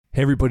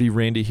Hey everybody,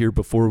 Randy here.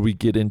 Before we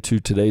get into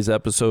today's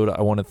episode,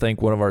 I want to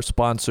thank one of our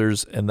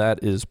sponsors, and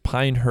that is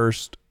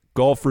Pinehurst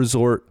Golf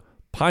Resort,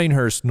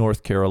 Pinehurst,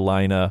 North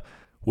Carolina.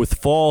 With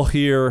fall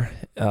here,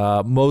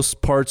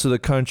 most parts of the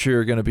country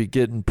are going to be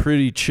getting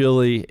pretty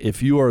chilly.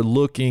 If you are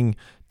looking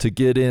to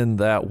get in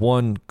that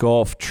one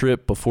golf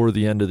trip before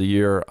the end of the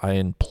year, I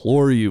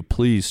implore you,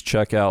 please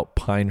check out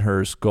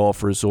Pinehurst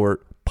Golf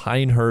Resort,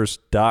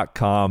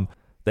 pinehurst.com.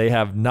 They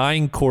have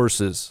 9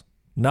 courses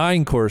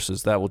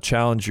that will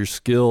challenge your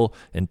skill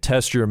and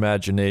test your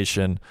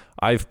imagination.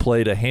 I've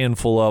played a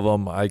handful of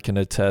them. I can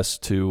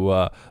attest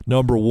to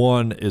number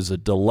 1 is a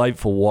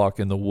delightful walk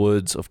in the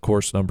woods. Of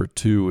course, number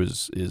 2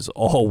 is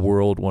all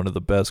world, one of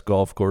the best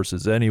golf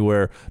courses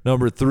anywhere.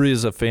 Number 3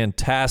 is a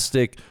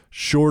fantastic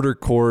shorter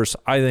course.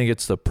 I think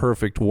it's the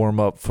perfect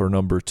warm-up for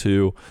number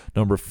 2.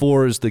 Number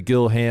 4 is the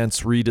Gil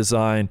Hanse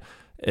redesign.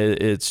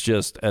 It's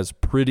just as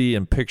pretty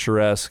and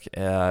picturesque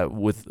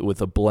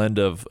with a blend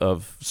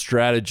of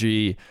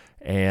strategy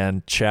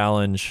and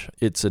challenge.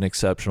 It's an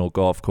exceptional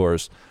golf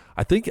course.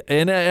 I think,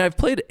 and I've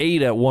played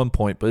 8 at one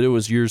point, but it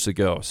was years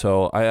ago.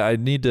 So I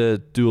need to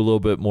do a little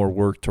bit more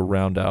work to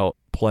round out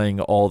playing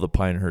all the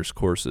Pinehurst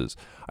courses.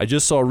 I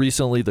just saw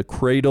recently the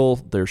Cradle,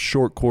 their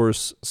short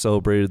course,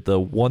 celebrated the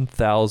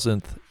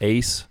 1,000th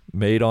ace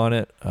made on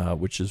it,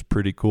 which is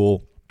pretty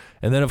cool.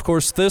 And then, of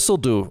course,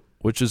 Thistledown,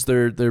 which is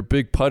their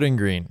big putting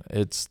green.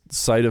 It's the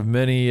site of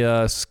many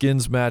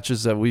skins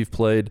matches that we've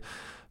played,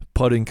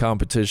 putting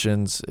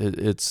competitions.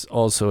 It's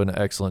also an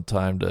excellent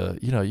time to,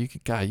 you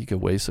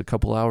could waste a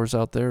couple hours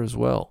out there as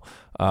well.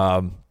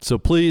 So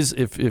please,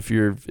 if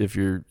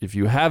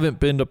you haven't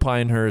been to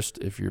Pinehurst,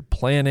 if you're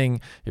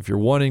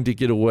wanting to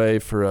get away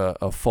for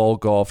a fall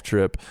golf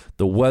trip,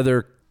 the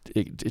weather,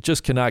 it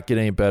just cannot get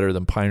any better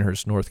than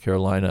Pinehurst, North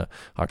Carolina,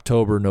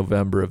 October,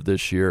 November of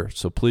this year.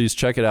 So please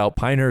check it out,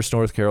 Pinehurst,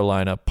 North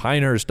Carolina,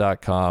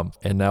 pinehurst.com.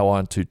 And now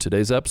on to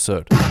today's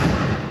episode.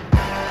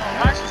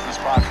 Nice is the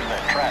spot for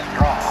that track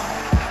draw.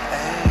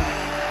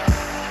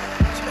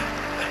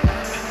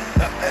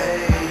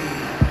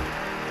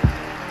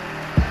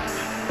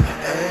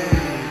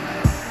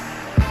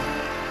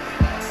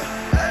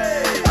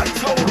 I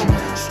told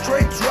him,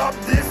 straight drop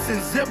this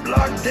and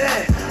ziplock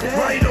that.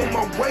 Right on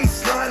my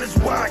waistline is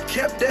why I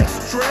kept that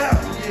strap.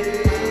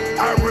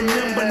 I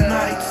remember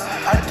nights,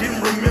 I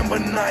didn't remember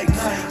nights.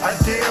 I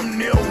damn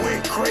near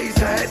went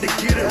crazy, I had to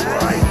get it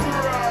right.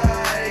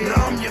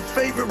 Now I'm your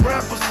favorite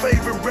rapper's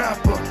favorite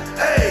rapper.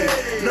 Hey,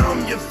 now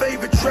I'm your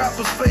favorite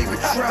trapper's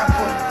favorite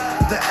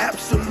trapper. The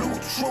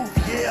absolute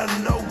truth, yeah,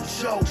 no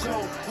joke.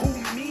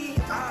 Who me,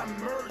 I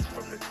emerged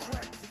from the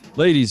crack.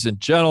 Ladies and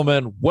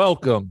gentlemen,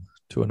 welcome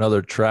to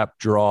another Trap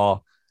Draw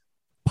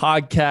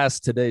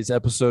podcast. Today's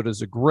episode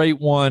is a great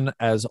one.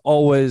 As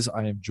always,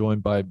 I am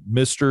joined by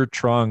Mr.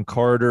 Tron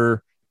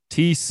Carter,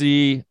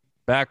 TC,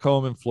 back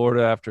home in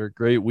Florida after a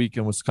great week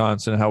in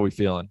Wisconsin. How are we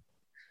feeling?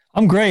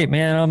 I'm great,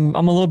 man.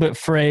 I'm a little bit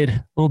frayed,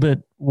 a little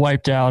bit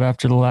wiped out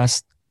after the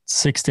last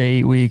 6 to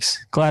 8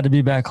 weeks. Glad to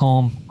be back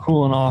home,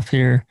 cooling off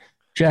here.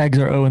 Jags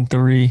are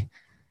 0-3.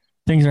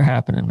 Things are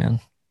happening,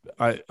 man.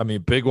 I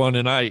mean, big one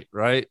tonight,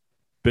 right?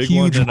 Big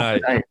Huge one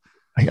tonight.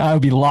 I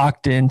would be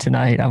locked in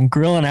tonight. I'm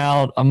grilling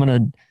out.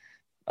 I'm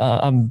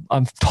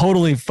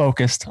totally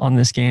focused on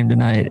this game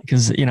tonight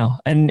because,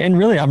 and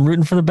really I'm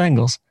rooting for the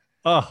Bengals.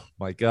 Oh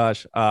my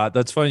gosh.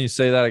 That's funny you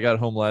say that. I got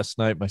home last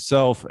night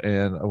myself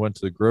and I went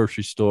to the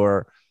grocery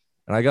store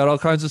and I got all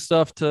kinds of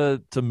stuff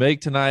to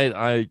make tonight.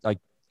 I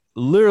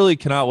literally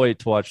cannot wait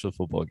to watch the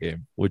football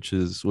game, which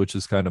is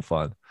kind of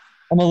fun.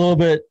 I'm a little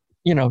bit,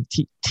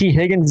 T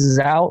Higgins is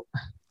out.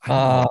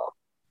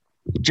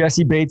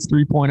 Jesse Bates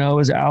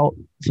 3.0 is out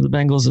for the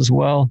Bengals as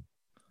well.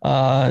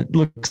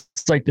 Looks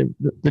like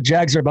the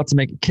Jags are about to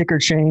make a kicker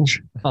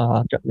change.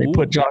 They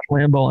put Josh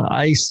Lambo on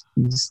ice.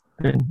 He's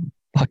been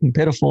fucking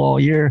pitiful all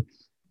year.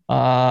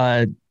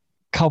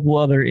 Couple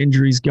other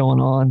injuries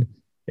going on.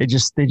 They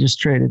just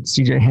traded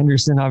CJ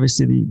Henderson,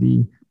 obviously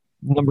the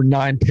number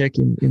 9 pick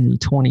in the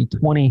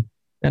 2020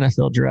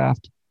 NFL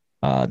draft.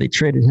 They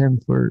traded him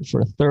for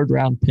a 3rd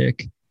round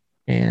pick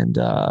and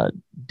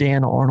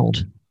Dan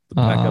Arnold. The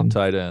backup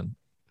tight end.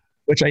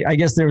 Which I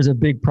guess there was a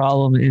big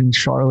problem in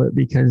Charlotte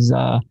because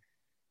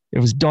it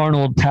was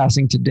Darnold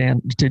passing to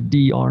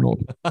D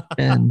Arnold,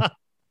 and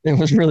it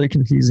was really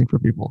confusing for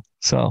people.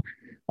 So,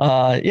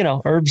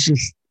 Herb's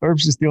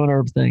just doing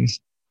Herb things.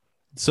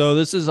 So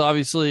this is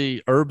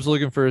obviously Herb's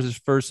looking for his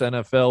first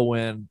NFL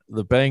win.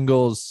 The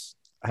Bengals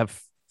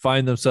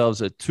find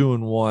themselves at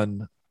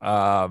 2-1.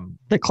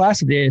 The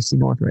class of the AFC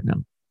North right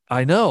now.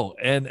 I know,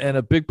 and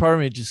a big part of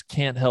me just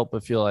can't help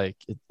but feel like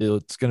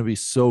it's going to be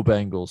so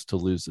Bengals to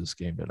lose this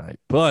game tonight.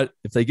 But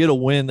if they get a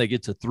win, they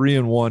get to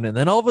 3-1, and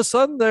then all of a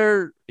sudden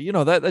they're,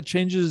 that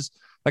changes.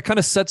 That kind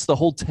of sets the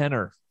whole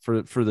tenor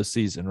for the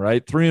season,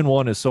 right?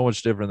 3-1 is so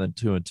much different than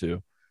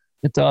 2-2.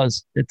 It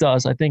does.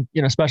 I think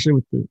especially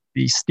with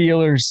the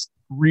Steelers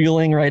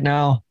reeling right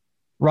now,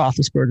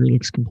 Roethlisberger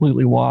looks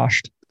completely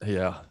washed.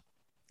 Yeah,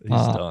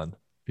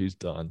 he's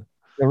done.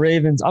 The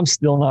Ravens, I'm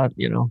still not,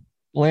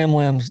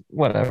 Lamb,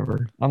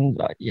 whatever. I'm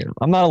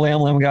not a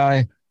Lamb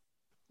guy.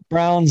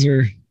 Browns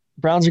are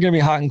going to be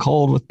hot and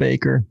cold with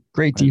Baker.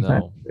 Great I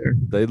defense know.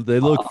 there. They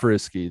look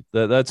frisky.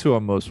 That's who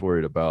I'm most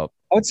worried about.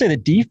 I would say the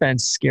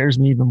defense scares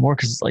me even more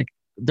because like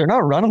they're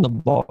not running the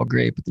ball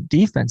great, but the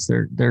defense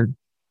they're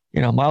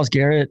Myles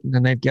Garrett, and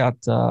then they've got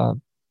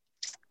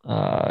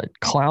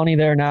Clowney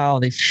there now.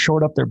 They've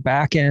shored up their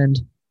back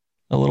end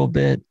a little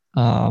bit.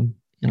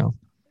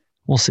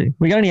 We'll see.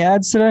 We got any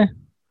ads today?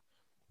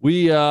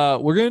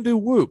 We're gonna do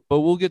Whoop,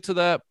 but we'll get to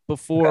that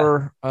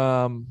before.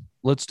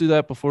 Let's do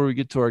that before we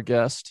get to our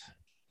guest.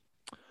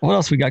 What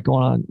else we got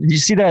going on? Did you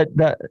see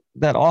that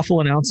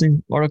awful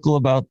announcing article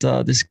about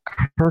this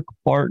Kirk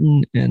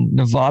Barton and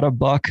Nevada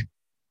Buck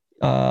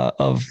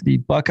of the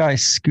Buckeye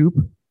Scoop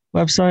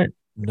website?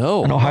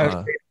 No. An Ohio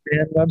State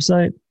fan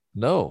website?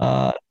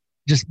 No.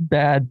 Just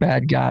bad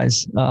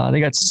guys. They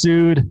got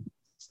sued,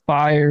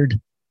 fired.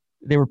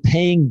 They were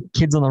paying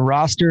kids on the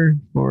roster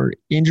for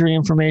injury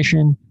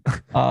information.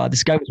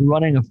 This guy was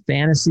running a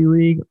fantasy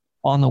league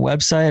on the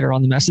website or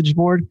on the message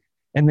board,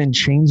 and then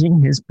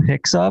changing his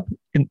picks up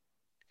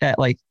at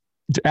like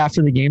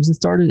after the games had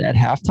started at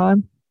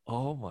halftime.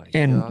 Oh my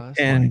gosh.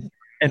 And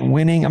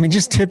winning. I mean,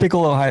 just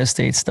typical Ohio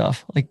State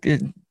stuff. Like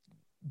it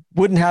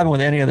wouldn't happen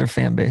with any other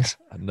fan base.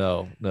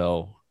 No.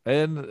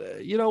 And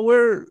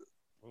we're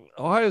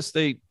Ohio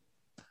State.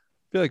 I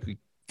feel like we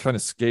kind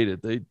of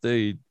skated.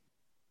 They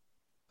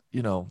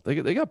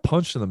got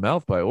punched in the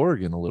mouth by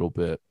Oregon a little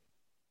bit.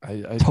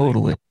 I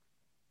totally.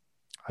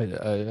 I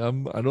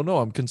don't know.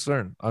 I'm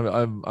concerned.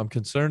 I'm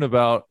concerned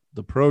about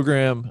the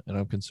program, and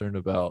I'm concerned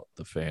about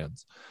the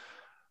fans.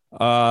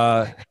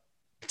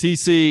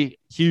 TC,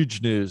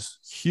 huge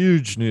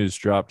news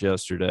dropped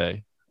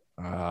yesterday.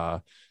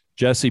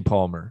 Jesse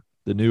Palmer,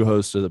 the new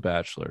host of The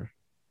Bachelor.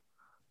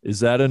 Is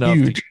that enough?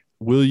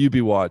 Will you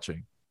be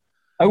watching?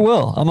 I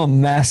will. I'm a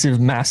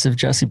massive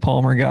Jesse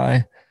Palmer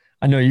guy.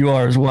 I know you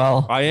are as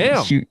well. I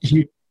am.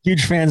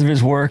 Huge fans of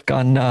his work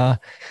on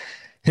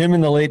him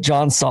and the late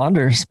John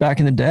Saunders back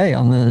in the day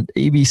on the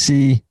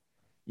ABC,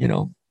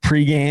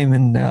 pregame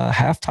and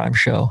halftime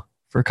show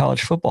for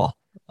college football.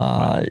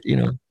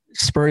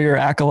 Spurrier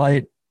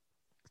acolyte.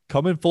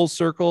 Coming full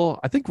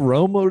circle. I think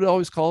Rome would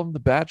always call him The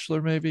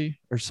Bachelor, maybe,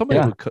 or somebody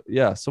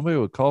somebody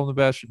would call him The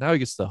Bachelor. Now he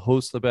gets to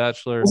host The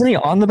Bachelor. Wasn't he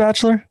on The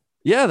Bachelor?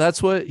 Yeah,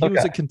 that's what he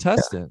was a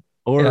contestant,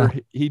 or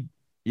he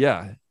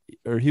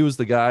was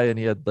the guy, and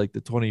he had like the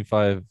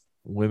 25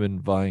 women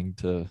vying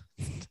to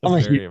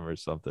marry him or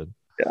something.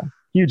 Yeah,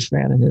 huge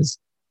fan of his.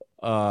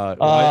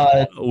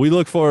 We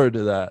look forward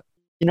to that.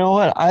 You know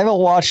what? I haven't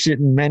watched it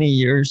in many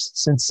years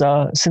since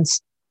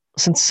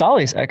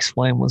Solly's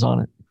X-Flame was on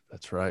it.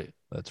 That's right.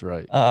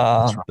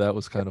 That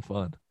was kind of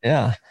fun.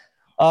 Yeah.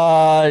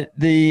 I've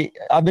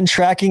been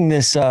tracking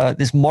this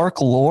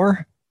Mark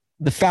Lore,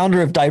 the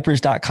founder of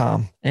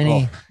diapers.com.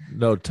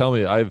 No, tell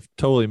me. I've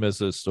totally missed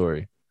this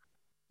story.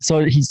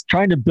 So he's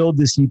trying to build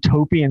this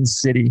utopian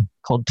city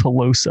called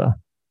Tolosa.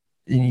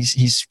 And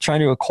he's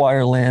trying to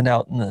acquire land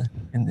out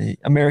in the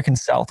American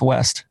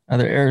Southwest,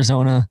 either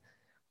Arizona,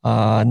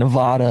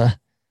 Nevada,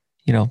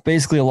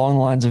 basically along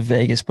the lines of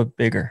Vegas, but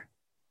bigger.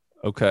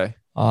 Okay.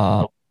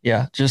 I've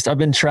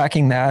been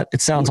tracking that. It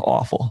sounds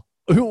awful.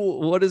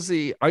 What is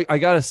he? I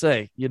gotta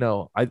say,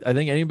 I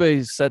think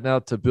anybody setting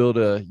out to build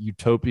a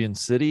utopian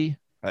city,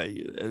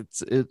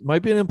 it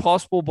might be an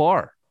impossible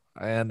bar,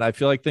 and I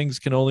feel like things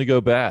can only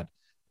go bad.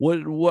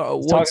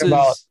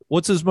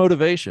 What's his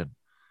motivation?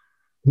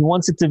 He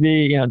wants it to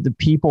be, the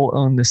people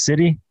own the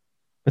city,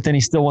 but then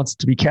he still wants it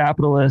to be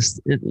capitalist.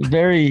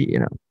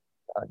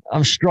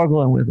 I'm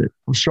struggling with it.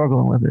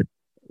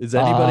 Is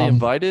anybody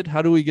invited?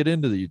 How do we get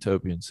into the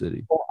utopian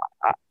city? Well,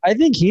 I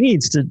think he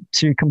needs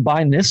to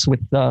combine this with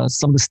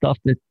some of the stuff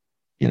that,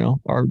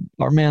 our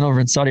man over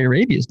in Saudi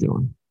Arabia is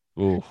doing.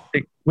 Ooh.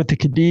 With the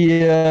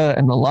Qadiyah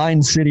and the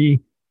Line City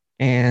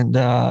and,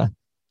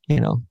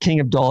 King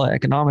Abdullah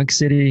Economic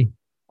City,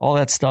 all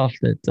that stuff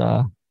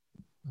that,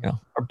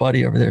 our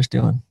buddy over there is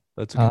doing.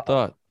 That's a good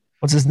thought.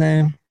 What's his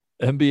name?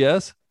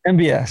 MBS?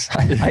 MBS.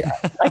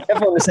 I kept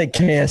wanting to say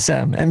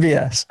KSM.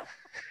 MBS.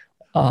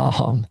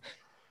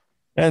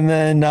 And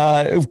then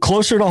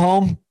closer to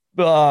home,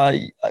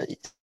 I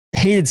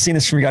hated seeing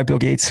this from your guy Bill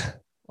Gates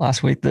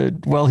last week.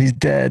 He's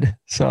dead.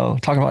 So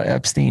talking about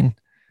Epstein.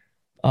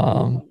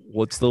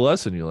 What's the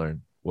lesson you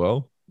learned?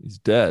 Well, he's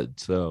dead.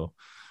 So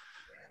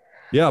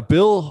yeah,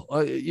 Bill.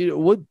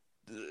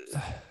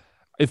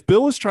 If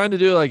Bill was trying to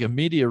do like a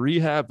media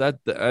rehab, that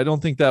I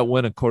don't think that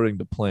went according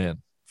to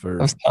plan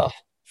for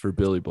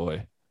Billy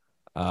Boy.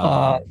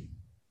 Yeah,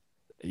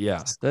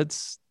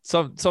 that's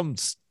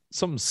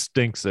some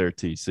stinks there,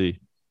 TC.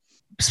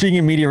 Speaking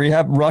of media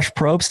rehab, Rush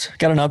Probst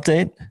got an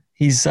update.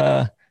 He's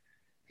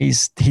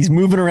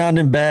moving around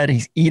in bed.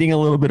 He's eating a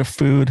little bit of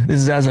food.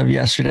 This is as of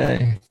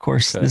yesterday. Of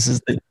course, This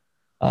is the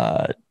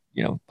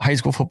high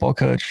school football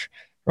coach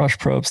Rush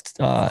Probst.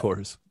 Of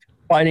course,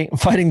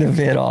 fighting the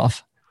vid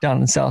off down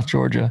in South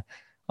Georgia.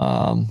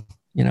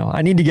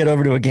 I need to get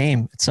over to a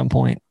game at some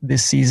point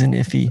this season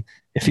if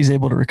he's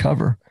able to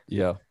recover.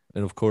 Yeah,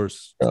 and of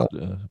course,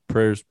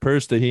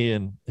 prayers to he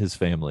and his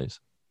families.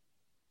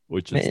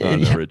 which is not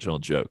an original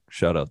joke.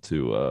 Shout out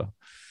to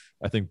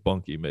I think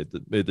Bunky made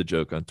the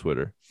joke on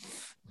Twitter.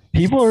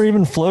 People are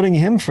even floating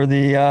him for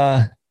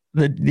the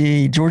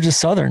Georgia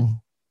Southern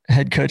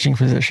head coaching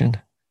position,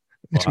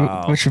 which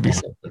would be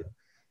something.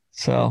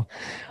 So,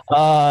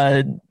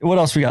 what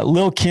else we got?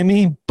 Lil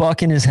Kimmy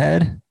bucking his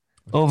head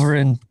over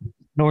in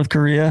North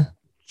Korea,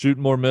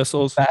 shooting more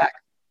missiles.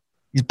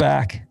 He's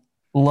back.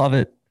 Love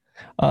it.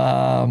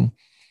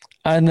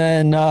 And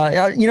then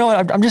you know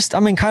what?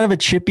 I'm in kind of a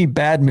chippy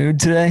bad mood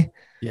today.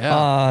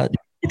 Yeah.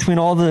 Between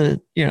all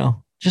the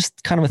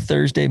just kind of a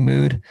Thursday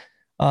mood.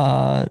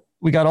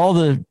 We got all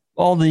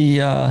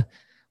the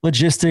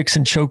logistics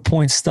and choke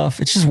point stuff.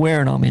 It's just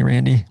wearing on me,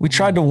 Randy. We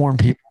tried to warn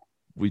people.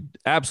 We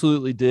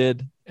absolutely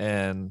did,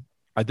 and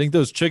I think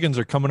those chickens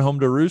are coming home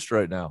to roost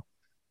right now.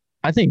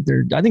 I think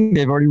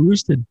they've already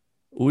roosted.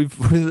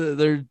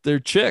 They're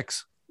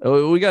chicks.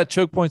 We got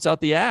choke points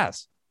out the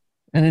ass,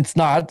 and it's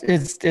not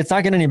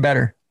getting any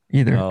better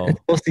either. No. It's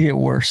supposed to get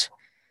worse.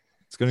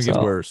 It's going to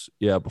get worse,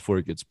 before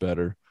it gets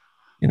better.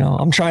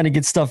 I'm trying to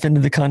get stuff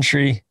into the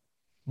country.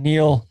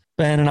 Neil,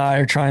 Ben, and I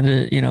are trying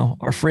to.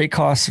 Our freight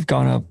costs have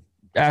gone up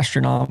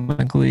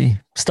astronomically.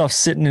 Stuff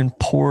sitting in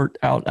port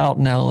out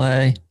in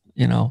LA.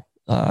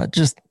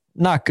 Just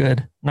not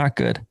good.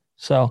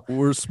 So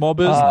we're a small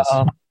business.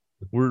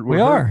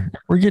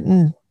 We're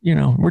getting,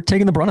 we're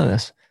taking the brunt of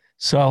this.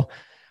 So,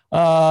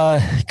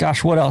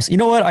 gosh, what else? You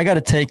know what? I got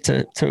to take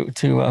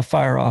to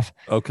fire off.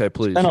 Okay,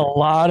 please. Spent a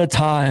lot of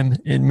time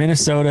in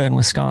Minnesota and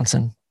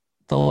Wisconsin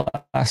the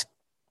last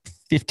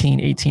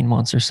 15, 18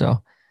 months or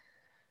so.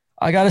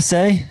 I got to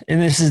say, and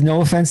this is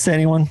no offense to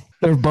anyone,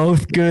 they're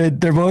both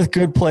good. They're both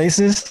good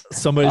places.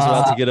 Somebody's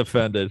about to get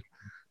offended.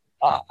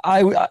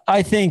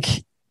 I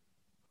think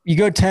you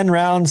go 10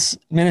 rounds,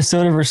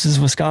 Minnesota versus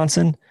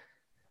Wisconsin.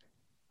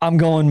 I'm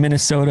going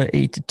Minnesota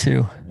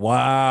 8-2.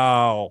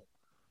 Wow.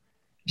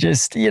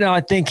 Just,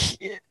 I think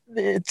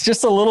it's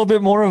just a little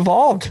bit more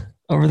evolved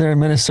over there in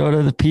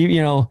Minnesota. The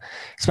people,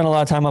 spent a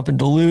lot of time up in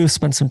Duluth,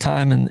 spent some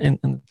time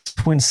in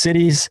Twin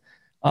Cities.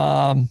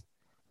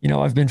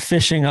 I've been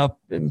fishing up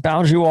in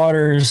Boundary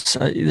Waters.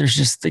 There's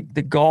just the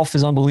golf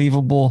is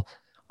unbelievable.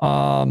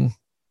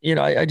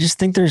 I just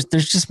think there's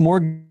just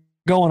more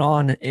going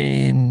on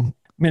in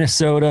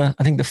Minnesota.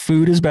 I think the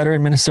food is better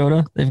in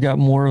Minnesota. They've got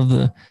more of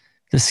the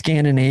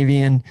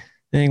Scandinavian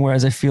thing,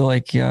 whereas I feel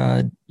like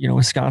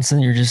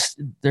Wisconsin,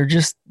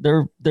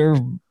 they're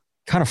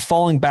kind of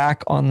falling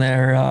back on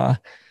their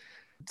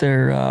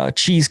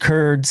cheese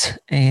curds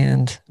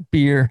and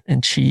beer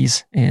and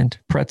cheese and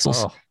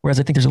pretzels. Oh. Whereas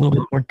I think there's a little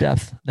bit more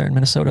depth there in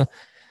Minnesota, a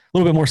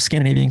little bit more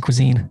Scandinavian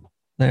cuisine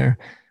there.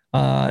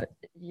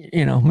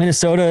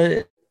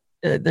 Minnesota,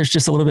 there's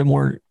just a little bit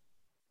more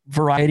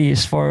variety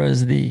as far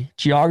as the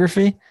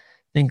geography. I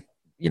think,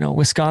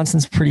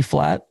 Wisconsin's pretty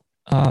flat,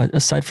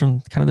 aside from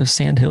kind of those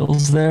sand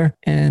hills there.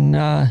 And,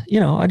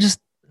 I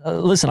just,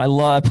 listen,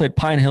 I played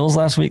Pine Hills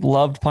last week,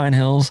 loved Pine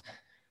Hills.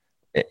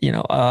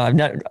 You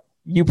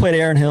played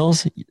Erin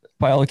Hills.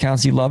 By all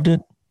accounts, you loved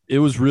it. It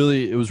was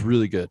really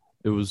good.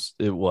 It was,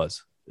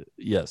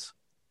 yes.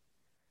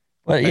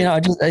 But, I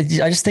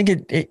just think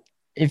it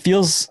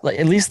feels like,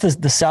 at least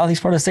the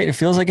southeast part of the state, it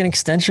feels like an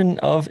extension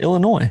of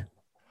Illinois.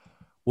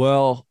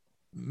 Well,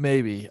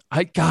 maybe.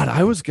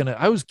 I was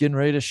getting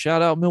ready to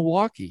shout out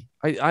Milwaukee.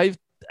 I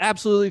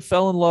absolutely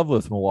fell in love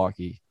with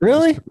Milwaukee.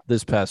 Really?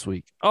 This past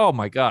week. Oh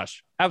my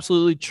gosh.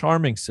 Absolutely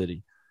charming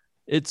city.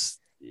 It's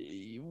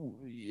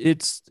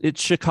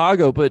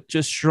Chicago, but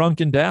just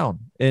shrunken down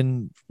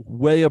and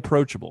way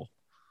approachable.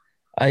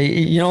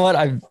 You know what?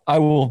 I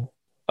will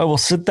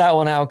sit that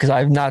one out because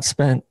I've not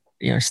spent,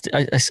 I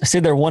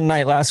stayed there one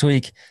night last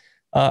week.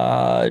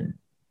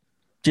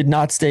 Did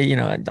not stay,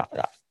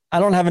 I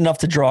don't have enough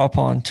to draw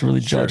upon to really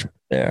judge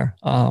there.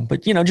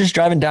 But just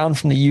driving down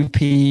from the UP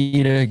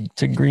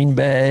to Green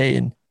Bay,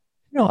 and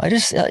I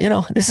just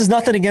this is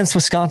nothing against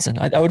Wisconsin.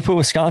 I would put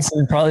Wisconsin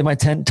in probably my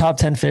top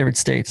 10 favorite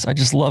states. I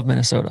just love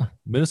Minnesota.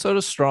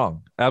 Minnesota's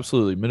strong,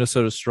 absolutely.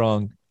 Minnesota's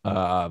strong.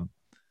 God,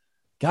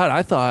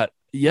 I thought,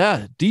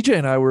 DJ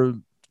and I were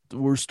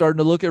starting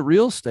to look at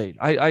real estate.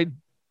 I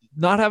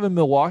not having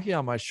Milwaukee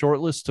on my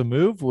short list to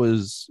move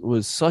was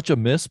such a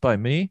miss by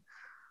me.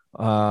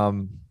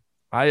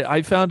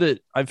 I found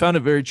it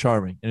very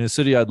charming in a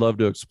city I'd love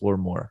to explore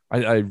more.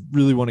 I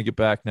really want to get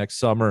back next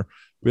summer.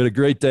 We had a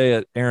great day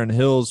at Erin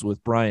Hills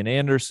with Brian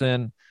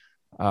Anderson.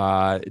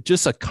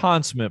 Just a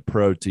consummate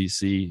pro,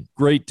 TC.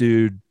 Great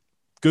dude,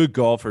 good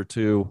golfer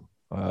too.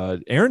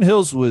 Erin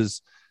Hills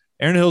was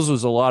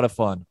a lot of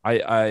fun.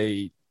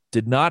 I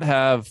did not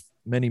have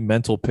many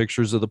mental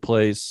pictures of the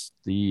place.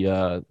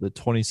 The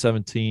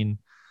 2017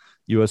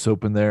 U.S.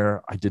 Open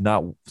there, I did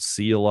not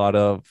see a lot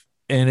of.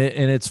 And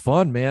it's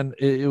fun, man.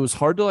 It was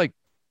hard to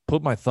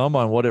put my thumb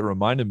on what it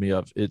reminded me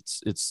of.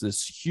 It's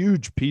this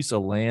huge piece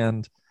of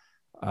land,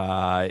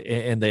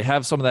 and they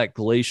have some of that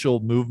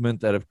glacial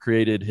movement that have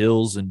created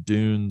hills and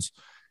dunes,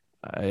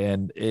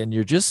 and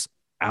you're just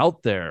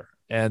out there,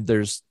 and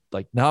there's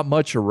not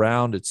much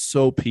around. It's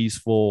so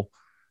peaceful.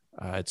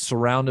 It's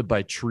surrounded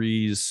by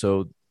trees,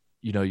 so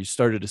you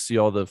started to see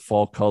all the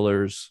fall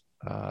colors.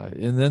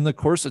 And then the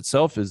course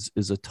itself is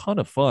a ton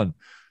of fun.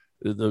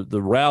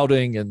 The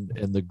routing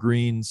and the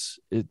greens,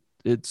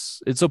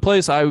 it's a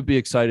place I would be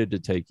excited to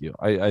take you.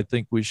 I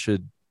think we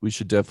should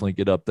definitely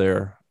get up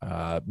there.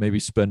 Maybe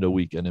spend a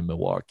weekend in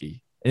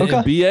Milwaukee. And,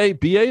 Okay. and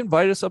BA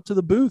invite us up to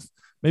the booth.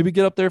 Maybe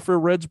get up there for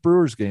Reds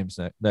Brewers games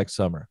next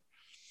summer.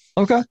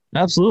 Okay.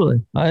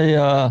 Absolutely.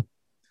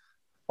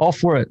 All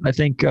for it. I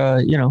think,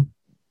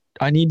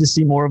 I need to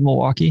see more of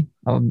Milwaukee.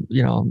 I'm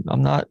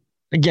not,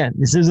 again,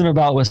 this isn't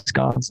about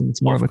Wisconsin.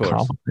 It's more of a course.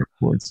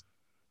 compliment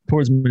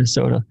towards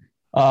Minnesota.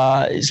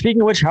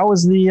 Speaking of which, how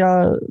was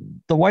the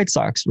White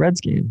Sox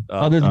Reds game,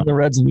 other than the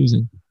Reds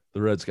losing?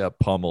 The Reds got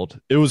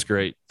pummeled. It was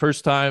great.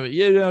 First time,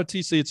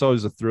 TC, it's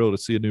always a thrill to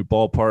see a new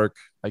ballpark.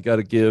 I got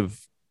to give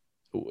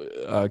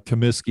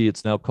Comiskey,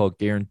 it's now called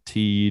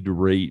Guaranteed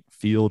Rate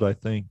Field, I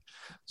think.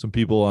 Some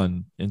people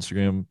on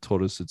Instagram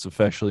told us it's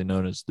affectionately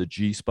known as the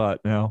G spot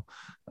now.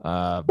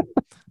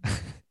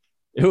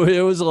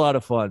 It was a lot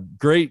of fun.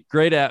 Great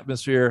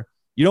atmosphere.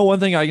 One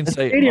thing I can The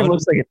say. stadium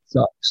looks like it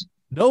sucks.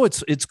 No,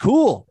 it's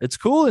cool. It's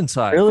cool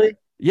inside. Really?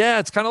 Yeah,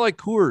 it's kind of like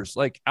Coors.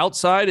 Like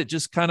outside, it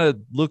just kind of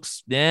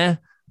looks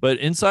but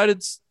inside,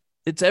 it's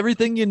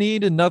everything you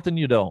need and nothing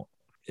you don't.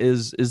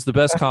 Is the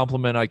best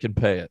compliment I can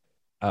pay it.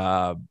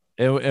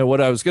 And what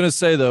I was gonna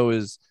say though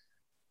is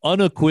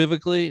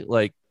unequivocally,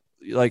 like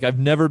I've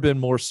never been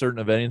more certain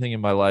of anything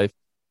in my life.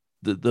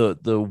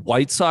 The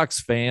White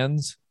Sox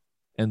fans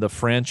and the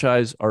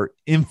franchise are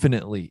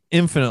infinitely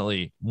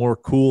more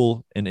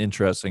cool and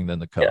interesting than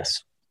the Cubs.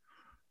 Yes.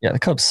 Yeah, the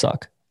Cubs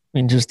suck. I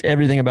mean, just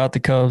everything about the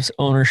Cubs,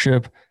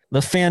 ownership,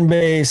 the fan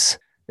base,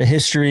 the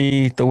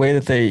history, the way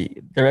that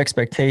their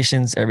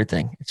expectations,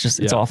 everything.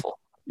 It's awful.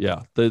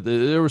 Yeah.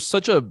 There was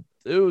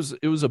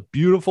it was a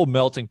beautiful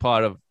melting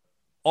pot of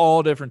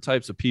all different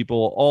types of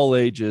people, all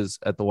ages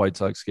at the White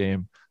Sox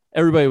game.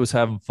 Everybody was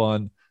having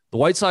fun. The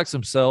White Sox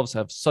themselves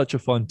have such a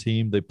fun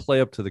team. They play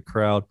up to the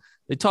crowd.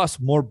 They toss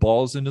more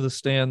balls into the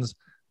stands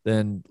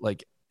than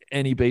like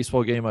any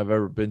baseball game I've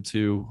ever been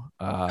to.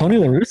 Tony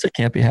La Russa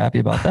can't be happy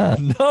about that.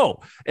 No.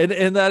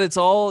 And that it's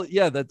all,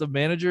 that the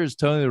manager is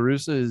Tony La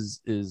Russa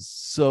is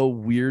so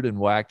weird and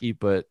wacky,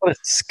 but What a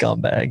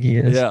scumbag he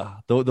is. yeah,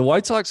 the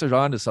White Sox are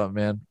on to something,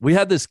 man. We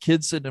had this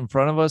kid sitting in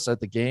front of us at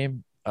the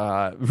game,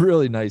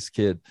 really nice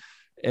kid.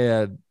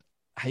 And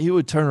he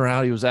would turn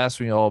around. He was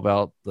asking me all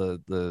about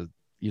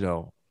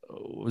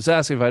was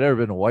asking if I'd ever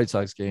been to a White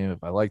Sox game,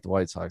 if I liked the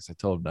White Sox. I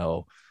told him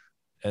no.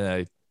 And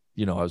I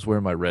was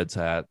wearing my Reds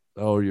hat.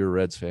 Oh, you're a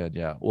Reds fan?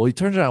 Yeah. Well, he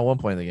turns around at one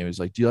point in the game. He's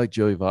like, do you like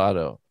Joey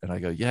Votto? And I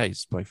go, yeah,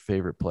 he's my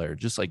favorite player.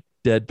 Just like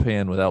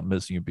deadpan without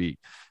missing a beat.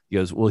 He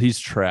goes, well, he's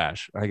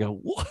trash. I go,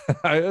 what?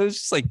 I was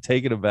just like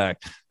taken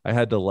aback. I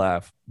had to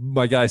laugh.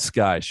 My guy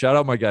Sky, shout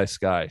out my guy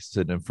Sky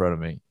sitting in front of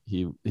me.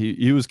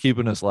 He was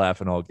keeping us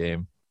laughing all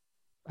game.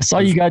 I saw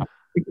you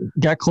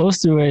got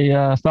close to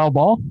a foul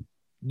ball.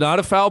 Not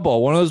a foul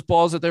ball. One of those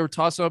balls that they were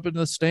tossing up in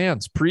the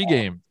stands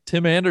pregame.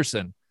 Tim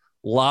Anderson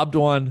lobbed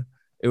one.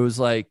 It was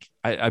like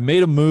I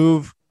made a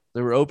move.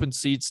 There were open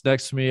seats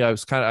next to me.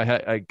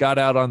 I got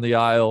out on the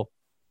aisle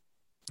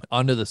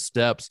onto the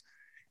steps,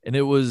 and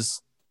it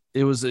was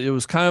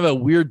kind of a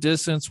weird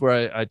distance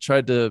where I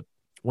tried to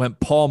went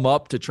palm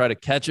up to try to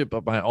catch it,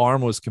 but my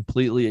arm was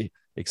completely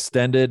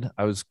extended.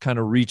 I was kind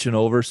of reaching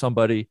over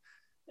somebody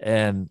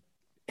and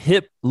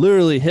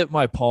literally hit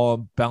my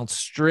palm, bounced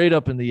straight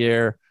up in the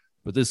air.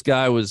 But this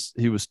guy was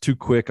too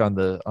quick on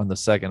the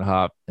second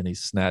hop, and he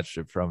snatched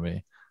it from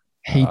me.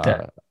 Hate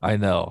that. I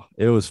know.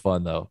 It was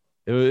fun though.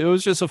 It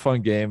was just a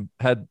fun game.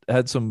 Had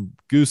some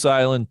Goose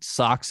Island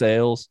Sox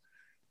ales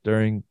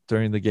during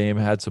the game.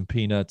 Had some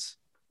peanuts.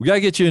 We gotta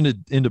get you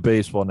into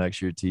baseball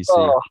next year, TC.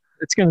 Oh,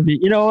 it's gonna be.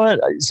 You know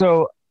what?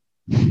 So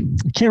I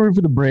can't root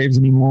for the Braves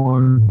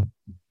anymore.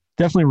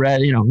 Definitely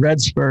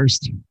Reds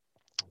first.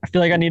 I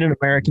feel like I need an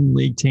American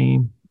League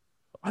team.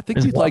 I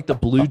think you'd like the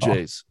Blue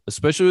Jays,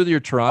 especially with your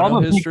Toronto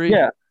history.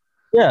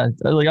 Yeah.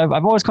 Like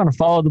I've always kind of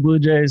followed the Blue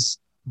Jays.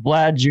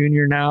 Vlad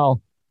Jr. now.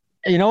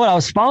 You know what? I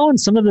was following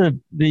some of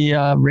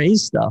the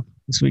Rays stuff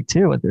this week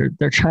too.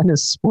 They're trying to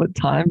split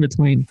time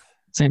between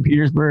St.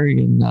 Petersburg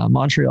and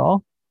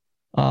Montreal.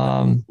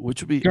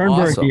 Which would be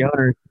Sternberg, awesome. the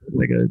owner,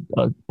 like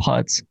a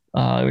putz.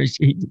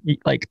 He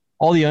like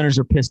all the owners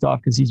are pissed off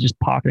because he's just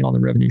pocketing all the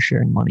revenue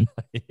sharing money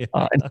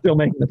and still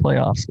making the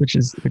playoffs, which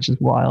is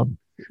wild.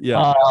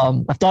 Yeah.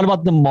 I've thought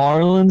about the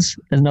Marlins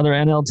as another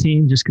NL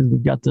team just because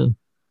we've got the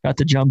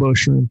Jumbo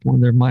Shrimp, one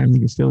of their minor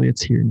league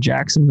affiliates here in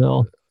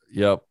Jacksonville.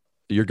 Yep.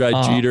 Your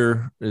guy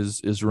Jeter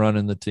is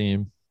running the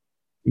team.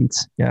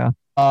 Yeah.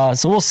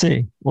 So we'll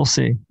see.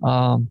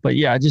 But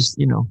yeah,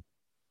 just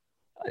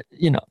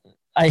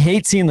I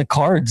hate seeing the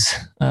Cards.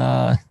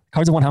 Cards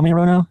have won how many in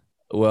a row now?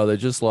 Well, they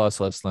just lost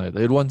last night.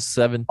 They had won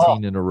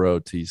 17 in a row,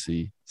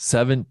 TC.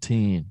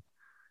 17.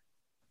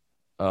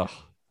 Oh.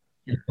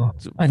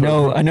 I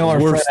know our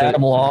friend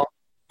Adam Long,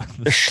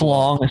 the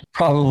Schlong, is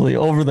probably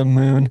over the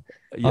moon.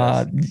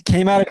 Yes.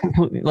 Came out of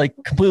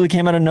completely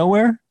came out of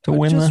nowhere to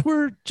win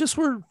we're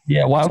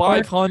wild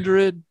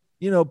 500,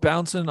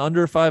 bouncing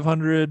under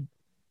 500,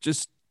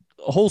 just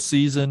a whole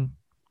season,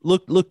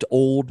 looked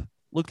old,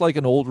 looked like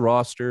an old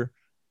roster,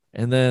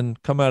 and then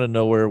come out of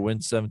nowhere,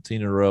 win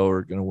 17 in a row,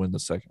 are going to win the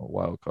second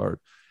wild card.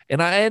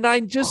 And I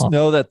just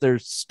know that their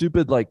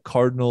stupid like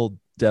Cardinal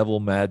Devil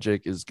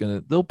magic is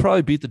they'll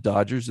probably beat the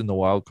Dodgers in the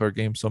wild card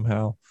game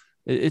somehow.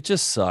 It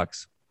just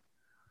sucks.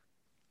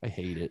 I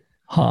hate it.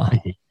 All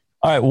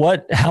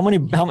right. How many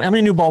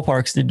new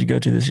ballparks did you go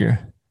to this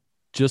year?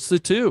 Just the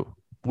two.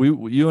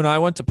 You and I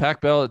went to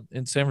Pac Bell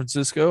in San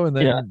Francisco, and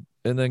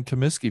then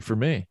Comiskey for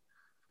me.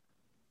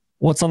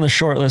 What's on the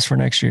short list for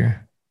next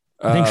year?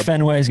 I think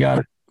Fenway's got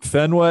it.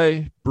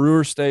 Fenway,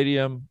 Brewer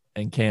Stadium,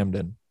 and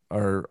Camden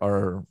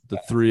are the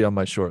three on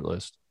my short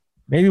list.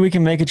 Maybe we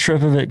can make a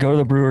trip of it, go to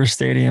the Brewers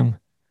Stadium,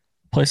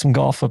 play some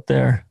golf up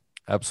there.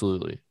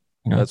 Absolutely.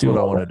 That's what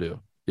I want to do.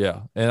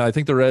 Yeah. And I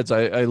think the Reds,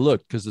 I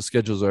looked because the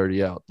schedule's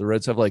already out. The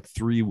Reds have like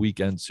 3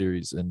 weekend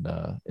series in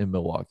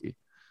Milwaukee.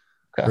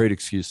 Okay. Great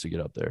excuse to get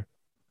up there.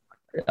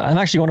 I'm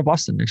actually going to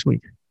Boston next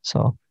week.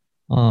 So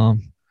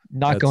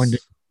not going to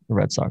the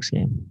Red Sox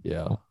game.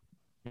 Yeah.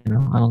 I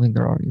don't think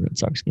there are any Red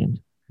Sox games.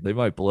 They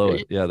might blow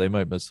it. Yeah, they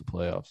might miss the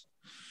playoffs.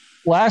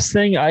 Last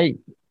thing I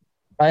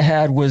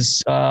had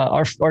was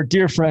our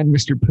dear friend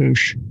Mr.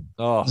 Poosh.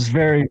 Was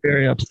very,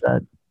 very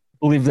upset. I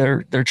believe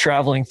they're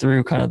traveling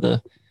through kind of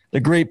the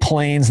Great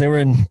Plains. They were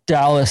in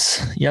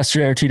Dallas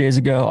yesterday or 2 days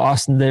ago.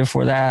 Austin the day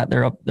before that.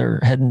 They're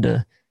heading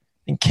to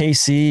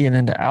KC and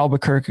then to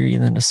Albuquerque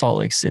and then to Salt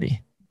Lake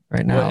City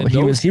right now. Well, but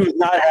he was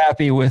not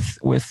happy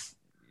with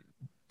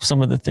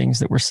some of the things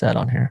that were said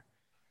on here.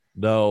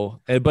 No,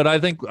 but I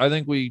think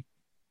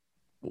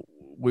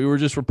we were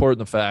just reporting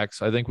the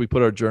facts. I think we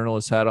put our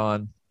journalist hat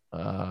on,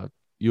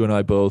 you and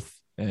I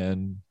both,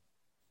 and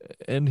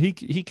he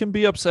can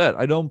be upset.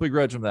 I don't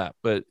begrudge him that,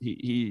 but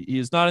he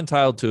is not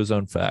entitled to his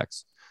own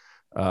facts.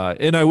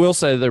 And I will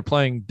say they're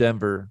playing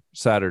Denver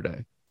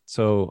Saturday,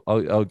 so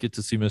I'll get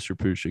to see Mr.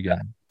 Poosh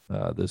again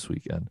this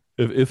weekend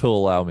if he'll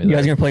allow me. You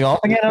guys gonna play golf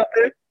again out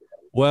there?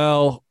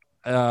 Well,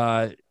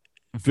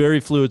 very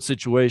fluid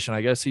situation.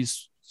 I guess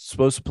he's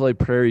supposed to play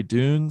Prairie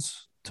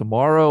Dunes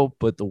tomorrow,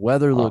 but the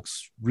weather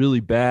looks really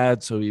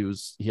bad. So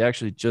he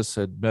actually just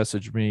had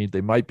messaged me.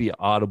 They might be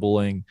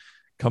audibling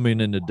coming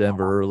into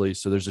Denver early.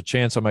 So there's a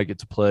chance I might get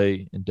to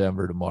play in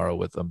Denver tomorrow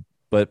with them.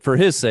 But for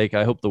his sake,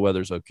 I hope the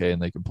weather's okay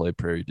and they can play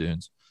Prairie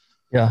Dunes.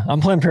 Yeah,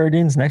 I'm playing Prairie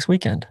Dunes next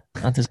weekend.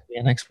 Not this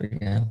weekend, next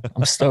weekend.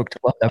 I'm stoked.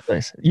 Love that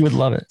place. You would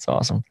love it. It's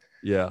awesome.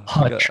 Yeah,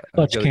 Hutch,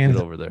 get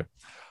over there.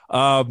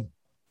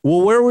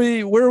 Well, where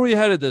are we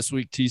headed this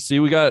week, TC?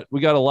 We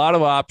got a lot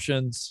of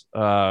options.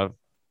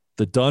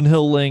 The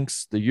Dunhill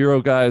Lynx, the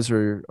Euro guys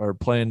are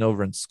playing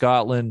over in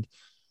Scotland.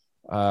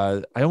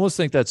 I almost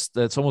think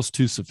that's almost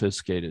too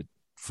sophisticated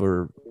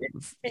for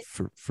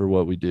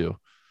what we do.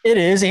 It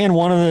is, and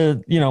one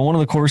of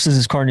the courses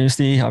is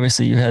Carnoustie.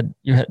 Obviously, you had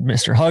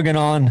Mr. Huggin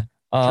on,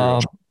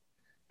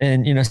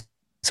 and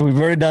so we've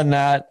already done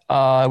that.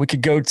 We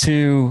could go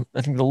to,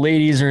 I think the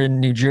ladies are in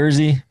New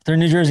Jersey. They're in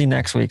New Jersey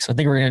next week, so I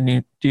think we're going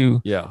to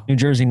do New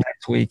Jersey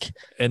next week.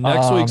 And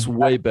next week's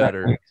way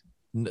better.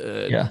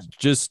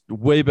 Just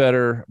way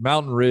better.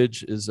 Mountain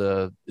Ridge is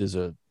a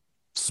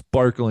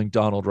sparkling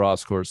Donald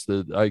Ross course.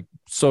 I'm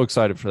so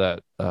excited for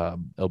that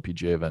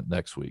LPGA event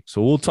next week.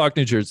 So we'll talk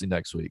New Jersey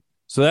next week.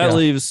 So that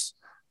leaves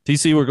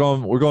TC. We're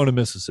going to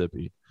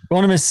Mississippi.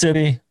 Going to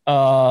Mississippi.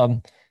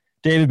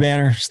 David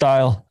Banner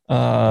style.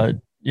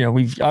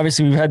 We've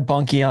had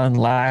Bunky on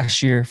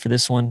last year for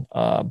this one.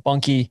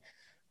 Bunky,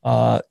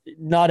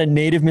 not a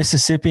native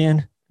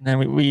Mississippian. And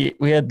then we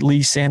had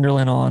Lee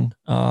Sanderlin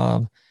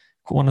on,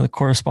 one of the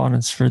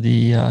correspondents for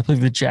the I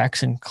believe the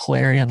Jackson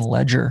Clarion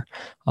Ledger.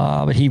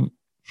 But he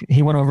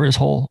went over his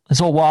whole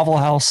Waffle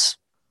House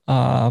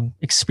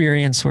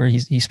experience where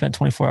he spent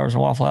 24 hours in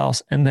Waffle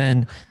House, and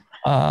then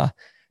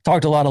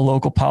talked a lot of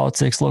local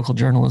politics, local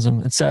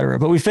journalism, et cetera.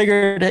 But we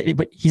figured,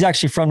 but he's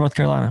actually from North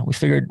Carolina. We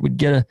figured we'd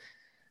get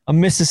a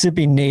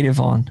Mississippi native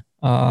on.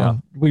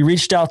 We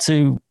reached out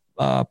to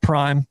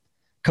Prime,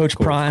 Coach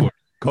Prime.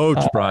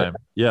 Coach Prime,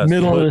 yes.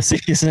 Middle of the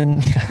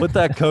season. Put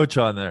that coach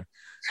on there.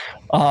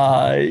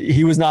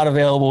 He was not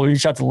available. We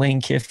reached out to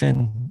Lane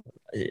Kiffin,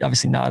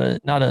 obviously not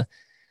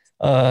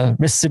a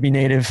Mississippi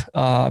native.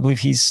 I believe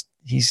he's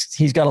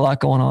got a lot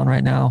going on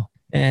right now.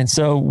 And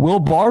so Will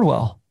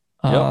Bardwell,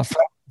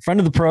 friend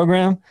of the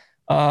program,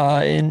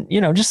 and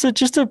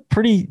just a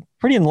pretty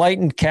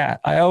enlightened cat.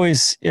 I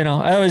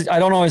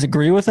don't always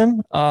agree with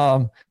him.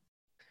 I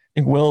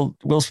think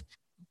Will's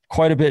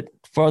quite a bit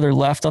farther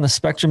left on the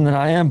spectrum than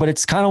I am, but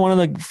it's kind of one of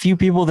the few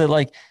people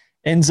that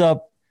ends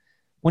up,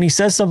 when he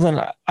says something,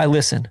 I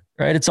listen,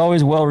 right? It's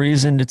always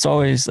well-reasoned. It's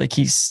always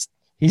he's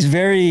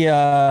very,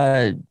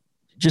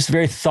 just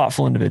very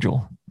thoughtful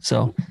individual.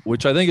 So,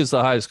 which I think is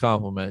the highest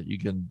compliment you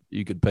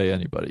could pay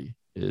anybody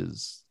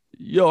is,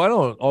 I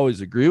don't always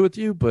agree with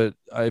you, but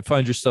I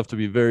find your stuff to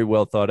be very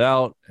well thought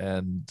out,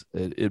 and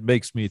it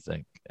makes me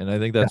think. And I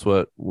think that's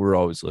what we're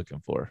always looking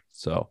for.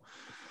 So,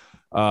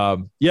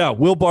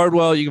 Will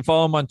Bardwell, you can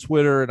follow him on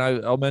Twitter, and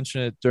I'll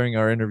mention it during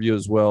our interview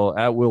as well,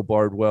 at Will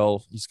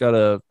Bardwell. He's got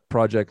a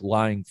project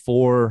Lying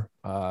 4.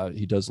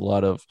 He does a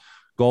lot of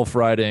golf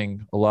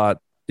riding a lot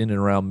in and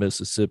around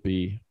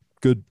Mississippi.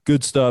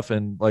 Good stuff.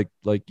 And like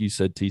you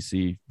said,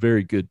 TC,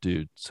 very good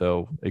dude.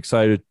 So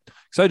excited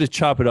to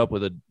chop it up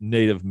with a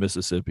native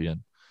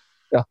Mississippian.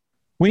 Yeah.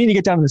 We need to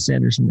get down to the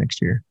Sanderson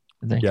next year,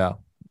 I think. Yeah.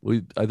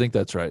 I think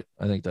that's right.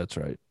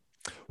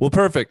 Well,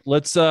 perfect.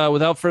 Let's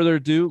without further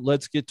ado,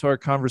 let's get to our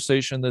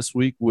conversation this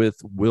week with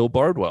Will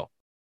Bardwell.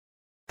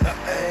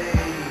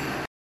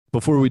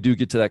 Before we do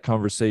get to that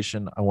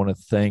conversation, I want to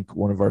thank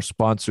one of our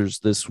sponsors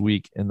this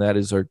week, and that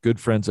is our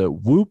good friends at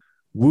Whoop.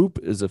 Whoop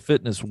is a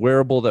fitness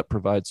wearable that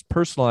provides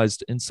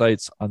personalized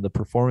insights on the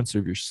performance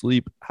of your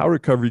sleep, how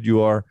recovered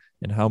you are,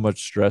 and how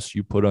much stress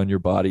you put on your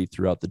body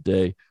throughout the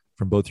day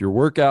from both your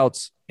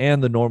workouts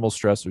and the normal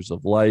stressors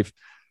of life.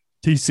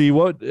 TC,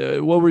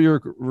 what were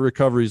your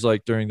recoveries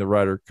like during the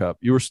Ryder Cup?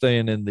 You were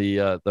staying in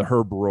the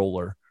Herb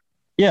Roller.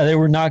 Yeah, they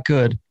were not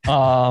good.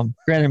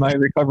 Granted, my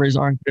recoveries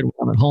aren't good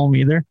when I'm at home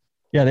either.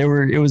 Yeah,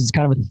 it was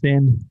kind of a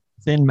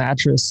thin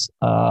mattress.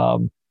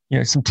 Some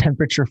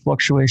temperature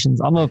fluctuations.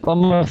 I'm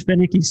a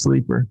finicky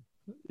sleeper.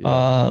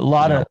 A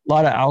lot of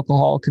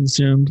alcohol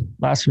consumed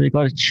last week. A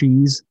lot of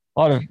cheese.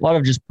 A lot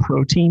of just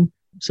protein.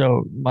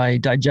 So my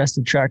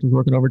digestive tract was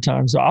working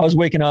overtime. So I was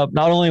waking up.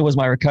 Not only was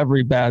my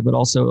recovery bad, but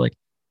also like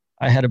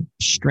I had a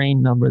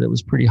strain number that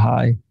was pretty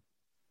high,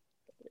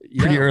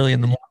 pretty early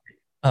in the morning.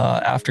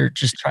 After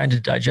just trying to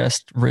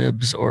digest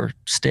ribs or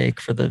steak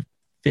for the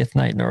 5th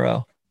night in a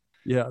row.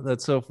 Yeah,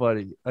 that's so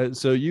funny.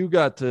 So you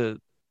got to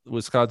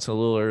Wisconsin a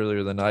little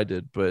earlier than I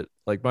did, but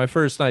like my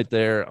first night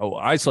there,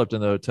 I slept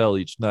in the hotel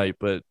each night,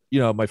 but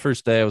my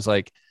first day I was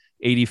like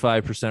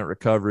 85%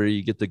 recovery.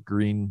 You get the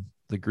green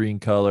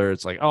color.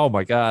 It's like, oh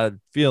my God,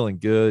 feeling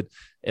good.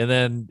 And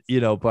then,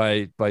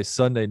 by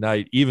Sunday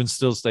night, even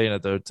still staying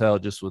at the hotel,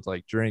 just with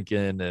like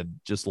drinking and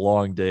just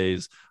long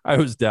days, I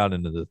was down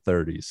into the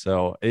 30s.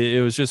 So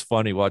it was just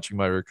funny watching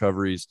my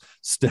recoveries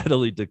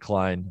steadily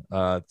decline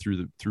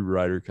through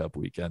Ryder Cup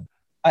weekend.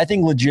 I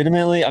think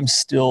legitimately, I'm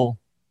still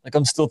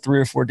 3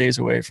 or 4 days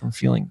away from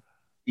feeling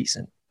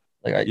decent.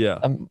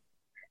 I'm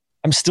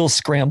still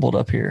scrambled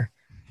up here.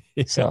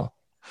 Yeah. So.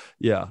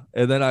 Yeah.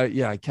 And then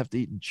I kept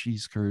eating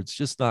cheese curds.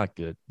 Just not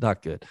good.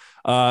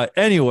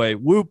 Anyway,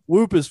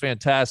 Whoop is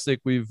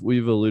fantastic.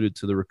 We've alluded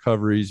to the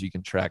recoveries. You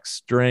can track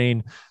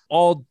strain,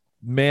 all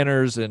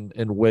manners and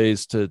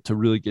ways to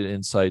really get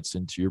insights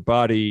into your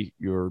body,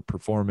 your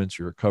performance,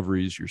 your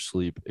recoveries, your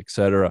sleep,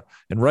 etc.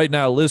 And right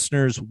now,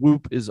 listeners,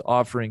 Whoop is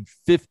offering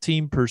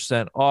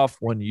 15% off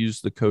when you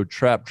use the code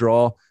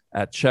TRAPDRAW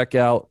at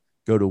checkout.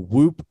 Go to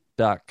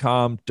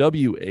whoop.com,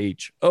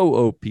 WHOOP.com,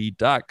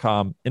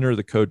 enter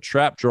the code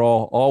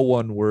TRAPDRAW, all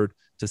one word,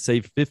 to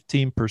save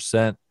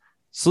 15%.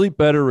 Sleep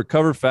better,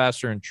 recover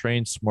faster, and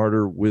train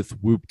smarter with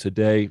Whoop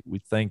today. We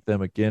thank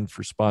them again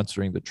for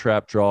sponsoring the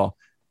Trap Draw.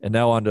 And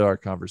now on to our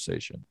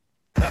conversation.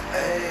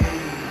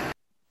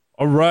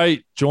 All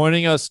right,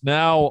 joining us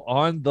now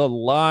on the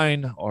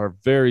line, our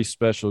very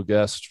special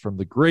guest from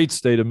the great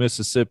state of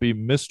Mississippi,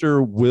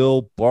 Mr.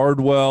 Will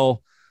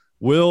Bardwell.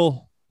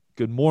 Will,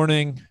 good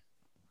morning.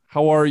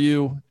 How are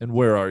you and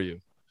where are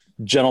you?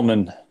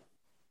 Gentlemen,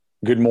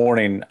 good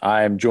morning.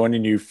 I'm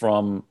joining you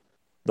from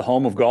the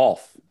home of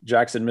golf,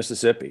 Jackson,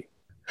 Mississippi.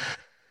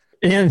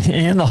 And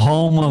the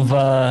home of,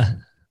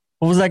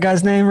 what was that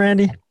guy's name,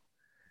 Randy?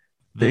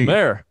 The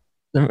mayor.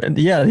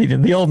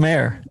 The old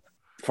mayor.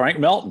 Frank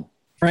Melton.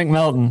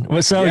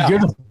 So yeah. You're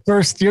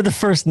the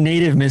first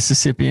native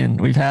Mississippian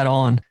we've had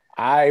on.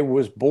 I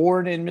was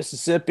born in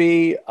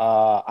Mississippi.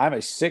 I'm a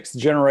 6th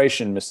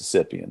generation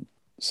Mississippian.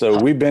 So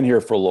we've been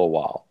here for a little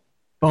while.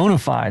 Bona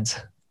fides.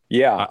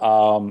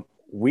 Yeah.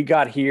 We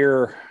got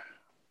here.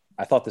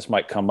 I thought this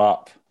might come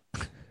up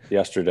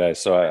yesterday.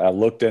 So I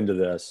looked into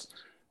this.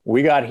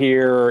 We got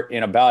here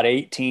in about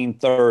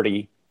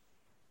 1830.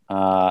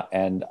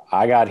 And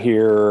I got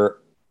here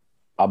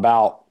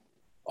about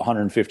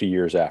 150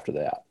 years after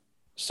that.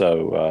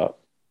 So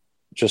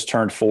just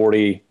turned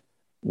 40,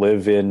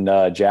 live in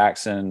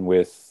Jackson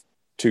with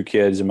 2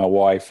 kids and my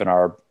wife and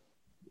our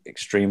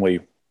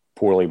extremely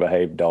poorly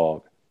behaved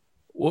dog.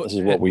 This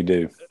is what we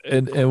do.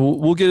 And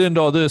we'll get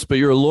into all this, but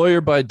you're a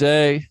lawyer by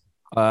day.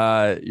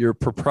 You're a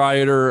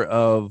proprietor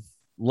of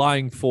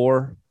Lying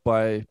 4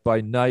 by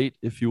night,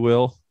 if you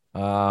will.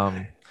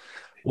 Where'd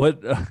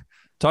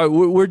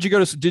you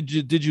go to?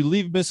 Did you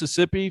leave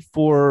Mississippi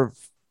for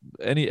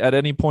at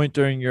any point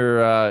during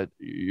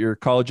your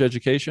college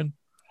education?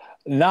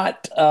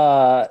 Not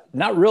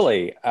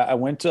really. I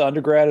went to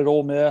undergrad at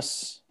Ole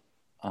Miss.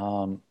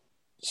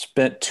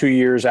 Spent 2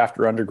 years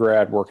after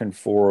undergrad working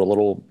for a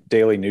little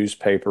daily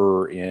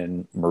newspaper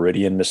in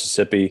Meridian,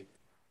 Mississippi,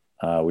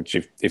 which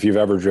if you've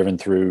ever driven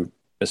through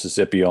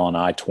Mississippi on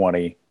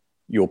I-20,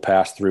 you'll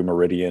pass through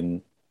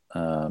Meridian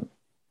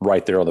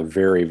right there on the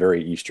very,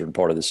 very eastern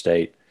part of the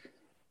state.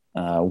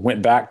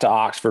 Went back to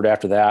Oxford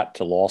after that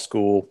to law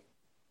school,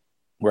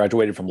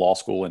 graduated from law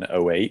school in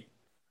 2008.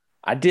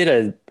 I did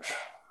a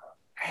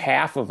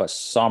half of a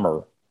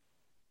summer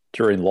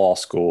during law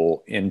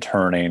school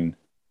interning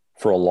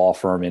for a law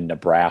firm in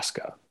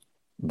Nebraska.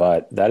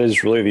 But that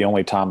is really the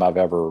only time I've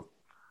ever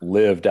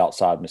lived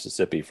outside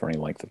Mississippi for any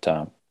length of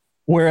time.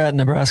 Where at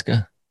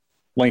Nebraska?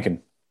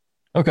 Lincoln.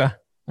 Okay.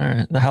 All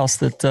right. The house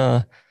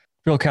that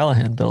Bill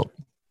Callahan built.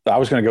 I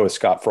was going to go with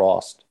Scott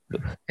Frost.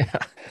 Yeah.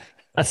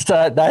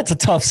 That's a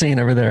tough scene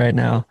over there right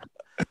now.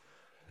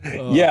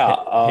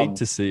 Hate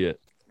to see it.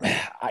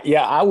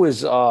 Yeah, I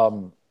was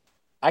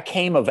I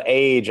came of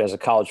age as a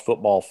college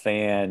football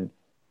fan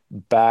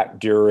back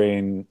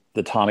during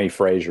the Tommy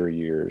Frazier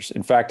years.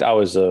 In fact, I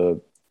was a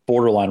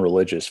borderline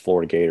religious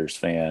Florida Gators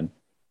fan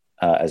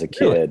as a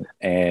kid. Really?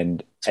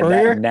 And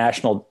that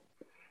national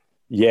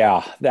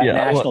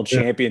national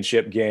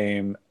championship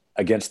game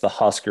against the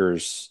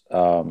Huskers,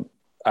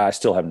 I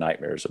still have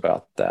nightmares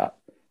about that.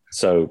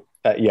 So,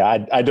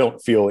 I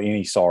don't feel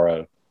any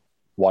sorrow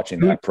watching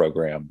that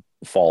program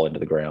fall into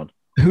the ground.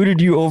 Who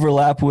did you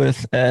overlap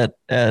with at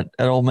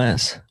Ole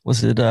Miss?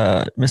 Was it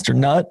Mr.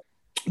 Nutt?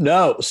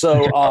 No.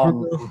 So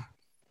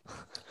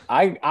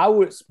I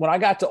was, when I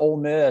got to Ole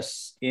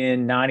Miss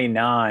in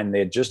 '99, they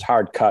had just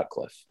hired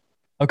Cutcliffe.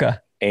 Okay.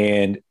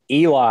 And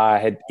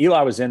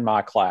Eli was in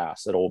my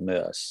class at Ole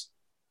Miss.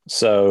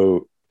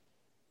 So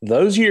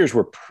those years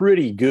were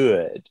pretty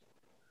good.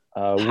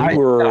 We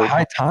were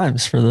high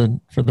times for the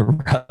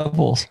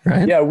Rebels,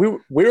 right? Yeah, we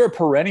were a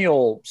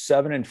perennial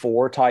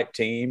 7-4 type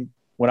team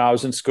when I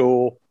was in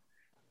school.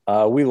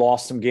 We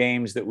lost some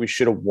games that we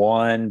should have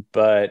won,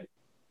 but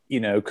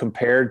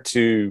compared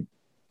to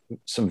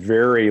some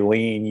very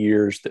lean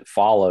years that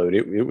followed,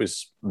 it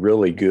was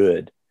really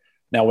good.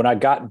 Now, when I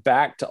got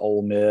back to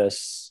Ole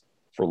Miss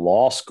for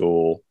law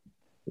school,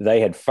 they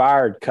had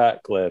fired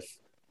Cutcliffe,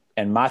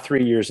 and my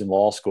 3 years in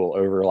law school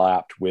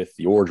overlapped with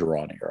the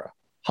Orgeron era,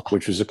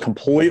 which was a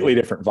completely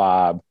different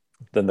vibe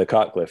than the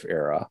Cutcliffe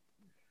era.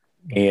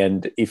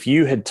 And if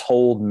you had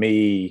told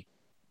me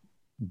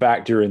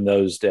back during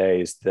those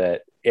days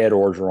that Ed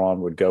Orgeron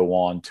would go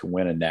on to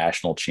win a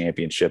national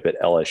championship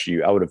at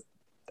LSU, I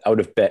would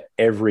have bet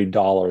every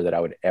dollar that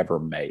I would ever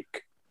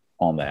make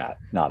on that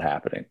not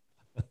happening.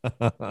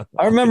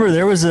 I remember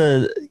there was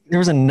a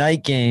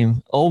night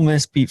game. Ole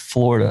Miss beat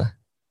Florida.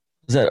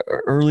 Was that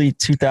early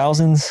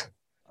 2000s?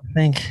 I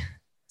think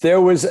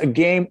there was a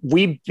game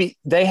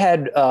they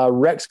had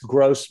Rex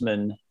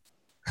Grossman,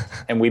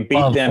 and we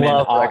beat them in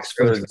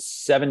Oxford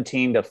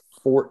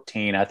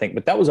 17-14, I think.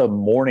 But that was a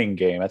morning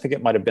game. I think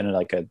it might have been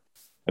it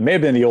may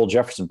have been the old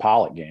Jefferson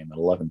Pollock game at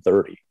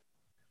 11:30.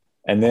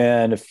 And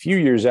then a few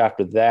years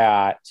after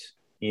that,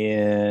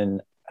 I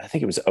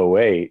think it was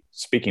 2008,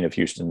 speaking of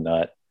Houston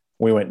Nutt,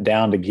 we went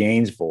down to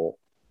Gainesville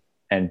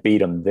and beat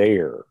them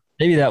there.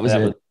 Maybe that was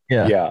it.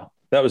 Yeah,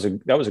 that was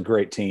a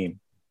great team.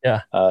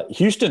 Yeah.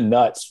 Houston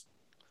Nutt's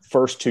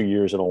first 2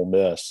 years at Ole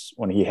Miss,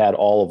 when he had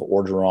all of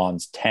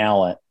Orgeron's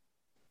talent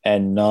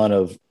and none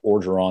of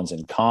Orgeron's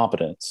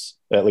incompetence,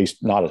 at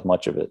least not as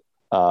much of it,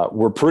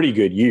 were pretty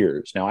good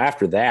years. Now,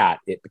 after that,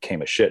 it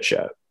became a shit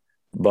show.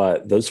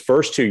 But those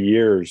first 2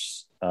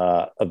 years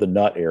of the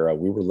Nutt era,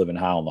 we were living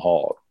high on the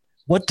hog.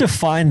 What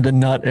defined the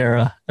Nutt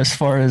era as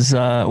far as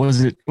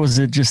was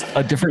it just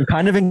a different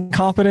kind of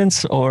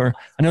incompetence, or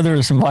I know there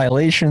were some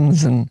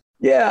violations and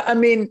yeah, I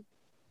mean,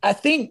 I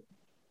think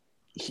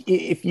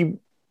if you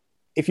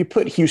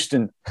put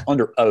Houston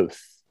under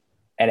oath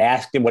and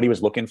asked him what he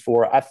was looking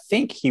for, I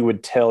think he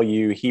would tell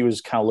you he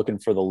was kind of looking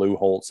for the Lou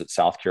Holtz at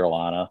South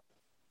Carolina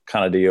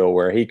kind of deal,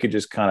 where he could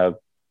just kind of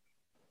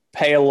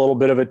pay a little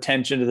bit of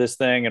attention to this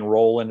thing and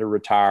roll into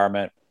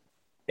retirement.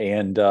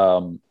 And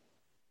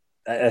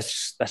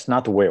that's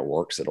not the way it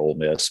works at Ole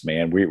Miss,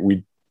 man.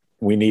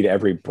 We need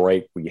every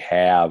break we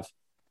have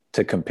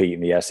to compete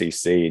in the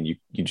SEC, and you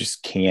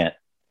just can't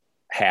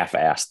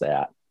half-ass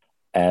that.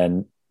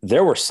 And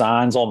there were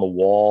signs on the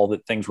wall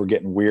that things were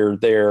getting weird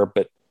there,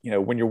 but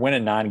when you're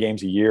winning 9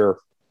 games a year,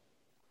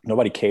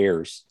 nobody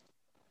cares.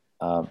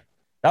 That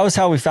was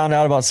how we found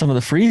out about some of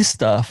the freeze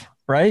stuff,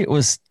 right?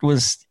 Was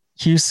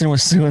Houston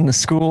was suing the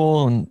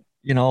school and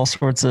all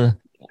sorts of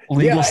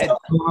legal stuff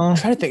going on. I'm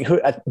trying to think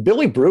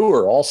Billy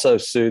Brewer also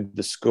sued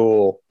the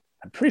school.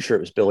 I'm pretty sure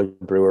it was Billy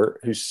Brewer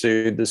who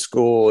sued the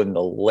school in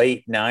the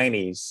late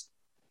 90s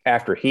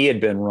after he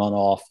had been run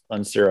off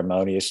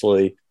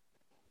unceremoniously.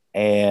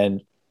 And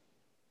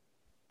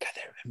God,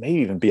 there may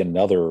even be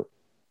another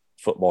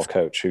football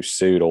coach who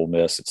sued Ole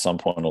Miss at some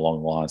point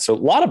along the line. So a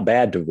lot of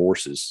bad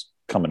divorces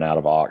coming out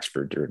of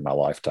Oxford during my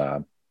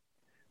lifetime.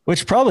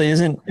 Which probably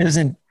isn't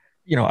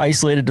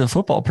isolated to the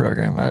football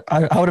program.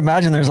 I would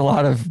imagine there's a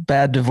lot of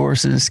bad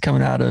divorces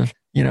coming out of,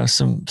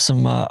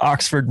 some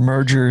Oxford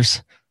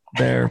mergers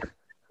there,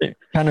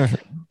 kind of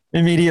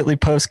immediately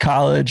post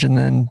college and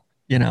then,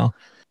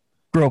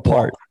 grow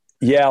apart.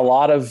 Yeah. A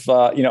lot of,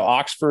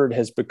 Oxford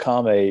has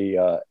become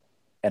an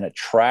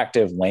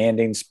attractive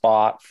landing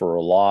spot for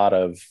a lot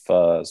of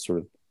sort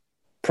of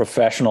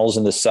professionals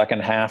in the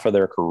second half of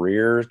their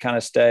career kind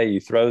of stay. You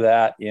throw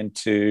that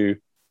into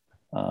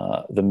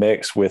the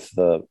mix with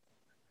the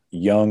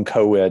young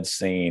co-ed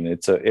scene.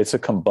 It's a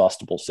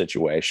combustible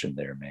situation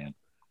there, man.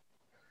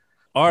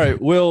 All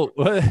right, Will,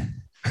 let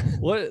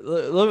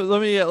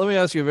me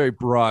ask you a very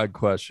broad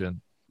question.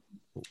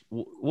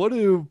 What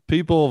do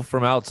people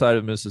from outside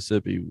of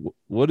Mississippi,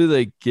 what do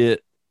they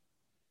get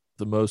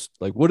the most,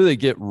 like, what do they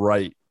get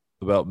right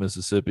about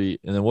Mississippi?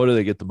 And then what do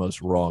they get the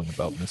most wrong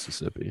about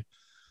Mississippi?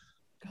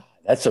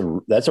 That's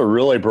a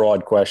really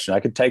broad question. I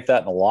could take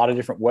that in a lot of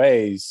different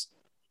ways.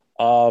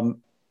 Well,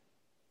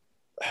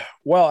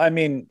 I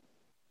mean,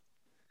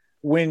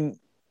 when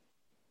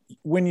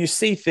you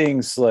see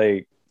things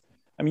like,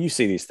 I mean, you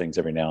see these things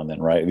every now and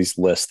then, right? These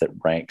lists that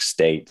rank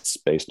states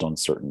based on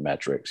certain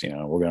metrics.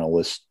 We're going to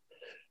list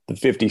the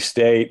 50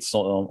 states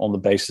on the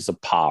basis of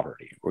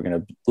poverty. We're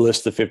going to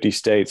list the 50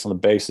 states on the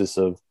basis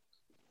of,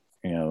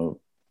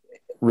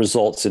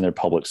 results in their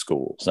public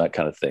schools, that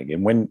kind of thing.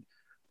 And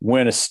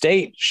when a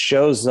state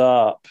shows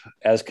up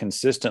as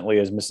consistently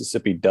as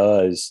Mississippi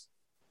does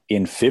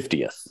in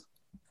 50th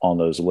on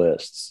those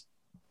lists,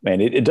 man,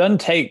 it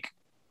doesn't take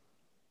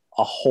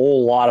a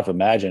whole lot of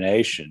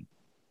imagination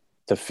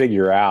to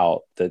figure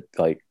out that,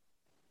 like,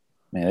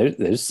 man,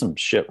 there's some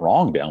shit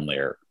wrong down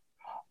there.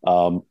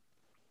 On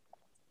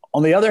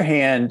the other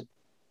hand,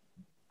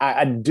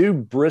 I do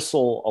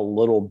bristle a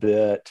little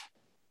bit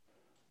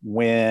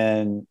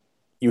when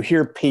you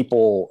hear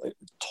people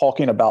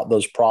talking about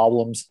those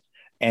problems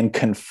and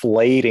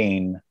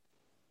conflating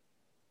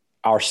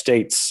our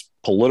state's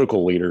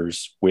political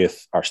leaders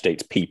with our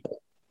state's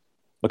people,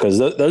 because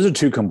those are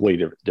two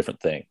completely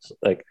different things.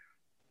 Like,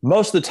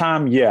 most of the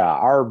time, yeah,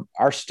 our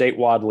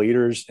statewide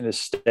leaders in the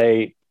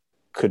state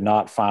could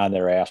not find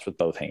their ass with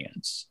both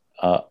hands.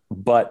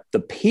 But the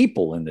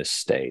people in this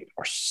state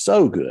are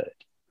so good.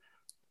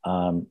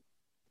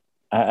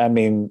 I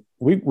mean,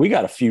 we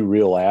got a few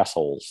real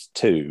assholes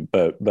too,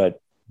 but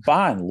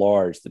by and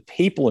large, the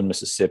people in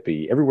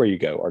Mississippi, everywhere you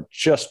go, are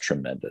just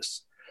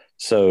tremendous.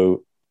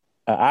 So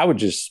I would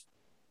just,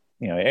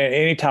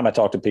 anytime I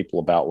talk to people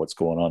about what's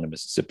going on in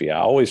Mississippi,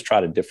 I always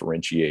try to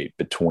differentiate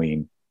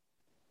between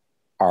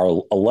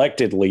our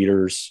elected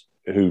leaders,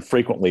 who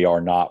frequently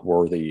are not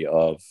worthy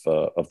of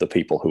the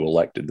people who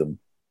elected them,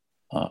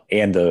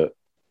 and the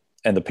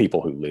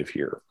people who live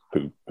here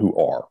who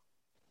are.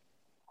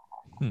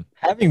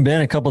 Having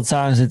been a couple of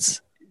times,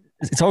 it's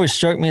always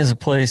struck me as a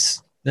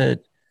place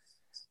that,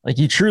 like,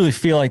 you truly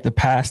feel like the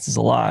past is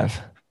alive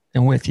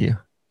and with you,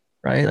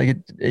 right?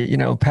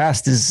 Like,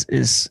 past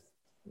is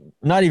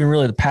not even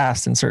really the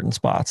past in certain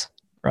spots,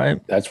 right?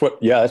 That's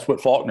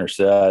what Faulkner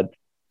said.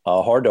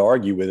 Hard to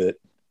argue with it.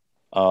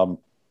 And,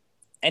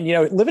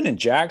 living in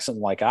Jackson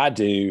like I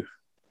do,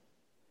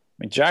 I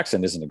mean,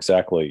 Jackson isn't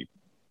exactly,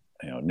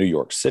 New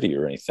York City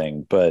or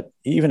anything, but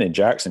even in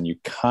Jackson, you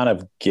kind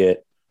of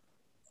get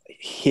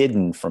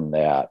hidden from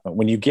that. But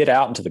when you get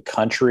out into the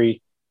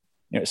country,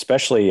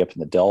 especially up in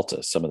the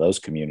Delta, some of those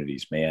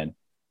communities, man,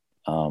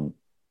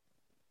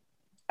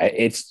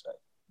 it's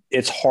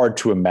hard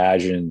to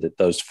imagine that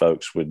those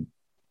folks would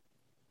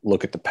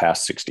look at the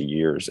past 60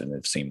 years and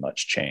have seen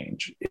much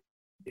change.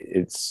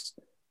 It's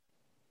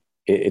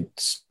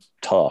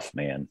tough,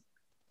 man.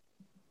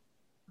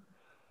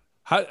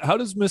 How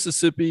does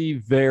Mississippi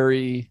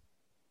vary?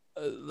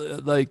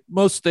 Like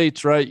most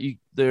states, right?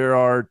 There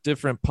are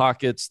different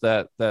pockets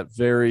that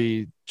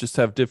vary, just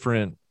have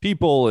different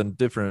people and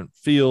different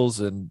feels.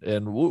 And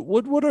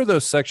what are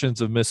those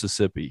sections of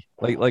Mississippi?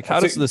 Like how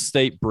does the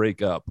state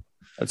break up?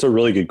 That's a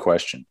really good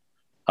question.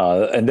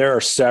 And there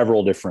are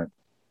several different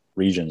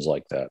regions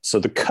like that. So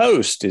the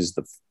coast is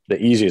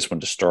the easiest one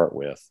to start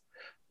with.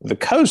 The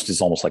coast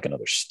is almost like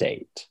another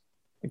state.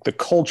 Like, the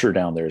culture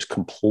down there is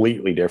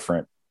completely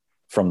different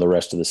from the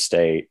rest of the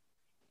state.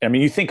 I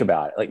mean, you think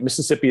about it, like,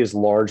 Mississippi is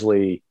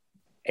largely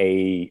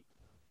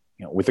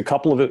with a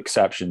couple of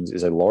exceptions,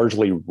 is a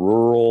largely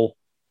rural,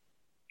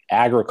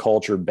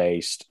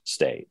 agriculture-based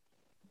state.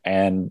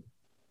 And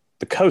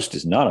the coast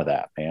is none of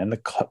that, man.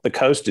 The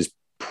coast is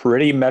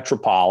pretty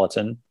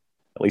metropolitan,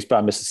 at least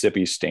by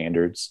Mississippi's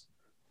standards.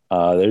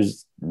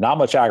 There's not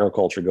much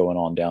agriculture going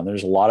on down there.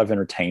 There's a lot of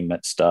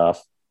entertainment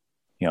stuff,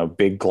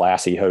 big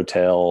glassy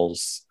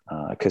hotels,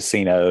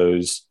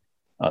 casinos,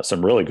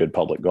 some really good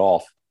public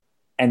golf.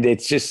 And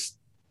it's just,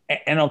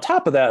 and on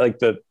top of that, like,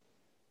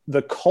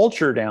 the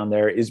culture down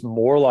there is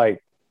more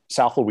like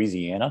South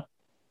Louisiana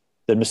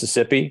than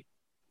Mississippi.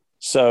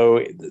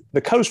 So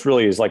the coast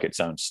really is like its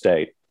own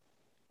state.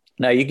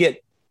 Now you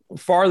get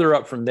farther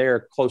up from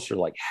there, closer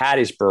to like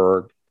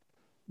Hattiesburg.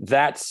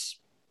 That's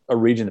a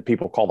region that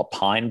people call the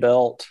Pine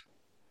Belt.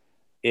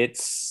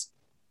 It's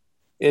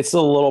a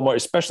little more,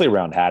 especially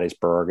around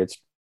Hattiesburg,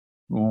 it's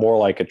more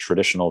like a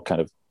traditional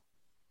kind of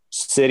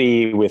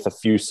city with a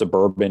few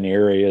suburban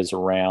areas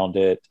around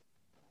it.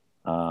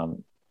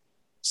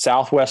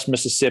 Southwest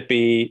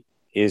Mississippi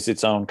is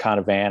its own kind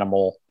of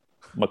animal.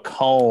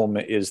 Macomb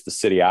is the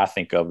city I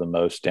think of the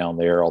most down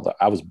there, although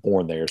I was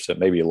born there, so it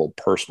may be a little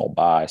personal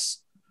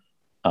bias.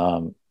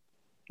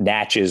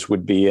 Natchez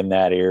would be in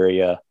that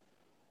area.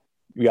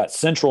 You got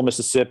central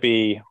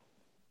Mississippi,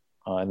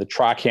 and the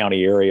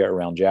Tri-County area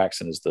around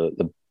Jackson is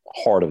the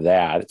heart of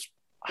that. It's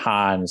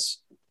Hinds,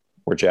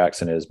 where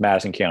Jackson is,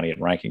 Madison County and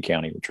Rankin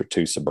County, which are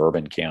two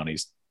suburban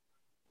counties.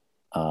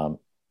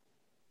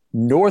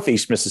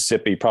 Northeast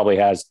Mississippi probably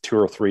has 2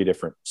 or 3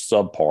 different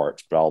subparts,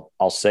 but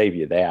I'll save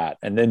you that.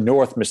 And then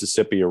North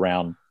Mississippi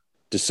around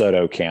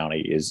DeSoto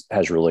County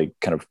has really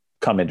kind of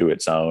come into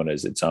its own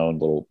as its own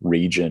little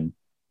region,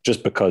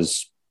 just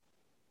because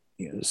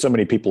so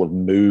many people have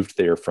moved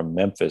there from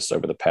Memphis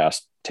over the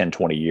past 10,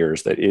 20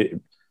 years that it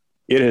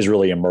has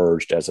really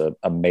emerged as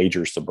a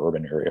major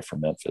suburban area for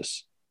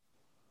Memphis.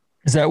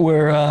 Is that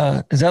where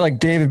is that like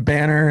David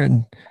Banner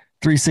and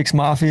 3-6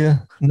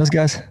 Mafia and those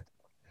guys?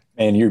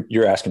 And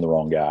you're asking the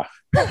wrong guy.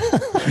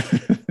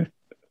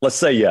 Let's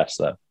say yes,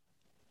 though.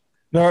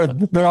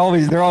 They're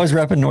always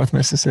repping North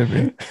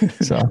Mississippi.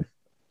 So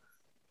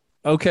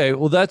Okay,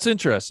 well that's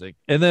interesting.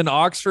 And then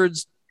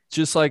Oxford's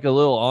just like a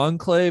little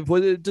enclave.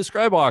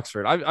 Describe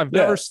Oxford. I've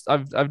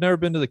never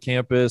been to the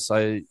campus.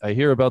 I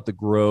hear about the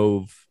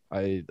Grove.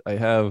 I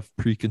have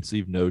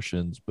preconceived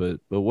notions, but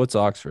what's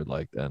Oxford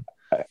like then?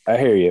 I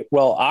hear you.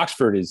 Well,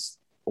 Oxford is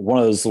one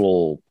of those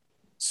little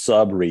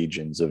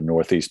sub-regions of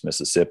Northeast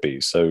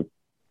Mississippi. So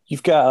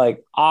you've got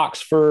like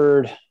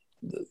Oxford,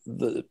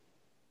 the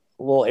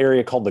little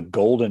area called the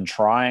Golden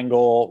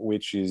Triangle,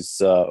 which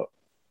is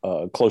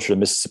closer to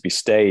Mississippi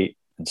State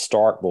and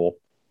Starkville.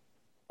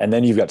 And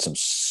then you've got some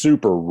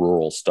super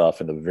rural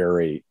stuff in the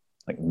very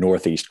like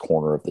northeast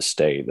corner of the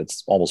state.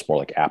 That's almost more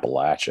like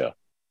Appalachia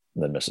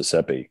than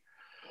Mississippi.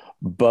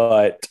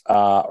 But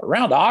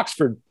around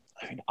Oxford,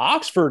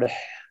 Oxford,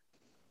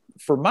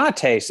 for my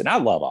taste, and I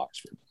love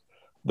Oxford,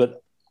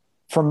 but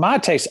for my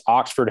taste,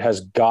 Oxford has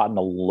gotten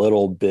a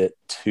little bit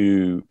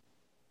too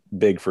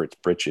big for its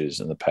britches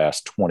in the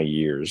past 20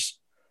 years,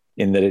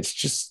 in that it's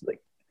just like,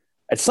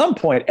 at some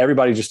point,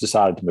 everybody just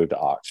decided to move to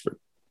Oxford.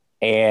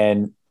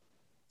 And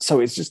so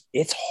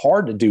it's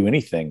hard to do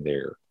anything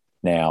there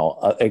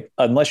now,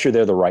 unless you're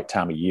there the right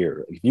time of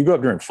year. If you go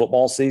up during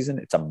football season,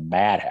 it's a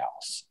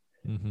madhouse.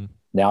 Mm-hmm.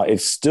 Now,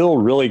 it's still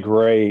really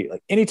great.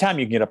 Like anytime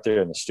you can get up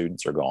there and the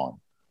students are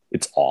gone,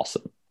 it's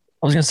awesome.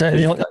 I was gonna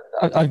say,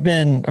 I've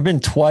been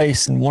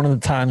twice, and one of the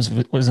times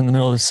was in the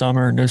middle of the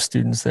summer. No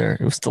students there.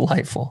 It was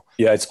delightful.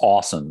 Yeah, it's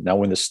awesome. Now,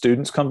 when the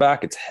students come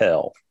back, it's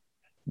hell.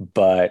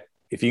 But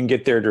if you can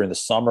get there during the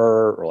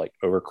summer or like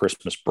over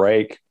Christmas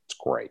break, it's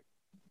great.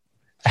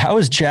 How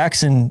is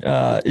Jackson?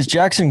 Is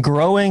Jackson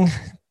growing?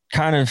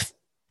 Kind of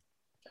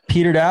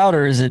petered out,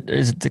 or is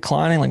it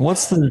declining? Like,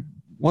 what's the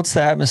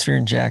atmosphere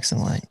in Jackson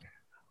like?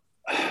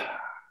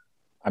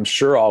 I'm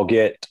sure I'll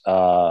get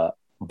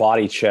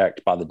body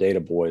checked by the data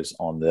boys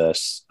on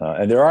this.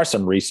 And there are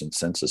some recent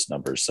census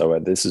numbers. So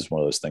this is one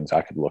of those things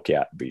I could look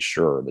at and be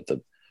sure. But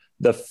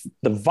the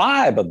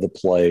vibe of the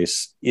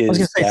place is, I was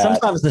going to say,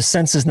 sometimes the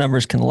census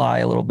numbers can lie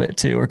a little bit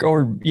too,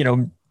 or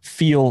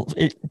feel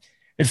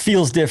it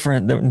feels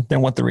different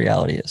than what the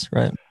reality is,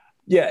 right?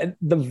 Yeah. And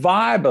the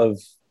vibe of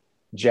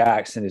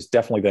Jackson is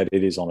definitely that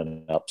it is on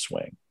an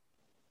upswing.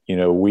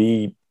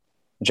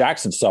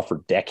 Jackson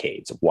suffered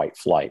decades of white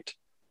flight.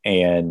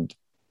 And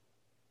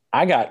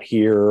I got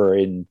here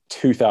in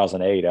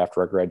 2008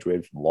 after I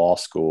graduated from law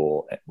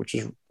school, which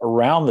is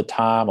around the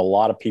time a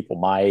lot of people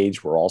my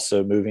age were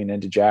also moving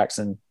into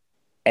Jackson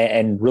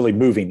and really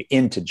moving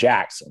into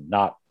Jackson,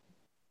 not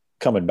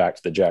coming back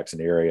to the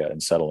Jackson area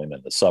and settling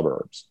in the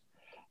suburbs.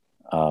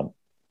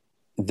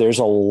 There's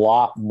a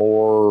lot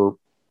more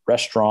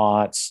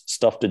restaurants,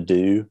 stuff to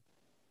do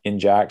in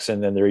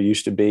Jackson than there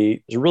used to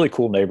be. There's a really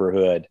cool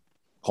neighborhood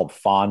called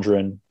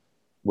Fondren,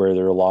 where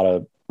there are a lot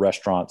of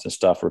restaurants and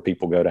stuff where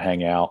people go to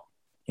hang out,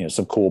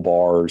 some cool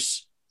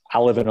bars. I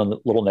live in a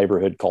little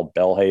neighborhood called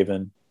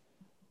Belhaven,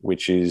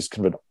 which is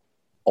kind of an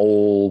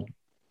old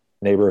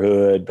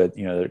neighborhood, but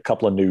there are a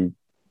couple of new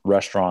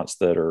restaurants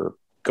that are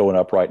going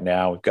up right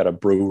now. We've got a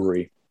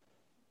brewery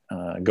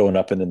going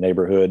up in the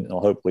neighborhood, and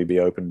it'll hopefully be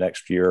open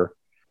next year.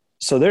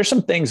 So there's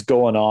some things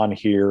going on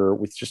here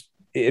with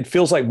it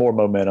feels like more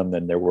momentum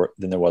than there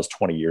was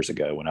 20 years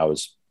ago when I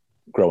was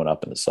growing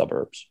up in the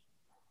suburbs.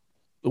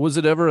 Was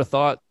it ever a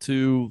thought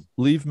to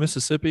leave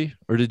Mississippi,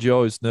 or did you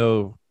always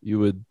know you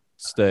would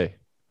stay?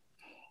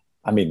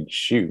 I mean,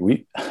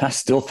 shoot, I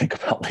still think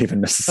about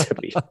leaving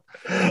Mississippi.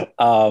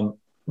 But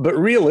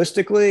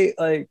realistically,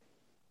 like,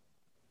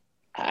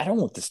 I don't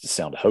want this to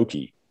sound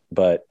hokey,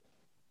 but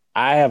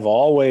I have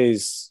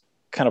always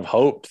kind of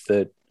hoped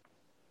that,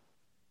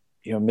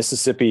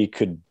 Mississippi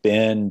could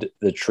bend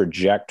the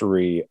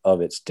trajectory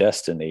of its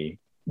destiny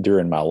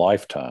during my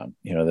lifetime,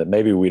 that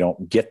maybe we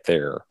don't get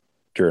there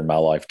during my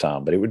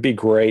lifetime, but it would be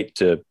great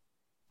to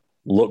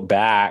look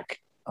back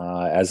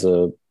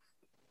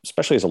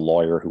especially as a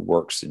lawyer who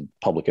works in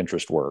public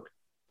interest work,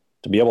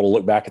 to be able to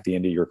look back at the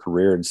end of your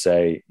career and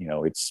say,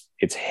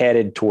 it's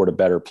headed toward a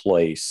better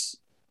place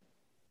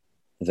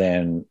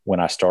than when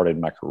I started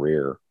my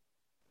career.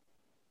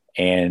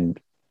 And,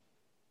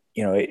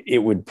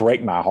 it would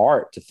break my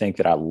heart to think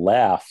that I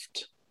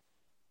left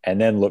and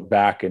then look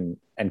back and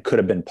could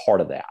have been part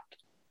of that.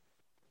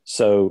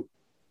 So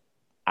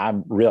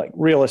I'm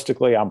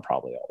realistically, I'm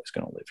probably always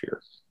going to live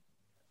here.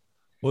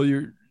 Well,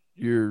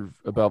 you're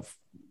about,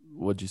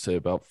 what'd you say,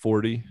 about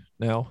 40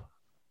 now?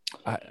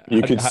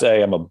 You could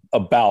say I'm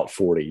about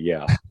 40.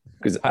 Yeah.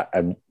 Because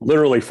I'm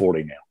literally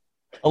 40 now.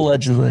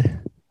 Allegedly.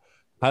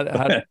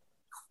 I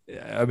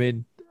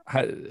mean,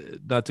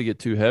 not to get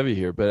too heavy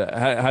here, but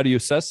how do you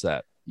assess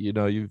that?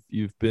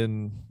 You've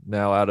been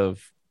now out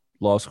of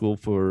law school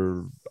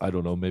for, I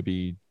don't know,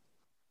 maybe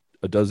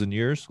a dozen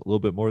years, a little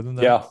bit more than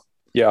that.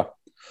 Yeah.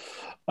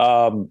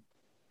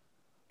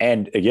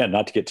 And again,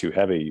 not to get too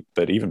heavy,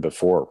 but even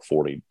before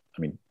 40,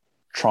 I mean,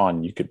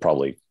 Tron, you could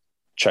probably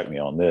check me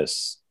on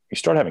this. You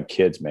start having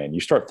kids, man, you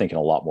start thinking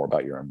a lot more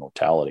about your own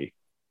mortality.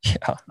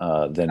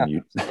 Than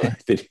you.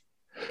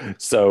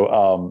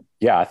 So,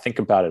 I think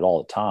about it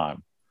all the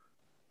time.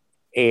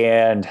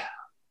 And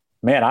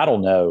man, I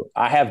don't know.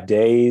 I have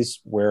days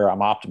where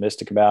I'm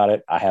optimistic about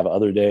it. I have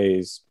other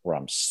days where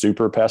I'm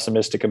super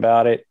pessimistic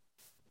about it.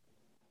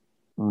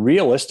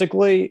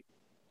 Realistically,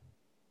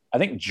 I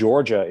think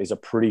Georgia is a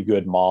pretty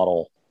good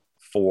model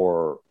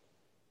for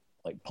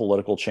like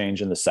political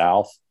change in the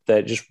South,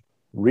 that just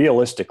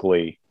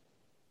realistically,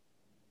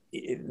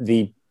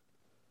 the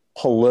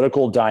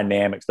political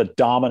dynamics, the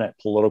dominant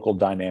political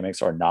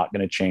dynamics are not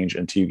going to change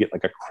until you get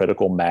like a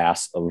critical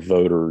mass of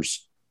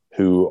voters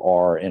who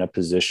are in a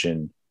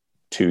position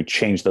to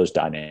change those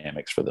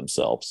dynamics for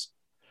themselves.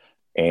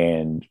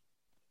 And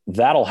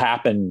that'll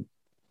happen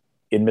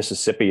in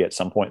Mississippi at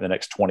some point in the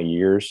next 20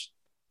 years.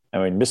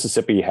 I mean,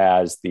 Mississippi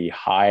has the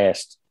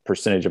highest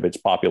percentage of its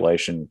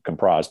population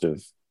comprised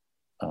of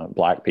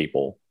Black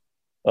people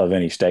of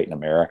any state in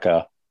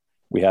America.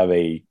 We have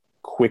a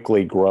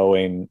quickly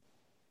growing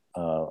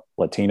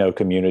Latino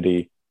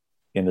community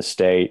in the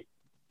state.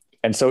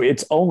 And so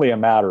it's only a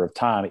matter of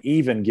time,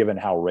 even given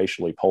how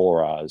racially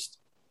polarized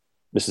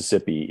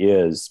Mississippi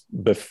is,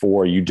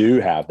 before you do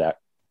have that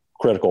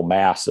critical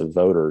mass of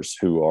voters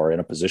who are in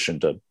a position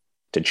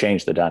to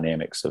change the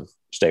dynamics of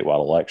statewide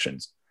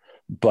elections.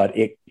 But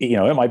it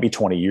might be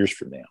 20 years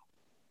from now.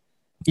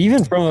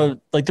 Even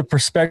from the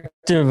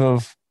perspective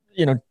of,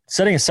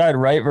 setting aside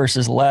right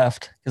versus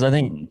left, because I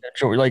think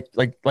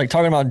like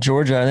talking about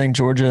Georgia, I think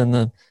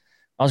Georgia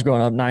I was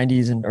growing up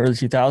 90s and early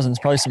 2000s,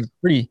 probably some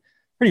pretty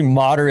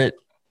moderate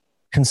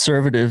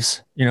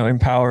conservatives, in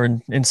power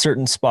and in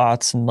certain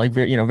spots, and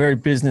very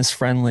business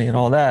friendly and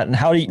all that. And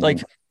how do you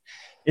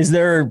is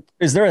there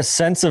a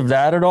sense of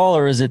that at all,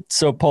 or is it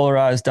so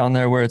polarized down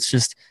there where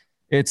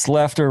it's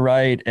left or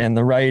right, and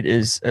the right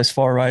is as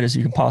far right as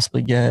you can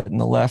possibly get, and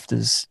the left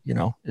is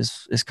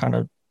kind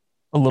of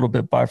a little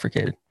bit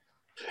bifurcated?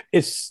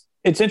 It's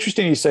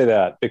interesting you say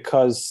that,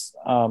 because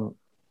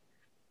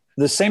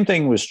the same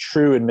thing was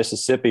true in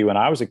Mississippi when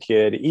I was a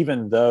kid,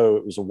 even though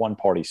it was a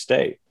one-party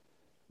state.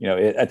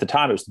 At the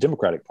time, it was the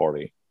Democratic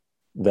Party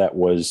that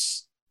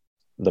was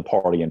the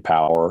party in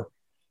power.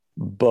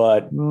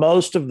 But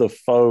most of the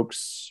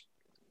folks,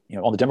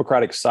 on the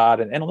Democratic side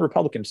and on the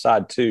Republican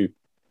side too,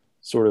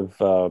 sort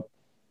of,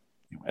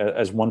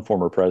 as one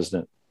former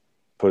president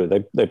put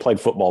it, they played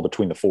football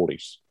between the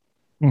 40s.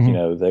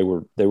 Mm-hmm.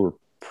 They were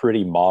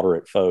pretty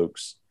moderate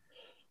folks.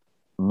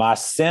 My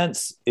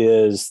sense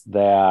is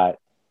that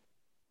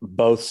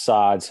both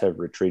sides have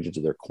retreated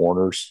to their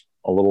corners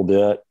a little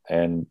bit.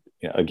 And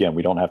again,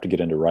 we don't have to get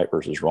into right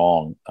versus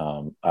wrong.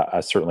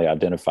 I certainly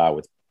identify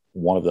with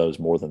one of those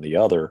more than the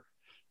other,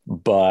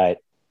 but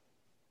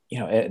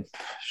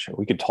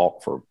we could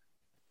talk for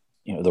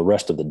the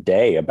rest of the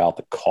day about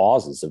the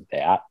causes of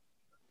that.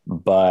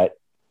 But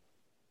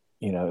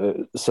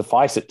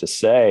suffice it to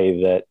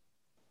say that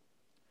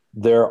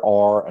there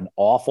are an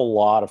awful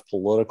lot of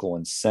political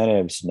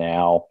incentives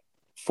now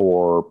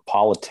for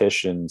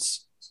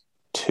politicians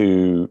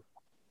to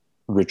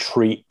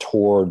retreat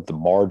toward the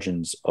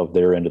margins of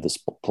their end of the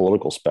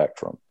political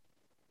spectrum.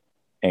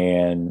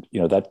 And,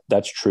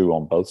 that's true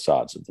on both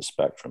sides of the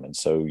spectrum. And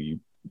so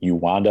you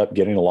wind up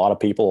getting a lot of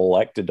people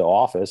elected to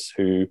office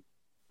who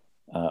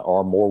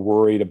are more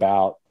worried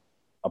about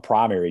a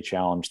primary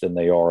challenge than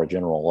they are a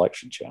general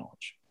election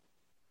challenge.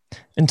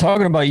 And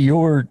talking about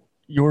your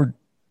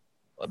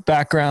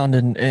background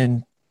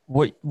and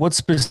what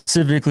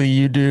specifically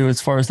you do as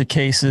far as the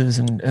cases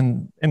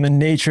and the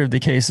nature of the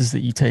cases that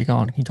you take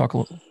on, can you talk a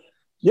little?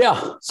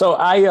 Yeah. So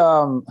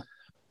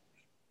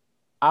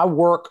I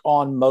work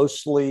on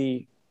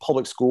mostly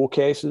public school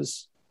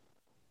cases.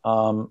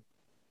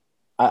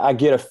 I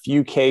get a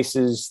few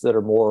cases that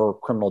are more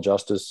criminal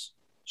justice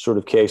sort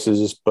of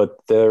cases, but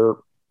they're,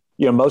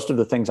 most of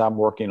the things I'm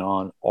working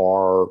on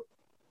are,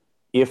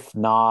 if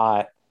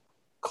not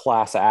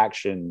class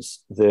actions,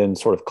 then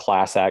sort of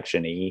class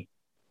action-y.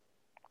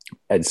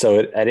 And so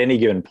at any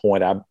given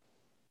point,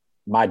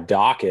 my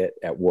docket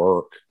at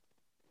work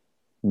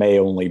may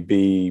only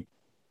be,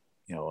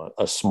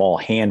 a small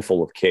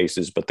handful of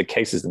cases, but the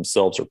cases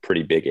themselves are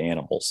pretty big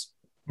animals.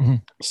 Mm-hmm.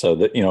 So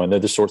that, and they're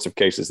the sorts of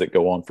cases that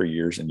go on for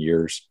years and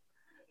years.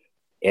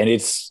 And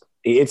it's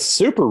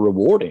super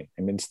rewarding.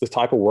 I mean, it's the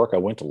type of work I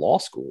went to law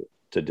school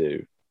to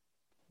do,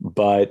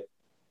 but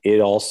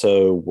it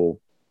also will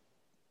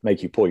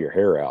make you pull your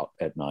hair out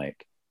at night.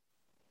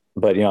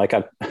 But,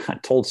 I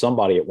told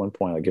somebody at one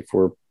point,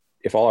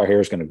 if all our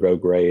hair is going to grow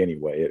gray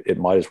anyway, it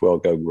might as well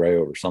go gray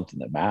over something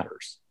that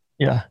matters.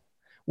 Yeah.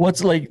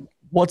 What's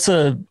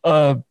a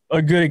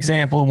good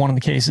example of one of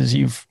the cases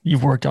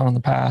you've worked on in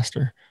the past?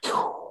 Or?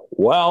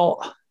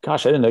 Well,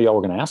 gosh, I didn't know y'all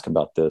were going to ask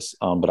about this,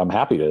 but I'm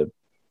happy to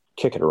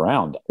kick it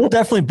around. We'll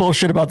definitely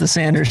bullshit about the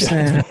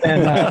Sanderson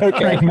and Okay.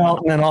 Frank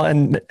Melton and all,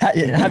 and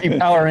have you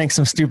power rank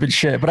some stupid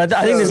shit. But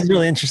I think this is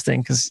really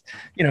interesting because,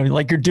 you know,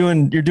 like you're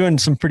doing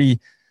some pretty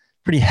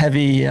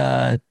heavy,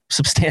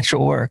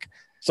 substantial work.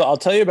 So I'll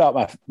tell you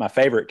about my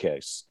favorite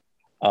case.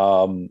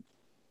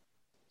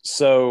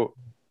 So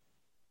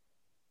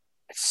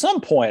at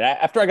some point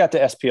after I got to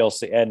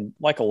SPLC, and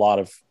like a lot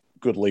of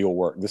good legal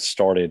work, this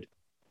started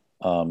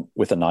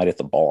with a night at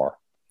the bar.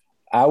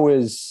 I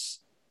was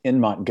in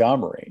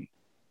Montgomery,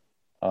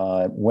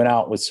 went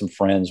out with some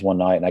friends one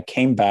night, and I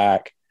came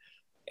back,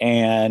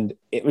 and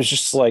it was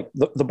just like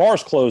the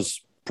bars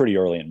closed pretty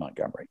early in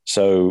Montgomery.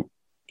 So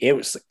it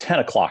was like 10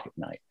 o'clock at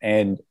night,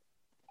 and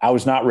I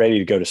was not ready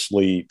to go to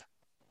sleep,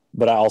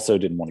 but I also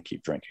didn't want to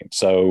keep drinking.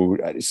 So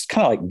I just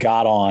kind of like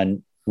got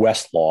on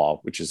Westlaw,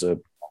 which is a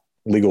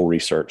legal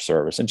research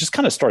service, and just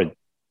kind of started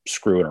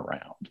screwing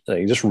around,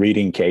 like just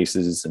reading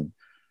cases, and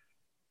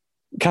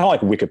kind of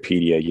like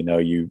Wikipedia, you know,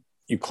 you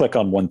click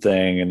on one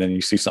thing and then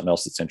you see something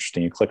else that's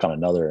interesting, you click on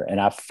another. And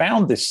I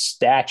found this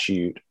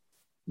statute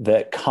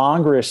that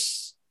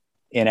Congress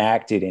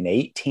enacted in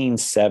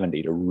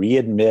 1870 to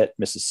readmit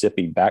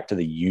Mississippi back to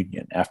the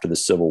Union after the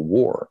Civil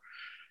War.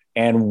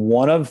 And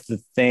one of the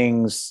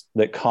things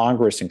that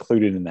Congress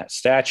included in that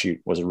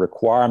statute was a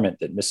requirement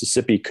that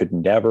Mississippi could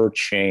never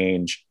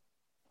change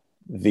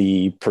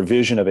the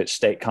provision of its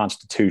state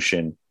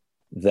constitution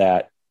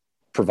that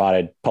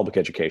provided public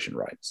education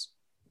rights.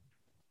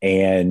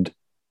 And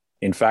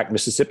in fact,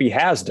 Mississippi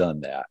has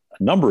done that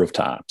a number of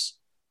times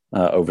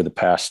over the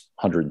past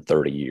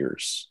 130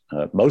 years,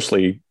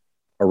 mostly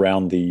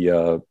around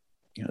the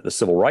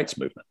civil rights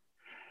movement.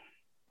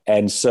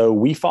 And so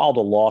we filed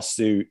a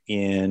lawsuit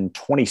in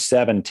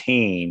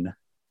 2017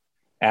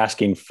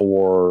 asking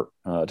for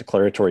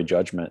declaratory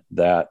judgment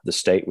that the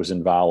state was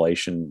in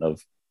violation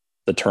of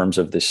the terms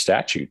of this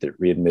statute that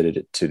readmitted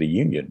it to the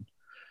Union.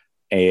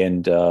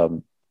 And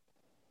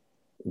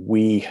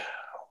we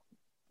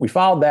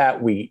filed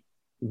that. We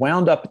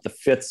wound up at the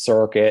Fifth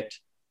Circuit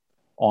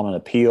on an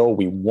appeal.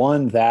 We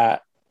won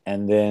that.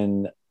 And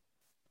then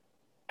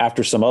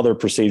after some other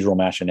procedural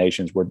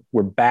machinations,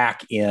 we're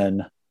back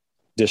in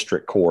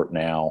district court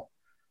now,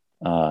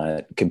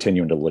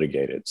 continuing to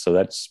litigate it. So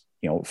that's,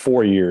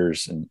 4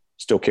 years and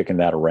still kicking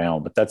that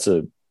around. But that's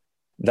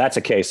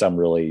a case I'm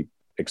really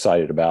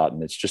excited about.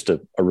 And it's just a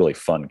really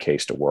fun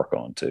case to work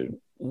on too.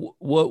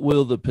 What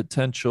will the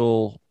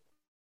potential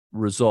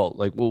result?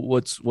 Like,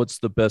 what's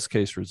the best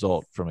case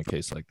result from a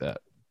case like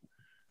that?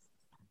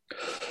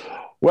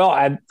 Well,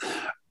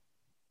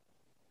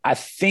 I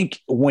think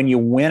when you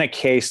win a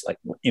case, like,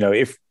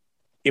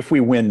 if we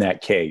win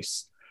that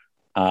case,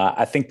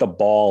 I think the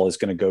ball is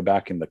going to go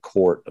back in the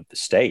court of the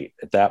state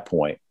at that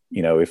point.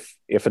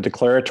 If a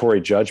declaratory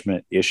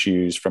judgment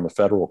issues from a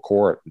federal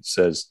court that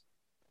says,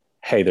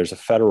 hey, there's a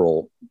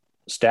federal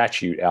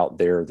statute out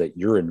there that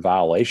you're in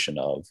violation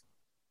of,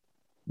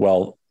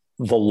 well,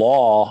 the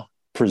law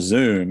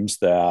presumes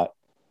that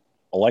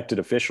elected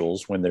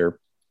officials, when they're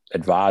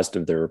advised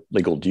of their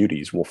legal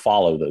duties, will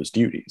follow those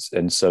duties.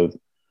 And so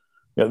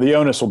the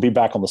onus will be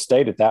back on the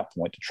state at that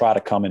point to try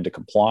to come into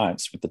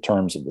compliance with the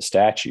terms of the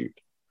statute.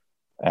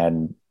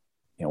 And,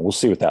 we'll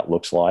see what that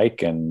looks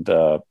like. And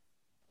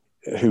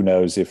who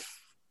knows if,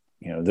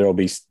 there'll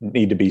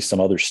need to be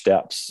some other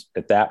steps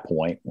at that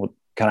point. We'll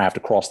kind of have to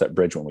cross that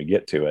bridge when we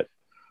get to it.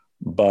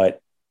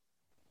 But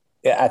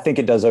I think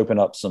it does open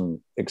up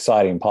some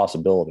exciting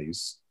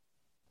possibilities.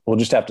 We'll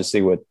just have to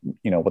see what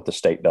the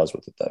state does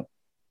with it, though.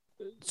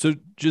 So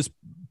just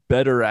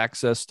better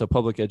access to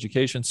public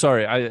education.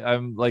 Sorry,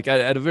 I'm like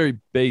at a very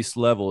base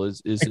level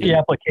is the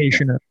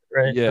application of it,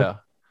 right? Yeah.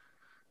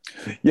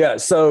 Yeah.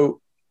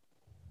 So,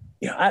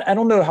 I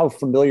don't know how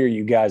familiar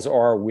you guys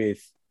are with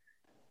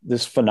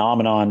this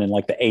phenomenon in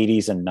like the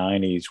 80s and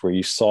 90s where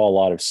you saw a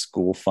lot of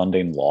school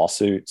funding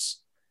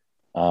lawsuits.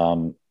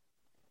 Those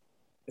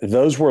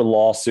were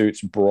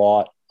lawsuits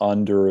brought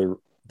under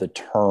the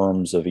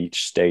terms of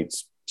each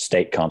state's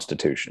state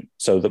constitution.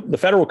 So the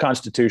federal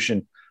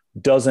constitution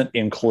doesn't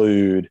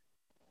include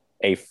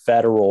a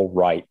federal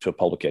right to a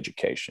public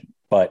education,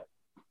 but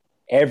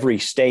every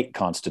state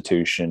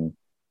constitution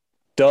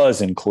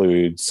does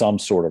include some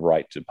sort of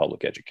right to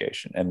public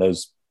education. And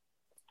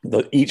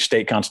each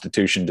state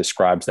constitution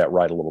describes that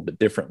right a little bit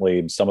differently.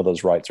 And some of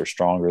those rights are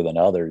stronger than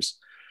others,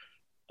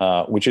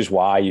 which is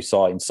why you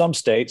saw in some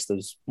states,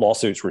 those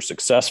lawsuits were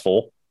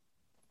successful,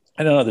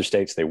 and in other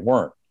states, they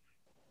weren't.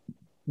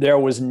 There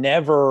was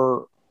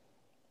never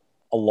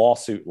a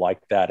lawsuit like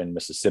that in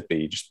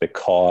Mississippi just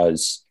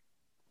because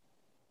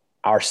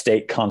our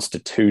state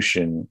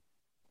constitution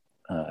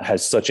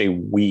has such a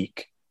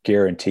weak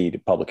guarantee to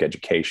public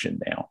education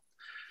now.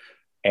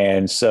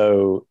 And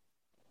so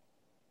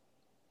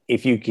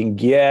if you can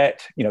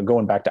get,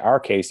 going back to our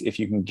case, if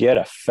you can get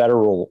a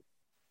federal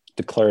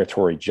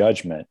declaratory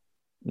judgment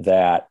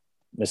that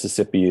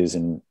Mississippi is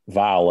in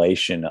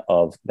violation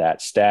of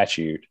that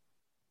statute,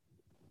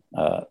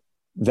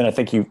 then I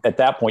think at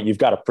that point, you've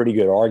got a pretty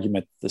good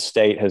argument. The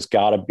state has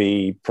got to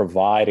be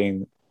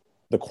providing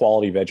the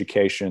quality of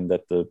education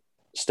that the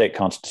state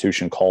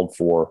constitution called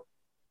for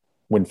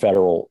when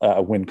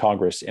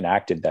Congress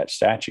enacted that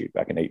statute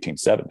back in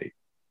 1870.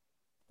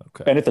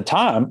 Okay. And at the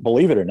time,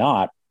 believe it or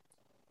not,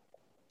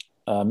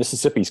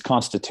 Mississippi's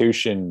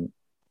constitution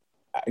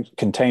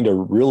contained a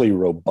really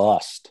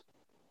robust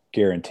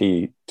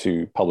guarantee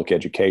to public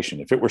education.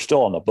 If it were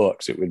still on the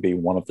books, it would be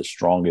one of the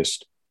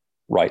strongest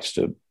rights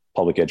to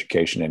public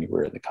education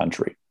anywhere in the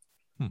country.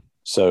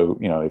 So,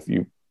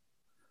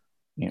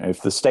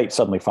 if the state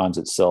suddenly finds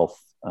itself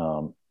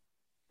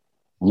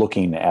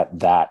looking at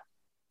that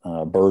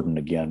burden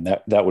again,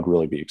 that would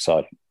really be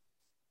exciting.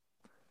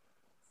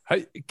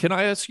 Can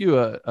I ask you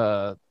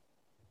a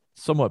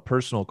somewhat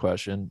personal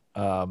question?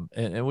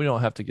 And we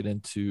don't have to get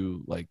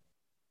into like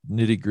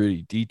nitty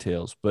gritty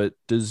details, but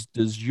does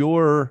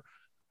your,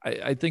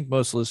 I think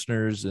most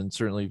listeners and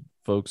certainly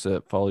folks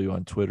that follow you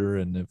on Twitter,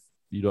 and if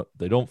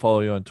they don't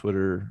follow you on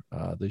Twitter,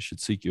 they should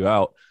seek you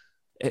out.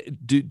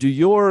 Do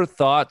your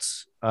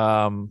thoughts,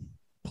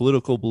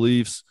 political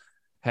beliefs,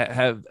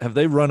 have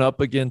they run up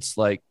against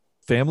like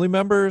family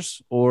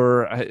members,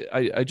 or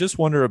I just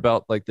wonder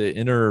about like the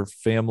inner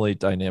family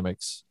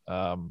dynamics.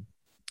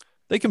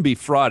 They can be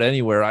fraught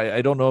anywhere.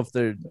 I don't know if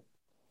they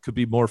could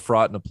be more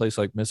fraught in a place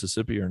like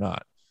Mississippi or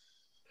not.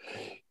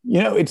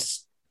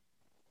 It's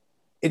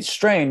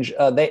strange.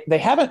 They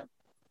haven't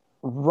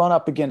run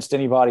up against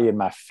anybody in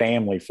my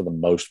family for the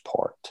most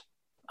part.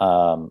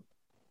 I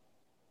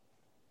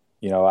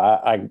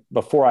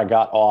before I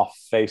got off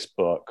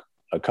Facebook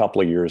a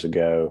couple of years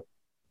ago,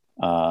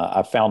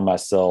 I found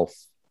myself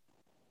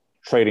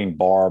trading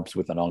barbs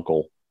with an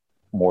uncle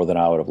more than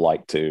I would have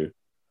liked to.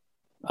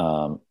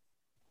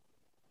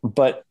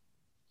 But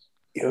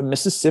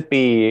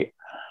Mississippi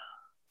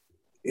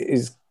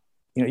is,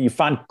 you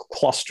find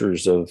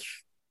clusters of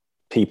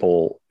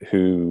people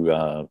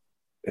who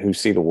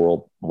see the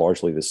world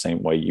largely the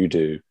same way you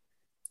do.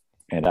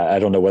 And I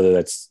don't know whether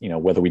that's,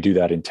 whether we do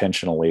that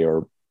intentionally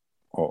or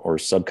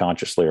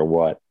subconsciously or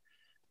what,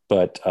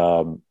 but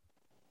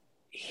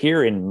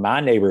here in my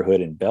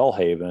neighborhood in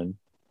Belhaven,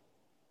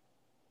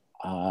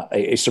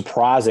 a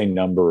surprising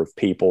number of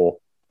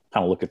people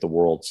kind of look at the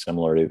world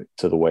similar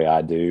to the way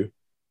I do.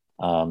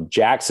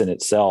 Jackson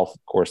itself,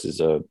 of course,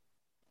 is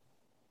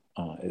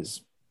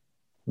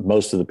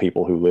most of the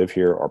people who live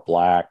here are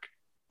Black.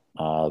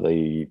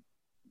 The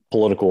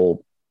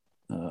political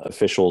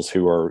officials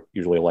who are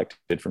usually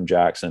elected from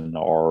Jackson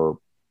are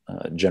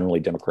generally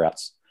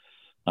Democrats.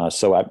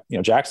 So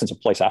Jackson's a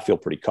place I feel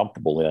pretty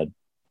comfortable in.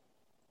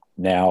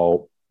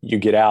 Now you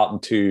get out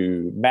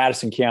into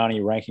Madison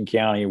County, Rankin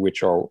County,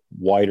 which are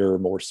whiter,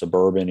 more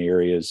suburban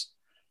areas.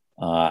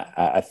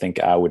 I think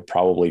I would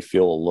probably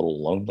feel a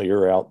little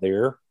lonelier out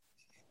there.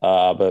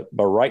 But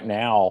right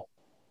now,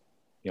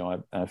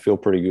 I feel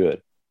pretty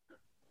good.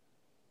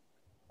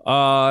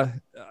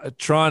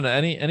 Tron,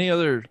 any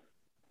other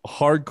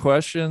hard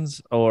questions,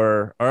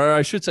 or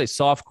I should say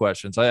soft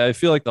questions? I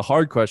feel like the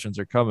hard questions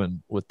are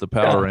coming with the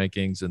power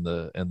rankings and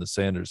the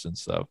Sanderson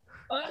stuff.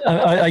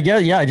 I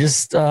guess, yeah,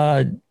 just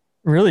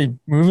really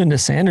moving to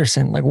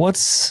Sanderson. Like,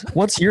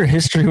 what's your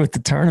history with the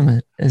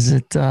tournament? Is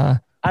it?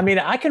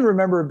 I can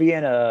remember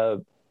being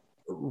a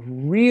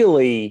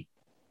really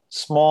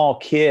small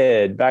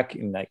kid back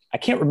in, I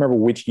can't remember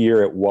which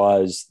year it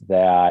was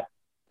that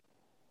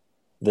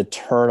the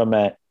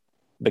tournament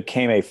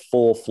became a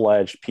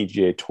full-fledged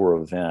PGA Tour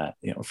event.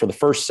 For the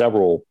first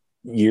several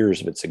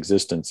years of its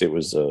existence, it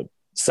was a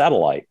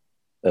satellite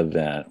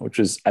event, which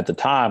was at the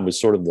time was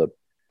sort of the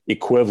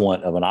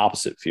equivalent of an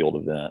opposite field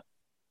event.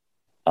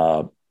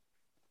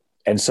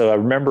 And so I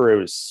remember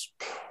it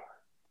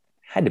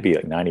had to be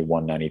like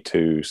 91,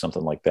 92,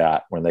 something like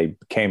that, when they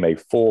became a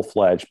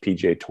full-fledged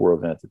PGA Tour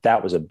event,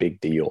 that was a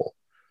big deal.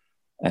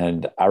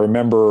 And I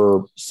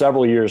remember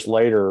several years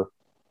later,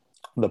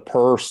 the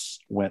purse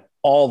went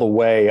all the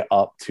way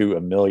up to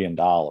 $1 million.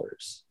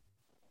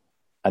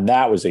 And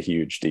that was a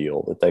huge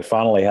deal, that they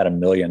finally had $1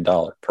 million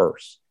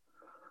purse.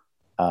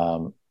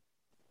 But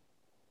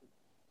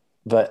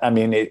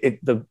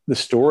the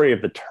story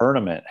of the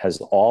tournament has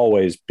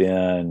always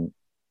been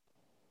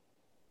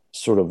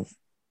sort of,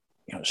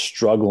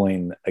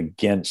 struggling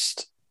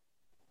against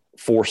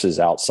forces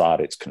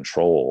outside its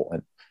control.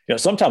 And,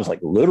 sometimes like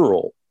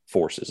literal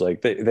forces,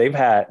 like they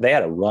had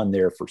a run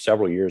there for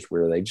several years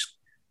where they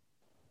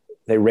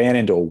ran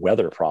into a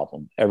weather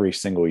problem every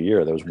single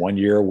year. There was one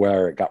year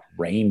where it got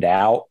rained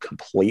out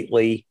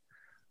completely.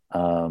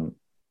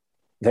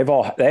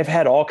 They've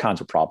had all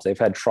kinds of problems. They've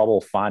had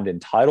trouble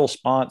finding title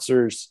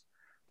sponsors,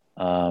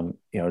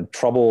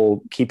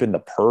 trouble keeping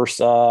the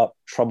purse up,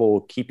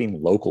 trouble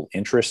keeping local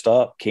interest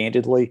up,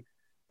 candidly.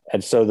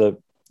 And so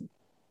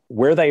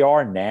where they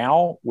are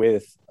now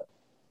with,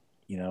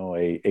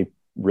 a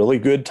really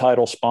good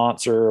title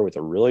sponsor with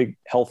a really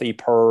healthy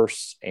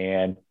purse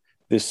and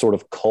this sort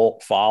of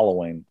cult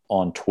following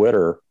on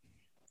Twitter,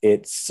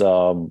 it's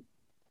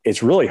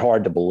really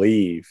hard to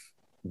believe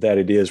that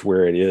it is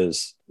where it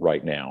is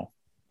right now.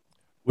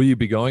 Will you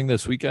be going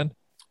this weekend?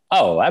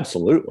 Oh,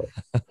 absolutely.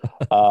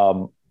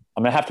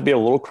 I'm going to have to be a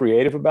little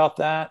creative about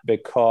that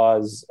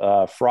because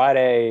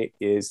Friday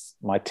is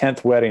my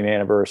 10th wedding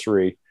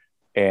anniversary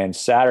and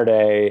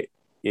Saturday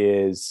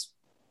is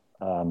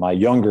my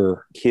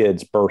younger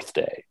kid's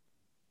birthday.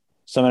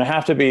 So I'm going to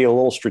have to be a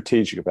little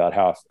strategic about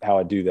how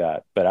I do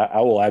that, but I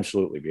will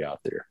absolutely be out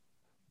there.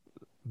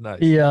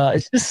 Nice. Yeah,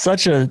 it's just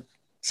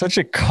such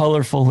a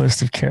colorful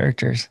list of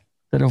characters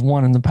that have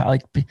won in the past.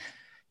 Like,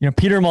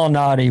 Peter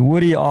Malnati,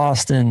 Woody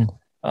Austin,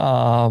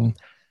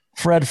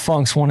 Fred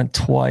Funk's won it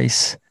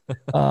twice.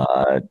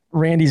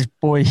 Randy's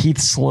boy Heath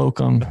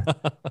Slocum,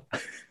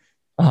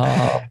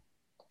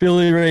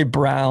 Billy Ray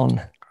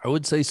Brown. I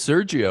would say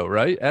Sergio,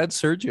 right? Add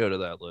Sergio to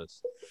that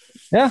list.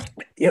 Yeah.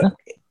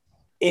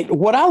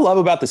 What I love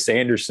about the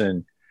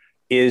Sanderson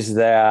is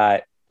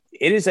that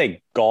it is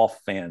a golf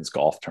fans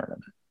golf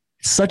tournament.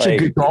 Such a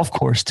good golf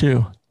course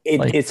too.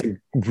 It's a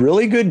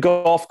really good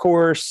golf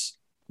course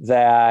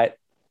that,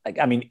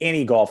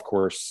 any golf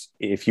course,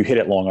 if you hit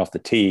it long off the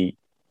tee,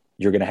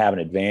 you're going to have an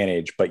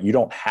advantage, but you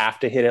don't have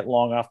to hit it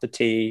long off the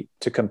tee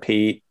to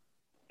compete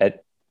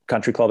at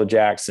Country Club of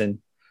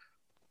Jackson.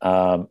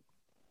 And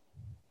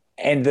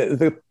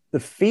the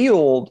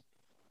field,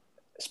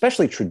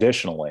 especially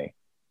traditionally,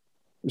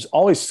 was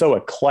always so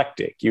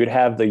eclectic. You would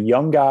have the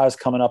young guys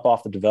coming up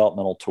off the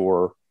developmental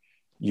tour.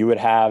 You would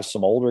have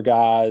some older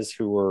guys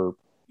who were,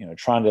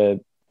 trying to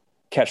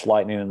catch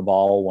lightning in the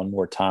ball one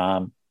more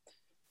time.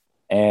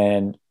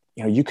 And,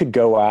 you could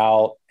go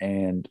out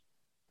and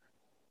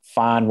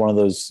find one of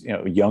those,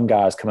 young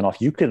guys coming off.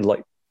 You could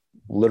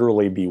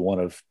literally be one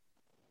of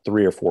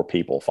 3 or 4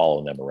 people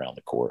following them around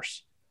the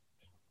course.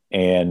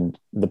 And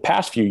the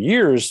past few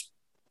years,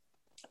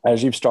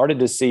 as you've started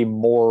to see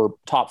more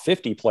top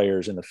 50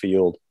 players in the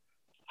field,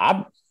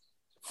 I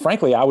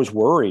was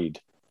worried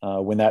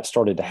when that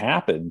started to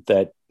happen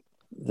that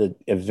the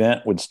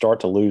event would start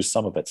to lose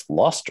some of its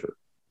luster.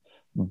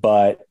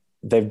 But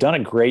they've done a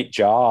great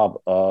job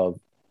of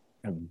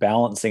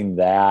balancing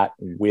that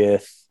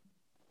with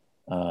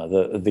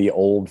the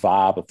old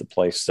vibe of the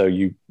place. So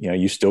you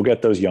still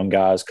get those young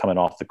guys coming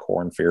off the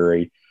Korn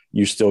Ferry.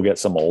 You still get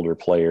some older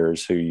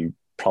players who you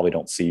probably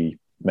don't see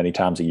many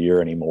times a year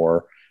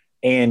anymore.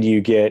 And you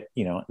get,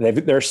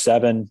 there's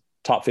 7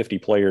 top 50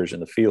 players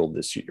in the field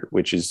this year,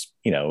 which is,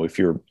 if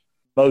you're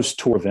most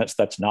tour events,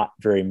 that's not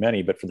very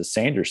many, but for the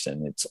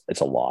Sanderson,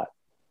 it's a lot.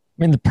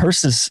 I mean, the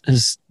purse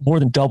is more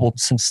than doubled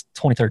since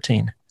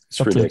 2013. It's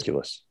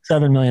ridiculous.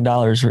 $7 million.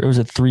 It was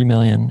at $3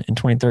 million in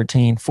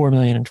 2013, $4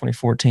 million in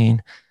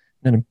 2014,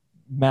 then a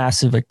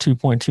massive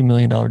 $2.2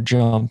 million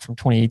jump from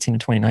 2018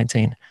 to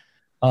 2019.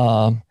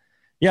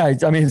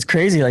 It's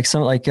crazy.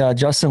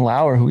 Justin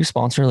Lauer, who we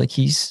sponsor,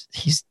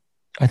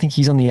 I think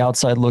he's on the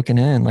outside looking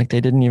in.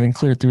 They didn't even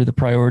clear through the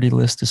priority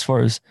list as far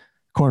as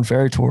Korn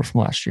Ferry Tour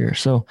from last year.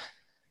 So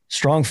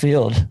strong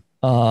field.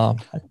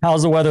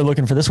 How's the weather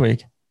looking for this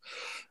week?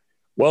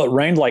 Well, it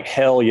rained like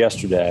hell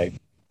yesterday.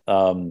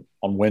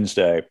 On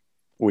Wednesday,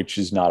 which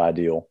is not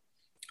ideal.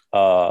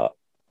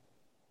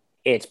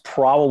 It's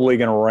probably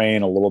going to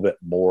rain a little bit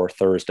more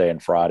Thursday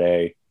and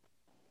Friday.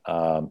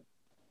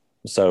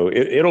 So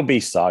it'll be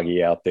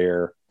soggy out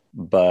there,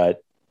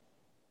 but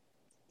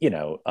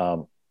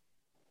the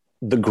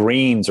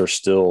greens are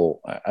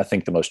still, I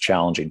think, the most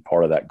challenging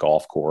part of that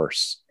golf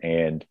course.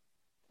 And,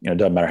 it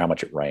doesn't matter how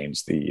much it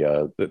rains,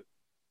 the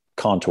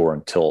contour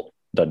and tilt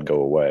doesn't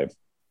go away.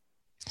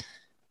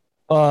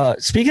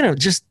 Speaking of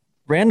just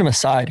random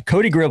aside,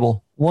 Cody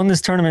Gribble won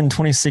this tournament in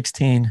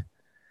 2016.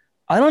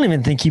 I don't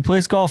even think he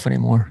plays golf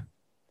anymore.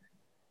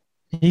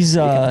 He's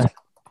the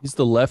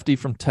lefty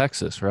from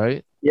Texas,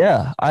 right?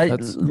 Yeah.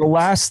 The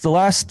last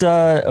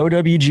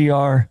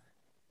OWGR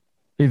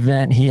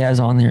event he has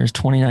on there is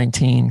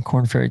 2019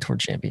 Korn Ferry Tour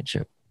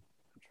Championship.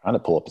 I'm trying to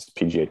pull up his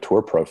PGA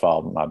Tour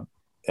profile, but my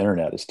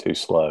internet is too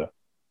slow.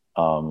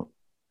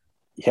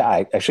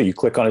 Actually, you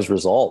click on his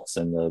results,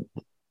 and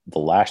the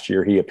last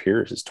year he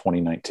appears is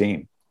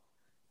 2019.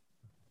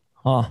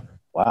 Huh.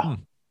 Wow.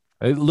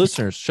 Hey,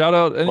 listeners, shout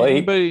out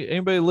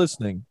anybody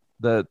listening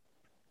that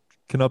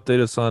can update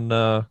us on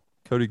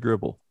Cody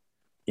Gribble.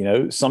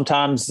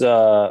 Sometimes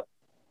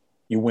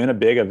you win a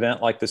big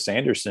event like the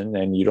Sanderson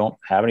and you don't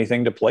have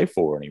anything to play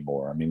for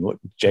anymore. I mean, look,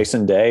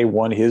 Jason Day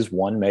won his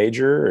one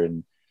major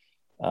and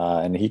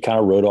he kind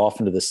of rode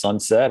off into the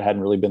sunset,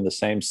 hadn't really been the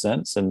same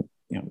since. And,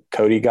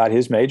 Cody got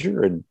his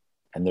major and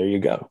there you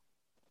go.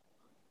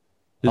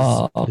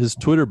 His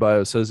Twitter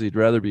bio says he'd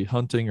rather be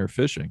hunting or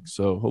fishing.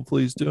 So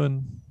hopefully he's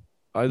doing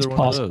either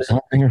one of those.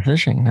 Hunting or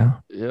fishing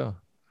now. Yeah.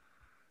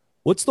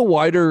 What's the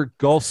wider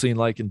golf scene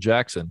like in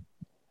Jackson,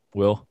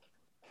 Will?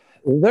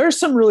 There's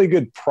some really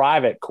good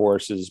private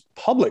courses.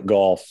 Public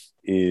golf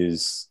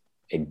is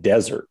a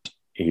desert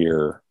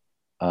here.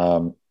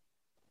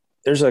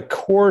 There's a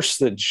course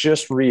that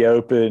just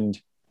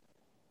reopened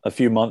a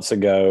few months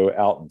ago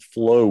out in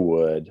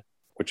Flowood,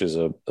 which is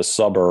a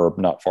suburb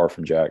not far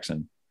from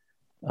Jackson.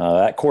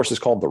 That course is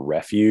called the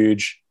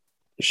Refuge.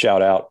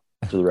 Shout out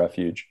to the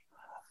Refuge.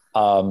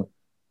 And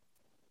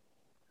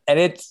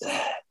it's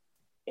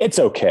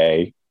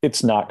okay.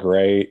 It's not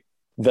great.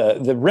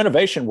 The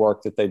renovation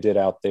work that they did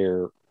out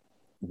there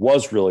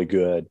was really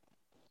good,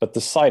 but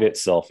the site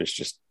itself is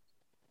just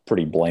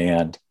pretty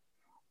bland.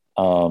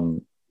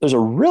 There's a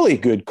really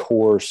good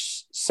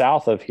course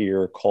south of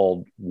here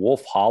called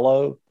Wolf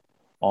Hollow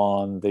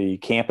on the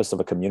campus of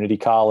a community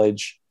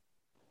college.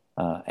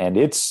 And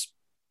it's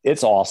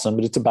awesome,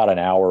 but it's about an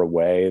hour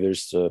away.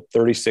 There's a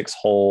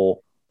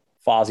 36-hole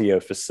Fazio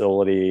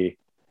facility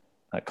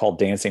called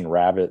Dancing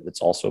Rabbit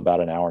that's also about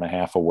an hour and a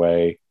half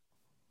away.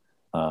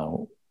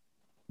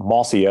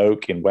 Mossy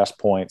Oak in West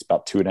Point's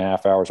about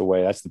 2.5 hours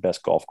away. That's the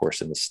best golf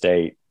course in the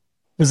state.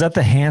 Was that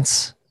the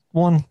Hance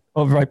one?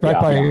 Oh, right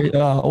by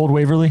Old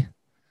Waverly?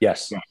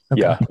 Yes.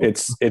 Okay. Yeah.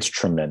 It's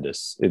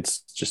tremendous. It's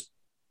just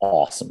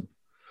awesome.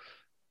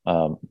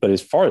 But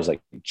as far as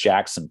like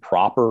Jackson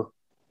proper,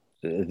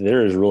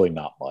 there is really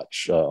not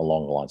much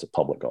along the lines of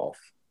public golf.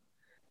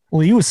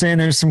 Well, you were saying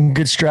there's some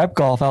good strap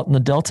golf out in the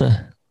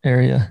Delta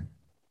area.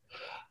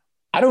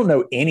 I don't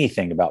know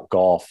anything about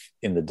golf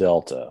in the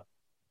Delta.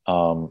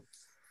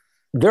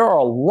 There are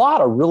a lot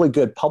of really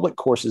good public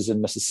courses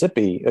in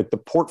Mississippi. Like the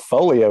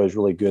portfolio is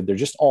really good. They're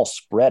just all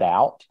spread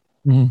out.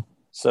 Mm-hmm.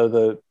 So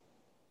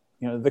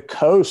the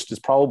coast is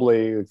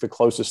probably the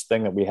closest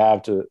thing that we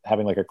have to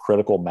having like a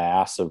critical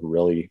mass of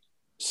really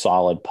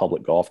solid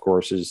public golf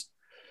courses.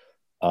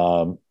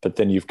 But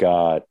then you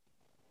got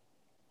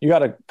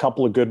a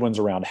couple of good ones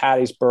around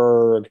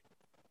Hattiesburg,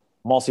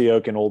 Mossy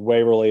Oak and Old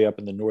Waverly up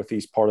in the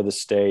northeast part of the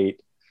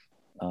state.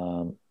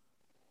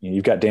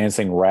 You've got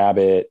Dancing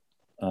Rabbit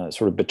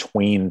sort of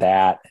between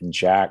that and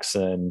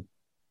Jackson.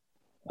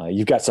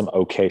 You've got some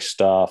okay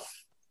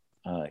stuff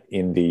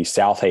in the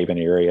South Haven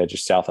area,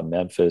 just south of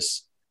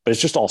Memphis, but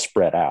it's just all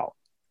spread out.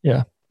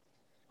 Yeah.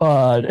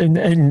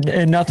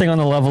 And nothing on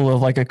the level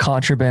of like a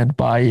Contraband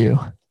Bayou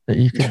that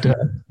you could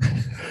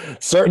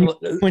Certainly.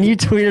 When you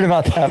tweeted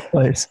about that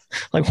place,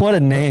 like what a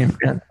name,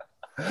 man.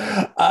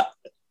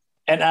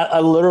 And I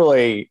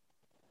literally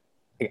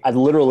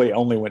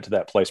only went to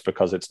that place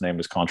because its name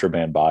was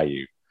Contraband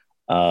Bayou.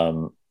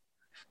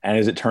 And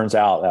as it turns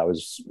out, that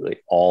was really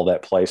all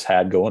that place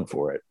had going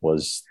for it.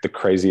 Was the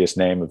craziest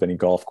name of any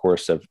golf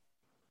course I've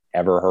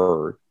ever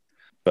heard.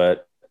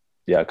 But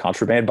yeah,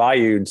 Contraband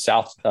Bayou in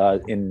South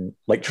in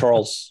Lake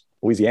Charles,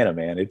 Louisiana,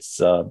 man. It's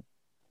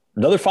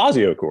another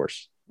Fazio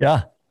course.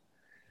 Yeah.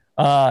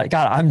 God,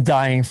 I'm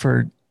dying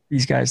for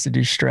these guys to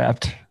do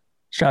Strapped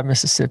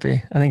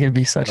Mississippi. I think it'd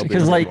be such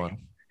because like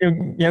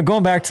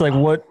going back to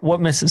like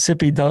what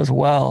Mississippi does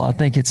well, I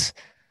think it's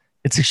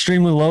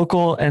extremely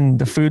local and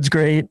the food's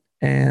great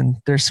and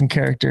there's some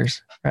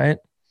characters, right?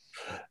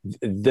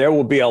 There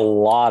will be a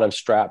lot of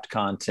Strapped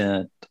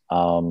content.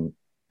 Finding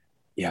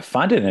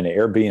an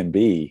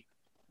Airbnb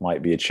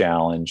might be a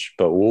challenge,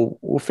 but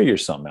we'll figure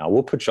something out.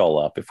 We'll put y'all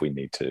up if we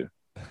need to.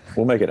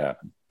 We'll make it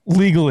happen.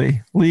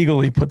 Legally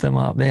put them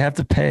up. They have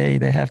to pay.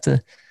 They have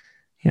to,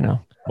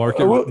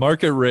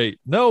 market rate.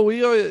 No,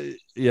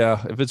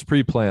 if it's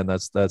pre-planned,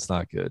 that's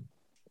not good.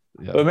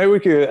 Yeah. But maybe we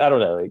could, I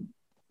don't know, like,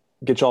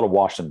 get y'all to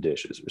wash some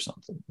dishes or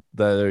something.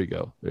 There you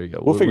go.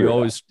 We'll figure it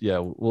out. Yeah,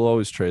 we'll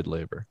always trade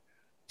labor.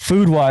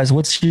 Food wise,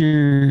 what's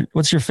your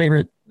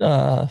favorite?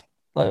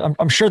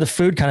 I'm sure the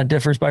food kind of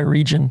differs by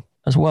region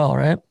as well,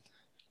 right?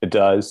 It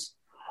does.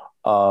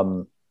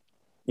 Going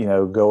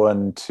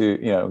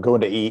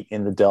to eat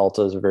in the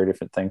Delta is a very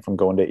different thing from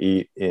going to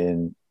eat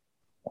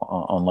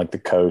on like the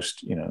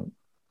coast.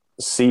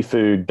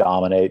 Seafood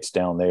dominates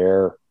down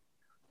there,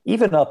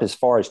 even up as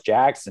far as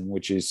Jackson,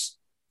 which is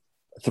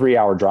a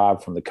 3-hour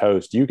drive from the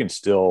coast. You can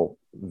still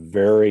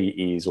very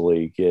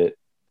easily get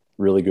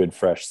really good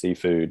fresh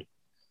seafood.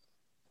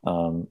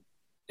 It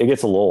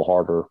gets a little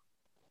harder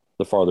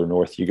the farther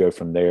north you go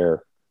from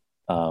there,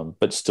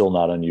 but still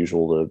not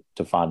unusual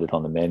to find it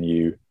on the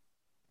menu.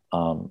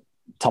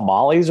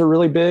 Tamales are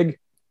really big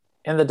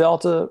in the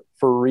Delta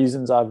for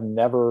reasons I've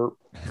never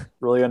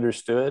really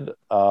understood.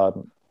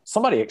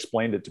 Somebody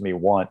explained it to me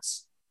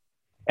once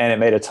and it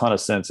made a ton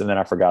of sense. And then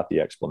I forgot the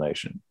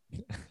explanation.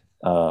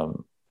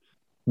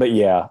 But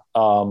yeah,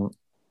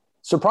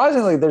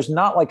 surprisingly, there's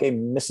not like a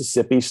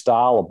Mississippi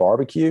style of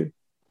barbecue.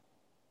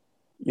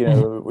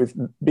 With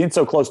being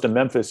so close to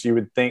Memphis, you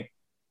would think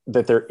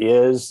that there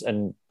is,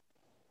 and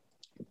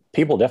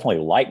people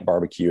definitely like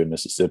barbecue in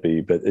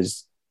Mississippi, but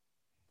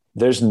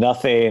there's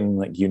nothing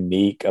like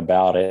unique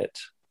about it.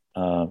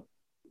 But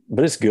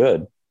it's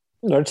good.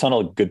 There are a ton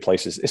of good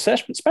places,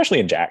 especially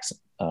in Jackson.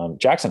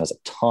 Jackson has a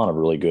ton of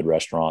really good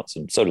restaurants,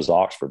 and so does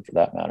Oxford for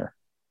that matter.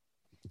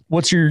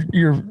 What's your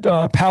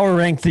power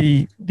rank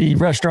the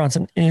restaurants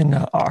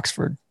in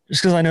Oxford?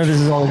 Just because I know this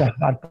is all about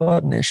hot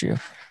button issue.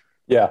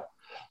 Yeah.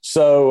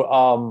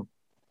 So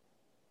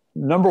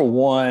number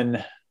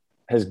one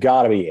has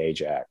got to be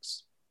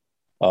Ajax.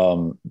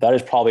 That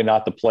is probably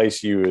not the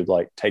place you would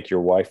like take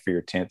your wife for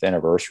your 10th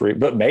anniversary,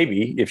 but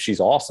maybe if she's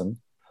awesome.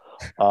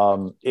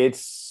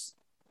 It's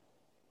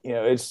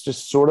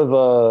just sort of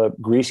a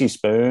greasy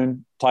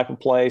spoon type of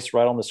place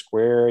right on the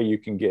square. You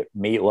can get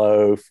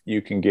meatloaf,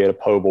 you can get a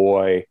po'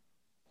 boy.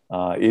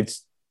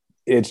 It's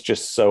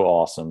just so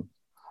awesome.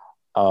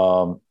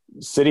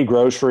 City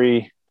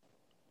Grocery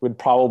would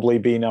probably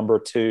be number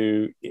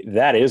 2.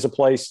 That is a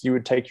place you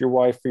would take your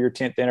wife for your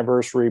 10th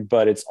anniversary,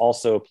 but it's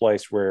also a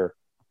place where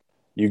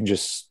you can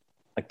just,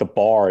 like, the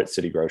bar at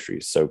City Grocery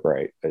is so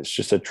great. It's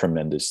just a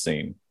tremendous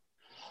scene.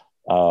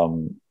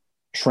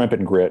 Shrimp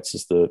and grits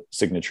is the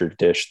signature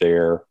dish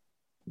there.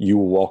 You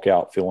will walk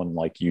out feeling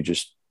like you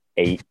just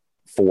ate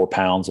 4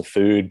 pounds of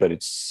food, but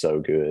it's so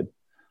good.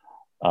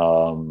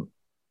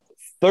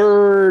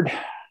 Third,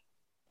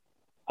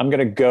 I'm going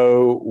to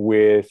go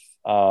with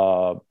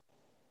Proud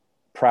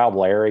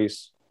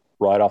Larry's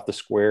right off the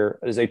square.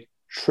 It is a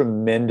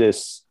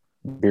tremendous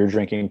beer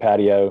drinking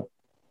patio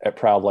at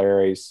Proud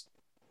Larry's.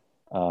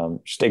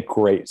 Just a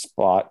great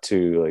spot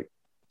to, like,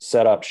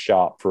 set up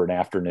shop for an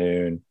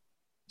afternoon,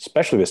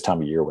 especially this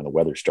time of year when the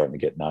weather's starting to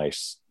get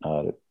nice.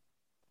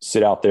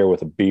 Sit out there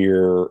with a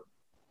beer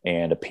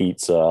and a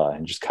pizza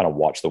and just kind of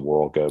watch the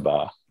world go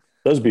by.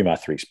 Those would be my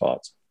 3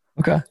 spots.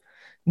 Okay.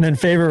 And then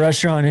favorite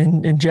restaurant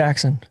in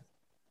Jackson?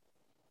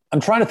 I'm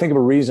trying to think of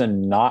a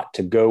reason not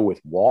to go with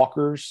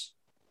Walker's,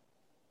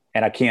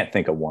 and I can't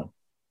think of one.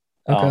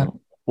 Okay.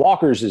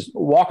 Walker's is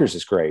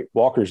great.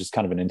 Walker's is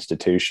kind of an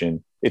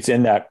institution. It's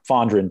in that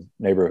Fondren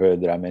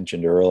neighborhood that I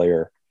mentioned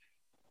earlier.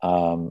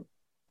 And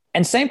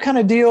same kind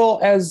of deal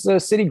as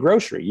City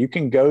Grocery. You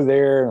can go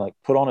there and, like,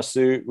 put on a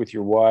suit with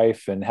your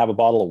wife and have a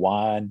bottle of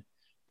wine,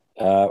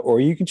 or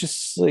you can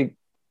just, like,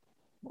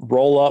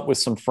 roll up with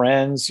some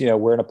friends,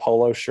 wearing a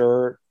polo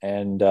shirt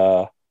and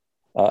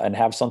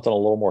have something a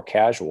little more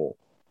casual.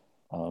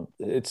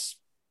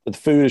 The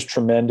food is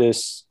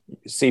tremendous.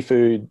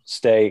 Seafood,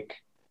 steak,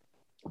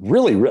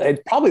 really,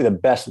 it's probably the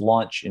best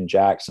lunch in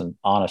Jackson,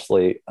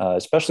 honestly,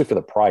 especially for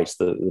the price.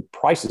 The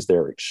prices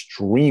there are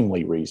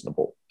extremely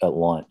reasonable at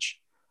lunch.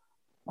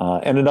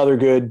 And another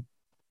good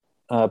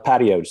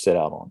patio to sit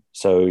out on.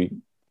 So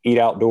you eat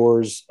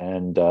outdoors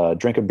and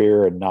drink a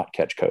beer and not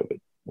catch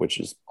COVID, which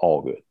is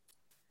all good.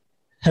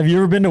 Have you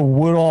ever been to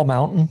Woodall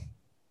Mountain,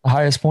 the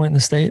highest point in the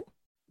state?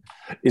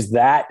 Is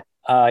that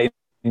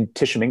in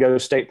Tishomingo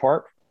State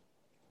Park?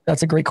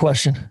 That's a great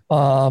question.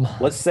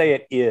 Let's say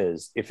it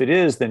is. If it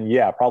is, then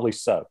yeah, probably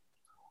so.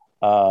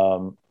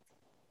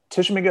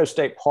 Tishomingo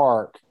State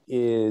Park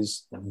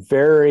is a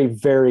very,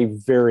 very,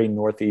 very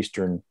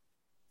northeastern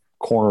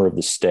corner of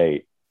the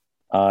state.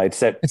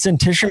 It's in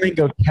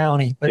Tishomingo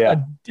County, but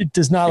yeah. It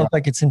does not look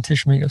like it's in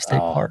Tishomingo State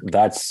Park.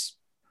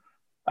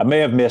 I may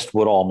have missed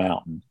Woodall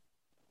Mountain.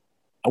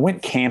 I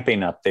went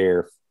camping up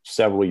there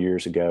several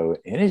years ago,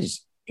 and it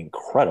is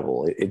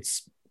incredible.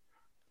 It's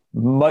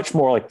much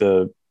more like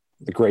the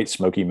Great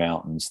Smoky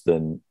Mountains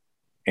than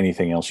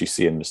anything else you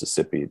see in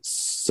Mississippi. It's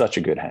such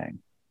a good hang.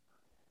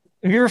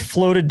 Have you ever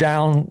floated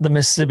down the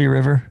Mississippi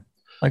River,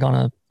 like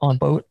on a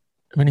boat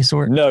of any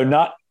sort? No,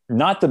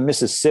 not the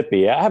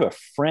Mississippi. I have a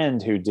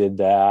friend who did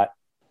that,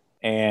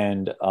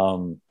 and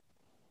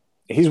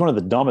he's one of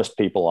the dumbest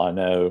people I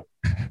know.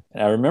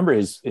 And I remember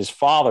his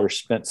father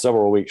spent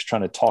several weeks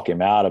trying to talk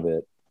him out of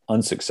it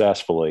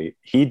unsuccessfully.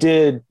 He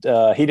did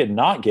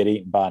not get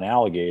eaten by an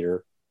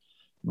alligator,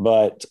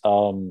 but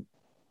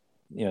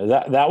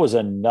that was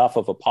enough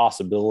of a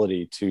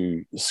possibility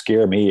to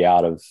scare me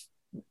out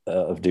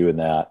of doing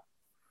that.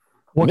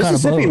 What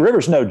Mississippi kind of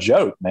River's no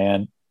joke,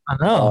 man. I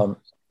know.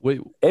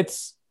 Wait,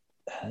 it's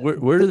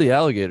where do the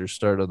alligators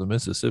start on the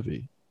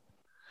Mississippi?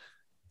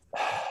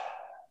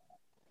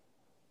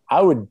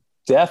 I would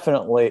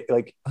definitely,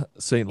 like,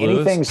 St. Louis,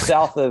 anything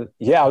south of,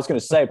 I was going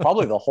to say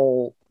probably the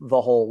whole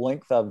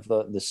length of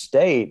the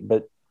state,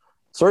 but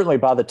certainly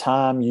by the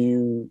time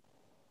you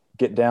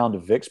get down to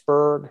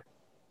Vicksburg,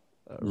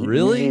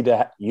 really,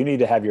 you need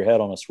to have your head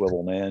on a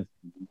swivel, man.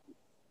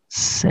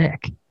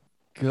 Sick.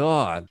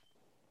 God,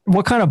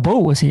 what kind of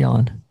boat was he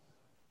on?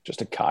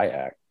 Just a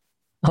kayak.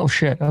 Oh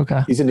shit.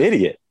 Okay. He's an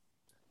idiot.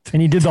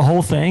 And he did the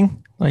whole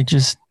thing, like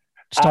just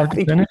start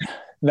to finish?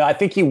 No, I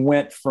think he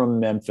went from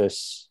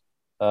Memphis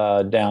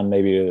down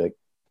maybe to, like,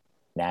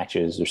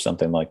 Natchez or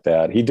something like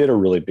that. He did a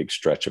really big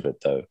stretch of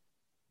it, though.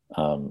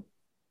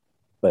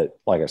 But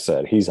like I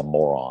said, he's a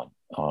moron.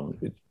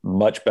 It's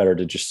much better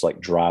to just, like,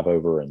 drive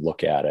over and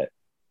look at it.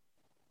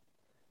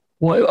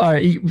 What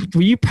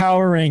will you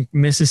power rank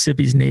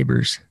Mississippi's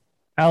neighbors?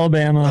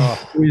 Alabama,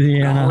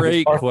 Louisiana,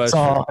 great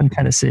Arkansas, question. and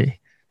Tennessee.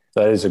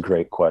 That is a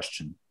great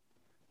question.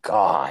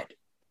 God.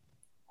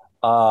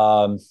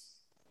 All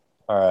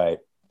right.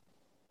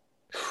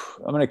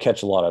 I'm going to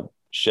catch a lot of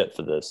shit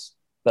for this,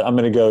 but I'm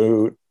going to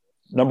go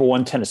number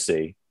 1,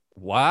 Tennessee.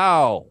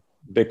 Wow.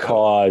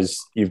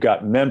 Because you've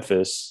got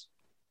Memphis,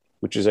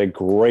 which is a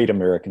great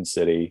American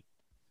city.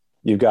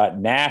 You've got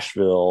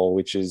Nashville,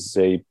 which is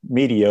a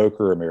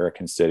mediocre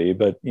American city,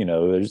 but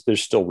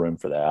there's still room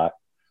for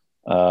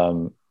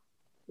that.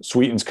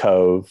 Sweetens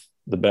Cove,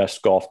 the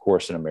best golf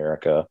course in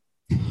America.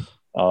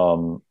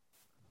 So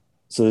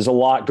there's a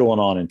lot going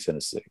on in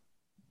Tennessee.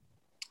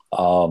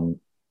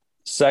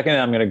 Second,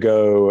 I'm going to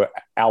go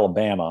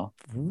Alabama.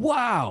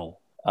 Wow.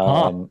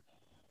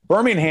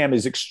 Birmingham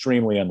is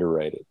extremely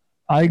underrated.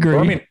 I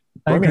agree.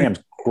 Birmingham's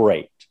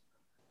great.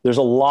 There's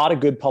a lot of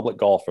good public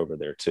golf over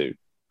there too.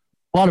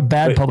 A lot of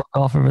bad public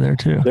golf over there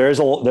too. There's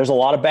a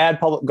lot of bad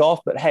public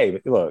golf, but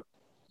hey, look,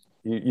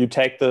 You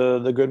take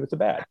the good with the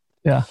bad.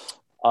 Yeah.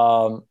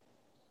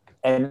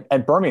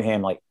 And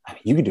Birmingham, like,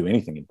 you can do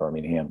anything in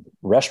Birmingham.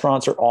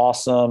 Restaurants are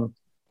awesome.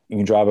 You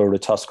can drive over to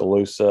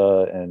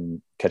Tuscaloosa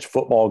and catch a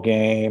football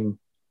game.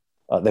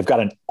 They've got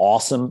an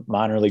awesome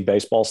minor league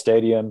baseball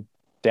stadium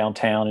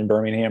downtown in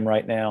Birmingham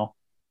right now.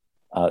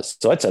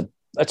 So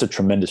that's a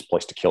tremendous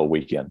place to kill a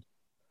weekend.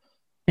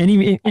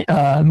 Any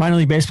minor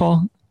league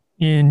baseball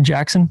in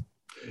Jackson?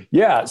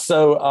 Yeah.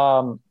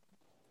 So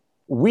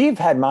we've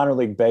had minor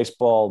league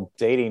baseball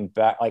dating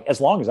back, like, as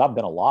long as I've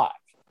been alive.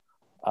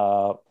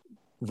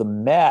 The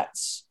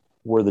Mets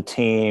were the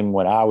team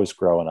when I was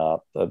growing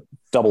up, the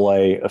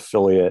AA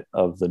affiliate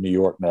of the New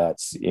York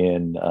Mets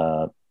in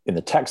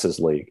the Texas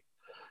League.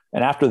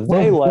 And after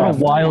they left, what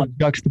a wild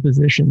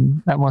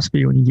juxtaposition that must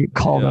be when you get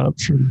called up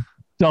from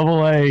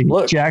AA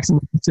Jackson,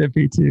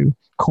 Mississippi to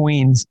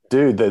Queens.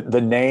 Dude,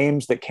 the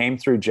names that came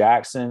through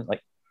Jackson,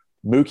 like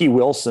Mookie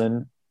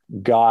Wilson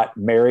got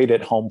married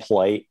at home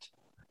plate.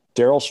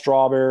 Darryl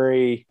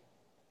Strawberry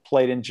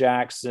played in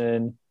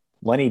Jackson.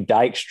 Lenny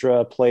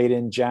Dykstra played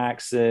in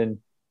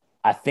Jackson.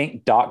 I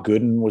think Doc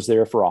Gooden was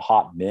there for a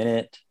hot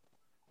minute.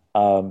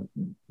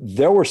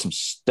 There were some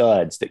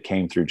studs that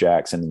came through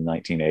Jackson in the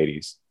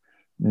 1980s.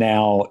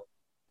 Now,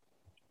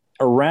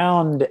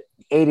 around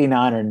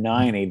 89 or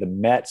 90, the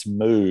Mets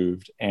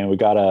moved, and we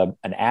got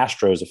an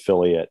Astros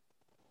affiliate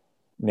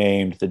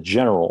named the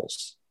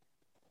Generals.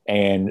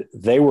 And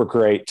they were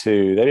great,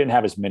 too. They didn't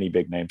have as many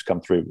big names come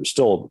through, but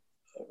still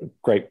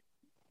a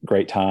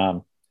great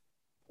time.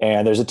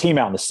 And there's a team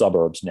out in the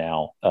suburbs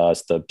now.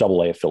 It's the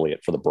AA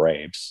affiliate for the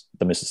Braves,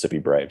 the Mississippi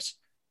Braves.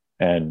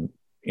 And,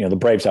 the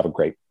Braves have a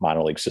great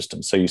minor league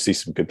system. So you see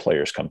some good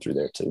players come through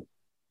there too.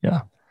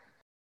 Yeah.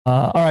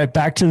 All right.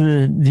 Back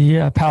to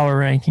the power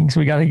rankings.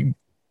 We got to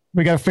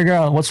figure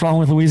out what's wrong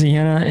with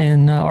Louisiana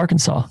and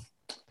Arkansas.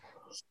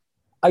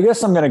 I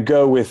guess I'm going to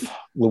go with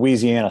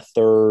Louisiana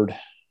third.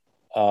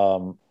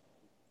 But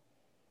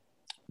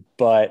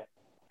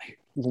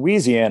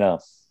Louisiana,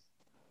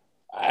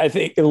 I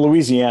think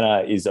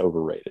Louisiana is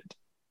overrated.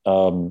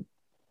 New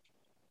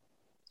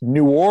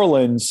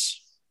Orleans,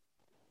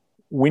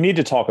 we need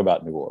to talk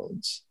about New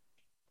Orleans.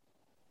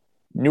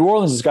 New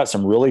Orleans has got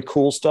some really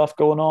cool stuff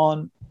going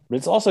on, but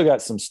it's also got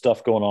some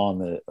stuff going on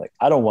that, like,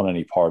 I don't want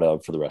any part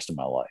of for the rest of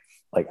my life.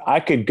 Like, I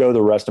could go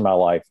the rest of my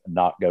life and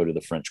not go to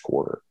the French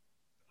Quarter.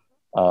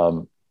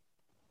 Baton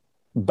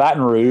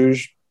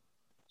Rouge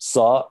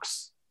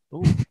sucks.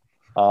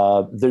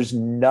 There's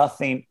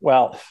nothing.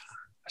 Well,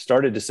 I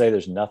started to say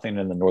there's nothing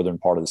in the northern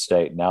part of the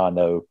state. Now I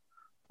know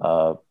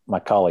my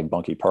colleague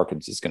Bunky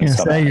Perkins is going to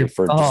come at me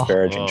for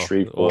disparaging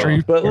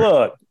Shreveport. But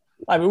look,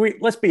 I mean,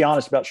 let's be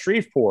honest about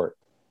Shreveport.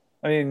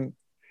 I mean,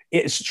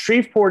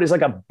 Shreveport is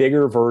like a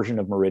bigger version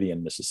of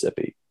Meridian,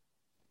 Mississippi.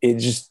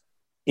 It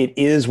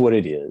is what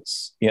it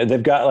is.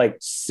 They've got like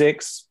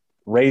 6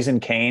 Raising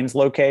Cane's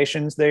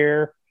locations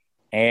there,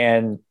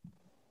 and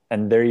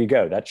there you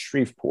go. That's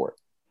Shreveport.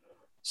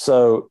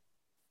 So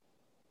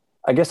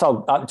I guess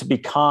to be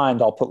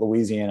kind, I'll put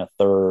Louisiana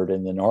third,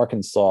 and then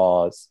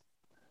Arkansas is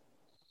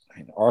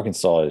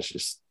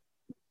just,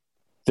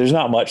 there's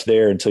not much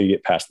there until you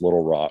get past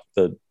Little Rock.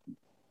 The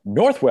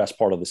northwest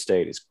part of the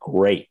state is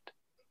great,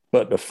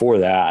 but before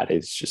that,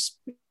 it's just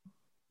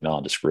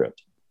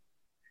nondescript.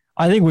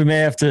 I think we may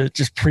have to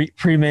just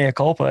pre-mea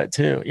culpa it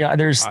too. Yeah,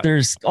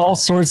 there's all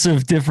sorts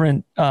of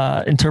different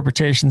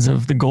interpretations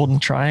of the Golden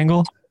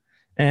Triangle,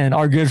 and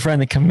our good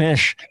friend the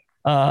commish,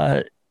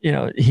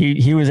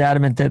 he was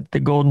adamant that the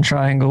Golden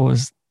Triangle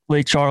was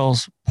Lake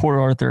Charles, Port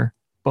Arthur,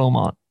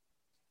 Beaumont.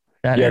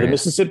 The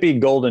Mississippi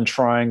Golden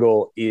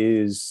Triangle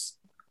is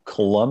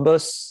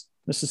Columbus,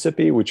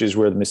 Mississippi, which is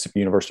where the Mississippi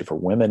University for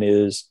Women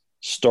is,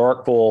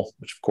 Starkville,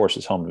 which of course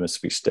is home to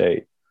Mississippi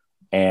State,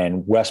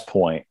 and West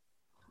Point,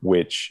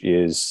 which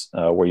is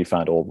where you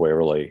find Old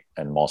Waverly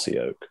and Mossy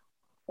Oak.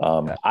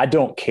 I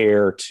don't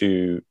care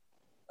to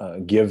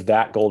give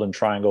that Golden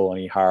Triangle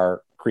any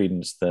higher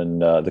credence than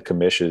the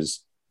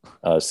commish's,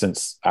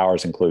 since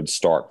ours includes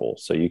Starkville.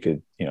 So you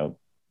could,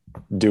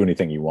 do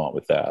anything you want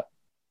with that.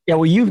 Yeah.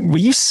 Will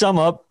you sum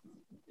up?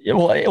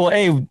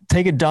 Well,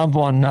 take a dump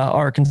on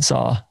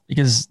Arkansas,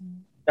 because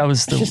that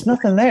was there's just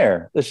nothing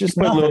there. There's just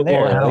nothing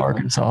there.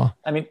 Arkansas.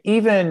 I mean,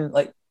 even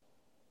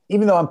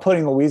though I'm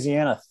putting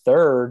Louisiana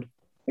third,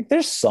 like,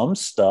 there's some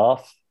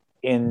stuff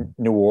in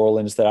New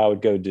Orleans that I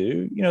would go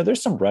do.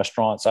 There's some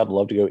restaurants I'd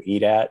love to go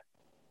eat at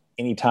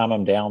anytime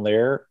I'm down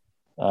there.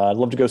 I'd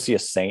love to go see a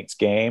Saints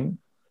game,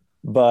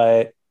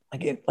 but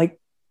what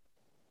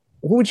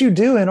would you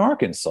do in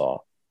Arkansas?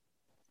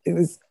 It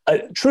was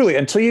truly,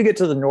 until you get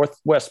to the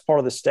northwest part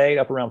of the state,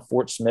 up around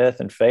Fort Smith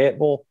and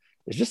Fayetteville,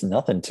 there's just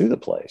nothing to the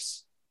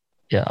place.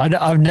 Yeah,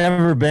 I've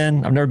never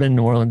been to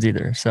New Orleans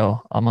either,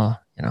 so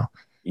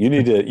you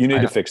need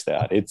to fix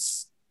that.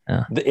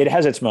 It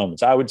has its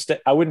moments. I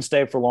wouldn't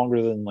stay for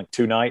longer than like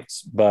 2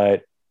 nights,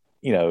 but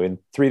in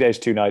 3 days,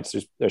 2 nights,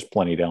 there's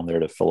plenty down there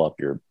to fill up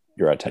your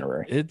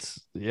itinerary.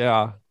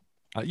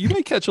 You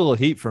may catch a little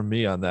heat from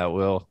me on that,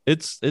 Will.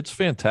 It's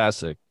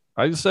fantastic.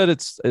 I said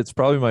it's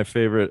probably my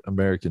favorite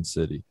American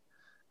city.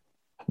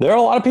 There are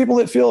a lot of people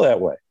that feel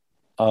that way.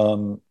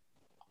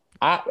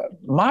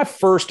 My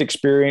first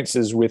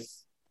experiences with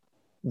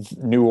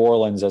New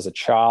Orleans as a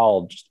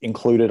child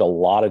included a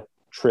lot of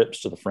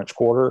trips to the French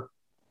Quarter,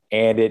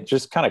 and it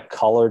just kind of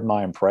colored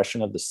my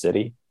impression of the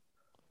city.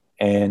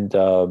 And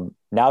now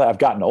that I've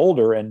gotten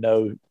older and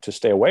know to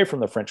stay away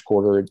from the French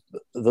Quarter,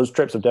 those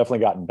trips have definitely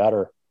gotten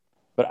better.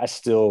 But I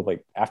still,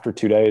 like, after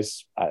 2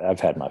 days, I've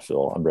had my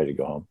fill. I'm ready to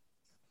go home.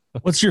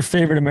 What's your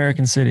favorite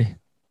American city?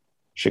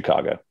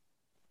 Chicago.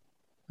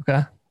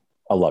 Okay.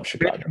 I love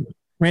Chicago.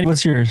 Randy,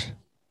 what's yours?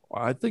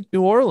 I think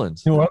New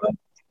Orleans. New Orleans?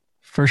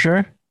 For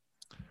sure.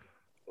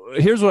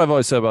 Here's what I've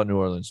always said about New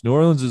Orleans. New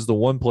Orleans is the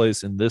one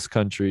place in this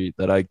country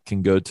that I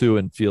can go to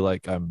and feel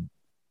like I'm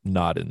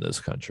not in this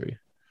country.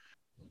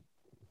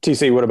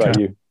 TC, what about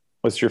you?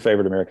 What's your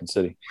favorite American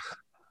city?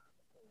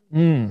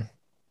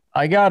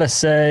 I gotta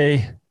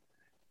say,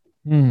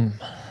 I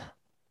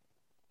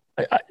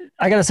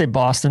gotta say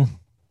Boston.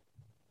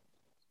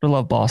 I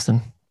love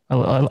Boston.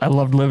 I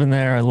loved living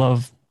there. I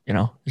love,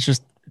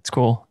 it's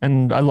cool.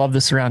 And I love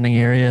the surrounding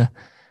area.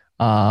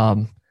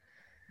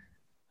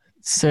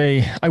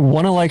 Say I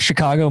want to like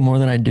Chicago more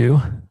than I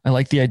do. I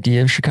like the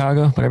idea of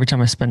Chicago, but every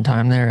time I spend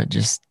time there, it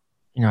just,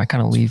 I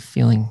kind of leave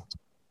feeling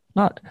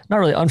not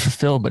really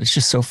unfulfilled, but it's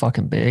just so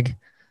fucking big.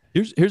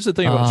 Here's the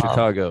thing about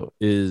Chicago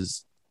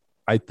is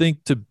I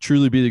think to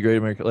truly be the great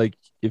American, like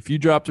if you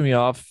dropped me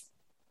off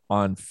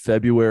on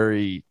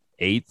February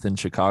 8th in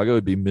Chicago,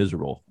 it'd be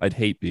miserable. I'd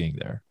hate being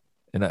there.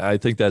 And I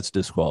think that's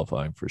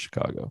disqualifying for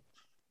Chicago.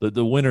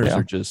 The winters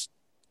are just,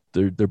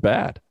 they're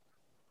bad.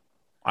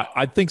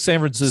 I think San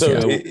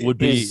Francisco would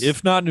be,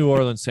 if not New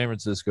Orleans, San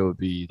Francisco would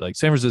be like,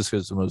 San Francisco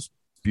is the most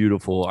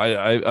beautiful.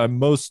 I'm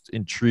most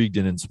intrigued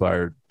and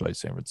inspired by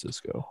San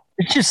Francisco.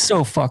 It's just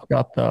so fucked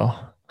up though.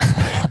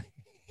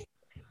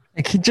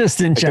 Like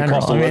just in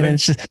general. I mean,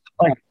 it's just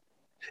like,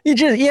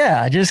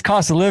 just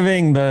cost of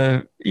living,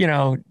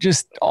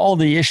 just all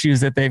the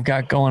issues that they've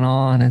got going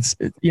on. It's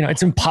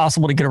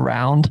impossible to get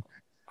around.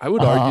 I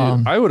would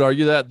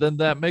argue that then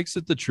that makes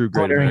it the true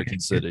great American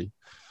city.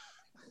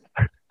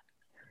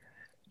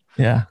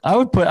 Yeah, I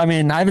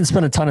haven't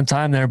spent a ton of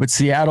time there, but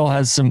Seattle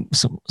has some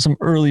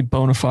early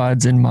bona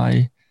fides in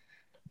my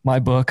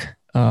book.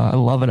 I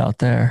love it out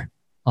there.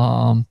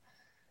 I'm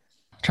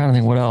trying to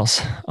think what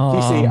else.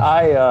 You see,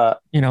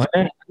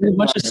 and a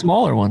bunch of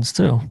smaller ones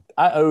too.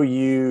 I owe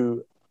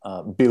you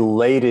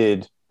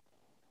belated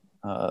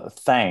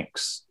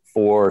thanks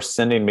for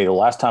sending me. The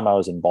last time I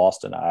was in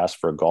Boston, I asked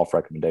for a golf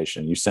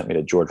recommendation. You sent me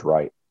to George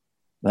Wright.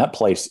 And that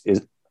place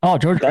is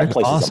awesome.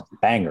 A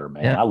banger,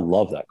 man. Yeah. I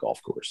love that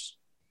golf course.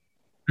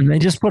 And they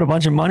just put a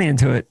bunch of money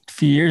into it a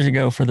few years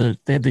ago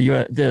they had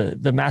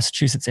the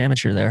Massachusetts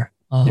Amateur there.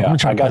 I'm gonna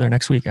try to go there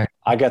next week.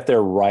 I got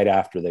there right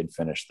after they'd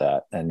finished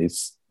that, and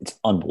it's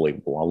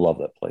unbelievable. I love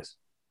that place.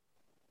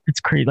 It's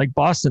crazy, like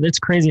Boston. It's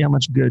crazy how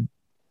much good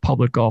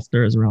public golf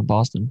there is around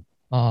Boston.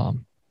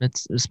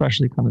 It's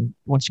especially coming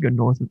once you go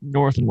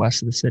north and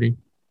west of the city.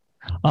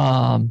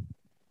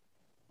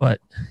 But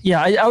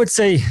yeah, I would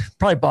say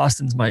probably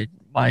Boston's my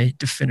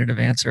definitive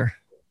answer,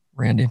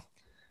 Randy.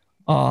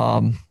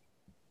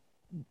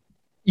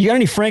 You got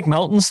any Frank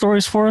Melton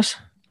stories for us?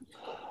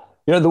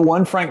 The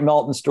one Frank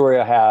Melton story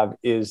I have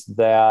is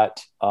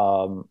that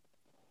I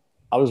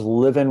was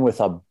living with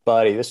a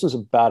buddy. This was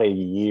about a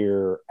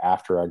year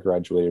after I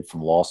graduated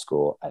from law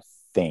school, I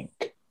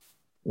think,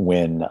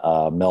 when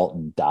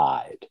Melton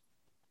died.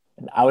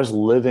 And I was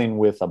living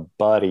with a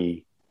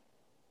buddy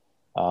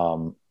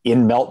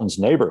in Melton's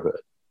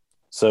neighborhood.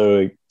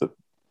 So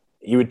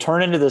he would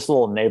turn into this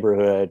little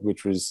neighborhood,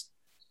 which was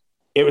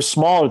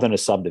smaller than a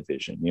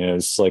subdivision.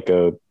 It's like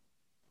a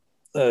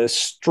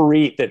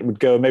street that would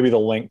go maybe the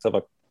length of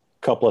a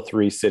couple of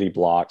 3 city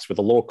blocks with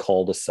a little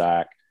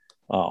cul-de-sac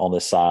on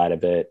the side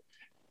of it.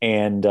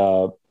 And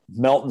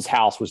Melton's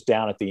house was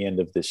down at the end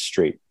of this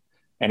street.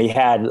 And he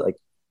had like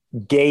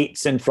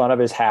gates in front of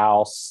his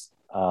house,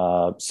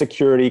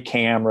 security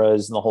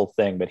cameras and the whole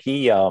thing. But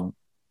so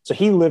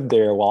he lived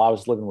there while I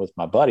was living with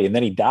my buddy, and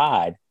then he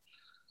died.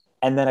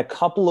 And then a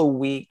couple of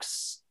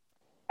weeks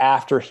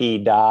after he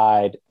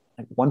died,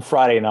 one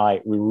Friday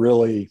night,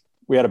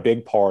 we had a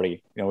big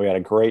party. We had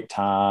a great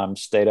time,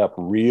 stayed up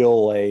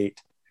real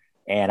late.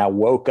 And I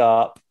woke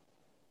up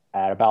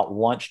at about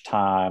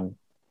lunchtime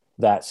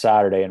that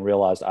Saturday and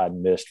realized I'd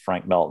missed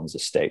Frank Melton's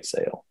estate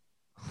sale.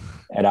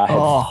 And I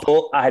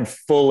had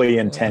fully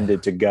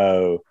intended to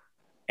go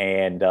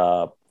and,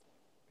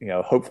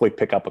 hopefully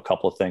pick up a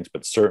couple of things,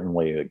 but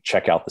certainly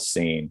check out the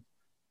scene.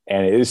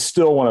 And it is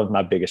still one of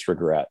my biggest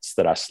regrets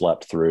that I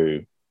slept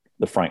through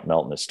the Frank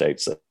Melton estate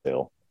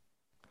sale.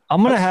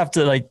 I'm going to have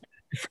to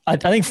I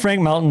think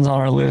Frank Melton's on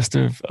our list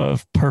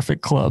of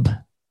Perfect Club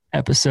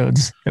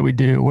episodes that we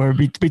do, where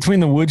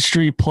between the Wood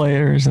Street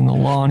Players and the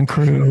Lawn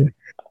Crew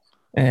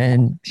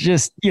and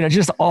just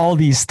all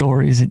these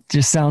stories, it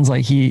just sounds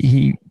like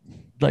he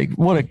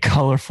what a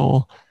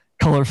colorful,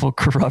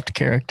 corrupt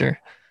character.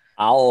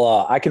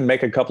 I can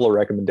make a couple of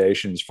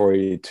recommendations for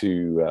you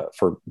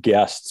for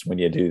guests when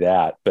you do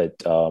that.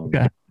 But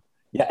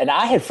yeah, and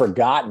I had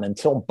forgotten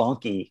until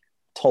Bunky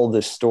told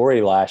this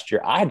story last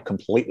year. I had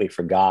completely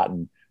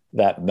forgotten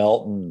that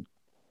Melton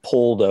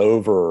pulled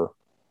over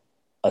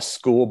a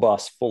school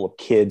bus full of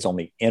kids on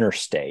the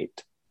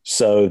interstate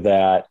so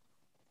that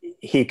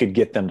he could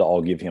get them to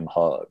all give him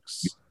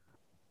hugs.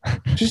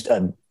 Just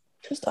a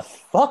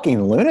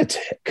fucking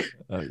lunatic.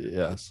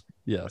 Yes.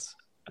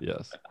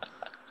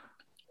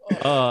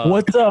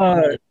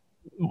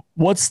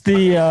 What's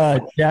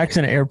the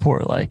Jackson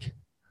airport like?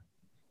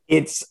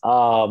 It's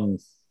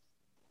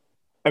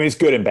it's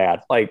good and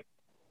bad. Like,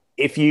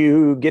 if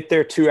you get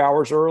there 2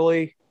 hours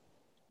early,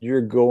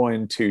 you're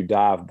going to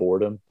die of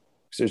boredom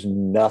because there's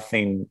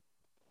nothing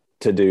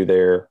to do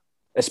there,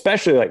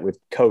 especially like with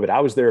COVID. I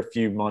was there a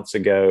few months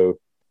ago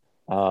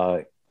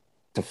to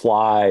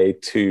fly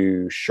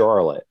to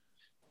Charlotte,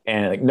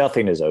 and like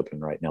nothing is open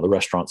right now. The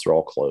restaurants are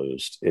all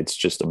closed. It's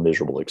just a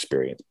miserable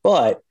experience.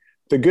 But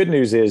the good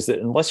news is that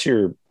unless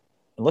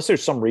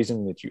there's some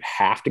reason that you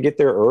have to get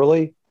there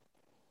early,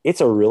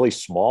 it's a really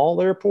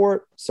small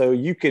airport. So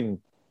you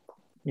can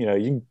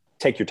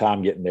take your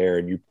time getting there,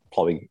 and you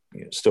probably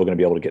still going to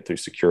be able to get through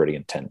security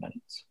in 10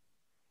 minutes.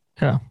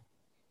 Yeah.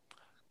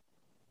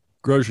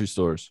 Grocery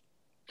stores.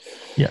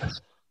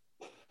 Yes.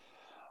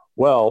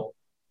 Well,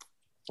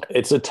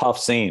 it's a tough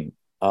scene.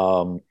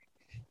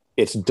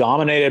 It's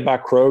dominated by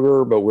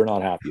Kroger, but we're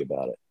not happy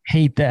about it.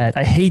 Hate that.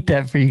 I hate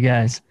that for you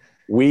guys.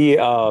 We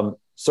so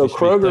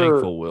Kroger.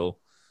 Thankful, Will.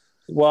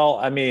 Well,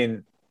 I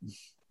mean,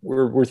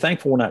 we're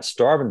thankful we're not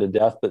starving to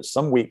death, but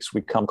some weeks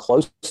we come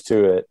close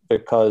to it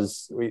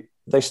because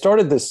they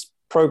started this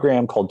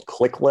program called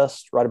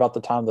ClickList right about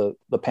the time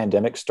the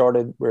pandemic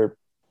started, where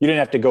you didn't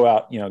have to go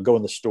out, go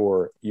in the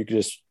store. You could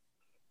just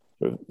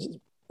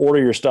order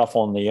your stuff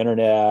on the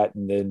internet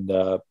and then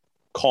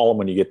call them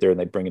when you get there, and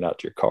they bring it out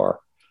to your car.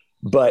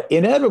 But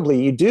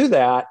inevitably you do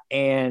that,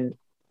 and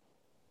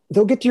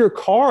they'll get to your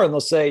car and they'll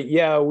say,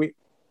 yeah,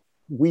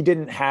 we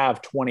didn't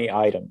have 20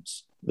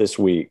 items this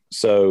week.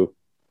 So,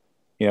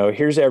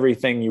 here's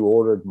everything you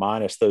ordered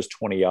minus those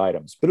 20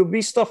 items. But it would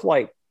be stuff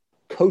like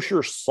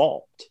kosher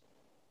salt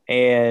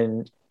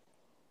and,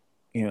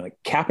 like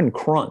Cap'n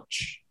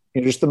Crunch,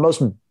 just the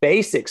most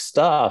basic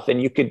stuff.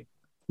 And you can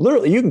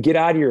get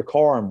out of your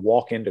car and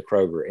walk into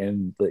Kroger,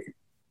 and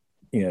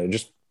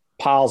just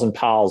piles and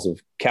piles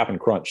of Cap'n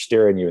Crunch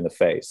staring you in the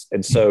face.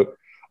 And so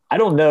I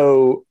don't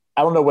know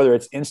whether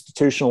it's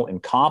institutional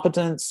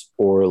incompetence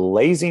or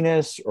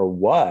laziness or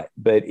what,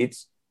 but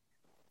it's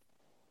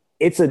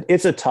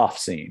a tough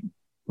scene.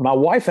 My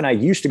wife and I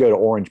used to go to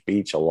Orange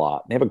Beach a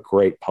lot. They have a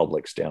great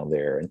Publix down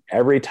there. And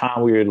every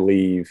time we would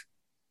leave,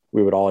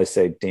 we would always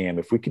say, damn,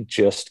 if we could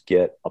just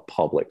get a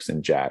Publix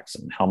in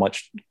Jackson, how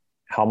much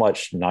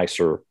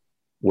nicer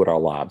would our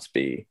lives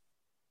be?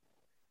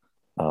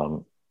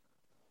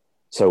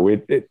 So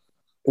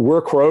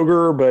we're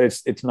Kroger, but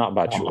it's not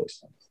by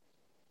choice.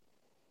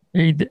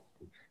 There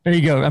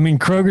you go. I mean,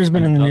 Kroger's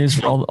been in the news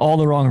for all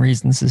the wrong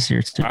reasons this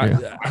year too.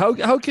 How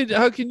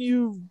can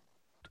you?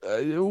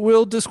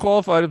 Will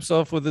disqualified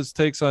himself with his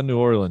takes on New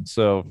Orleans.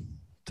 So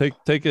take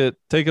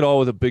it all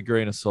with a big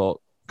grain of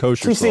salt.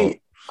 Kosher salt.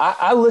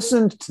 I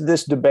listened to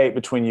this debate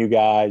between you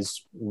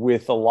guys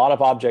with a lot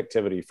of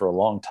objectivity for a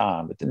long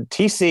time, but then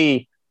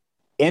TC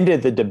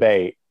ended the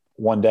debate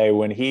one day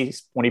when he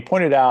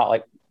pointed out,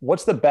 like,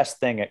 what's the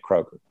best thing at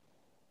Kroger?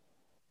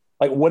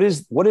 Like, what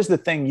is the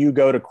thing you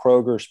go to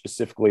Kroger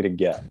specifically to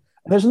get? And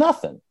there's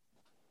nothing.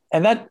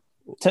 And that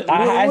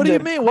what do you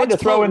mean? I had to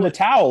throw in the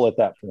towel at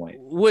that point.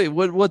 Wait,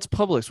 what's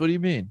Publix? What do you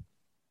mean?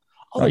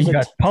 Oh, you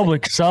got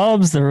Publix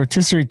subs, the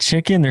rotisserie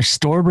chicken, their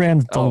store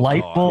brand,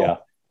 delightful. Yeah.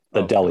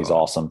 The deli's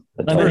awesome.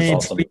 The deli's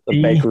awesome.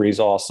 The bakery's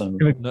awesome.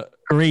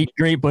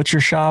 Great butcher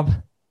shop.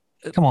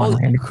 Come on,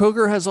 Randy.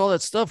 Kroger has all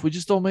that stuff. We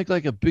just don't make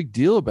like a big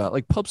deal about it.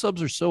 Like, pub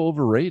subs are so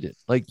overrated.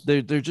 Like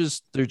they're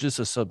just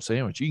a sub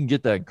sandwich. You can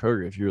get that in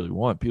Kroger if you really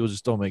want. People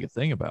just don't make a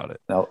thing about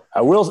it. No, I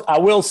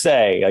will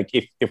say, like,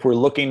 if we're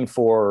looking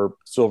for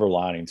silver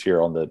linings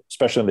here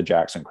especially on the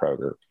Jackson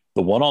Kroger,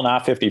 the one on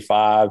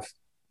I-55,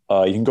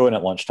 you can go in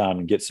at lunchtime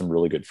and get some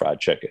really good fried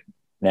chicken.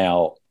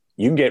 Now,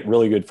 you can get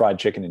really good fried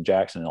chicken in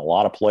Jackson in a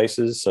lot of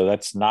places, so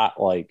it's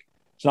not like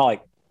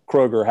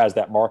Kroger has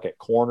that market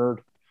cornered,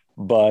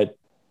 but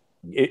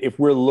if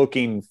we're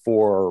looking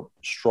for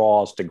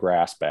straws to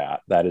grasp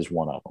at, that is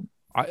one of them.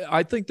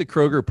 I think the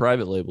Kroger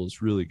private label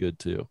is really good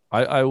too.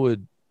 I will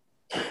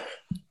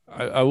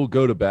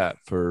go to bat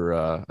for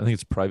I think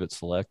it's Private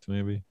Select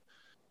maybe.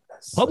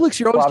 Publix,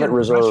 you're always getting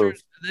pressured.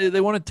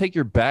 They want to take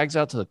your bags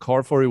out to the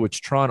car for you,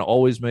 which Tron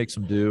always makes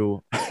them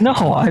do. No,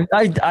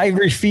 I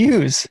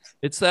refuse.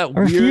 It's that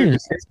weird.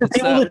 Refuse. It's the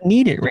people that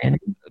need it, Randy.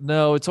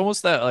 No, it's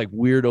almost that like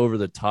weird over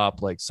the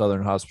top like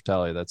Southern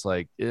hospitality. That's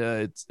like,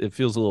 yeah, it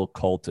feels a little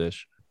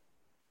cultish.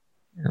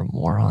 You're a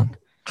moron.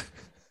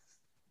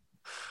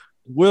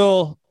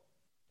 Will,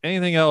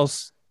 anything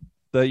else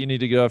that you need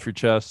to get off your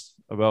chest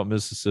about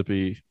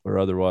Mississippi or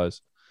otherwise?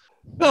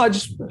 No,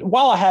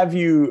 while I have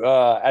you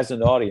as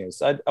an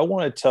audience, I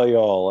want to tell you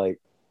all, like,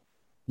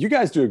 you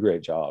guys do a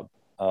great job.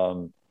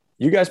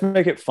 You guys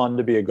make it fun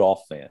to be a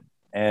golf fan.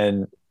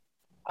 And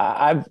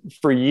I've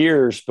for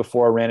years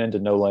before I ran into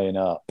No Laying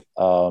Up,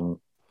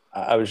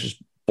 I was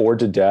just bored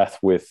to death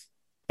with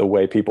the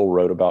way people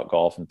wrote about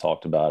golf and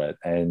talked about it.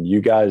 And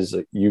you guys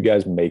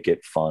make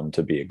it fun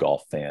to be a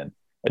golf fan.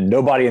 And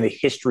nobody in the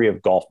history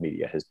of golf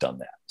media has done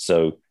that.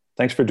 So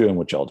thanks for doing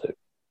what y'all do.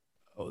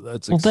 Oh,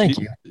 that's thank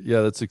you.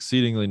 Yeah, that's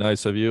exceedingly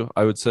nice of you.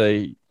 I would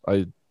say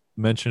I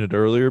mentioned it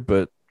earlier,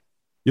 but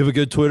you have a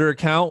good Twitter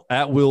account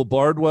at Will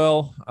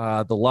Bardwell.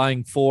 The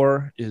Lying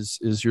Four is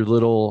your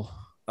little,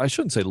 I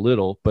shouldn't say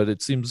little, but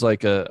it seems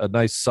like a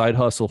nice side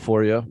hustle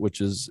for you, which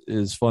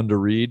is fun to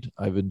read.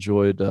 I've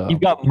enjoyed.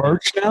 You've got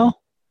merch now?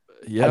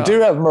 Yeah, I do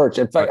have merch.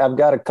 In fact, I've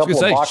got a couple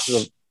of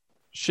boxes of.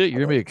 Shit, you're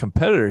gonna be a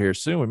competitor here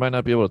soon. We might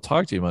not be able to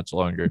talk to you much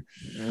longer.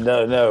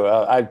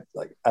 No.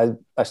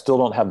 I still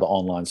don't have the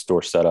online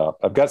store set up.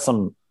 I've got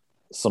some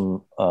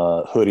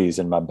hoodies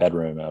in my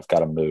bedroom, and I've got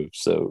to move.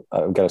 So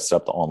I've got to set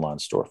up the online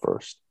store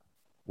first.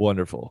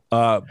 Wonderful.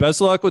 Best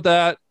of luck with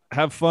that.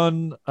 Have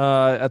fun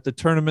at the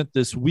tournament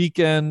this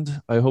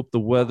weekend. I hope the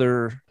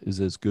weather is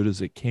as good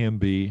as it can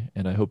be,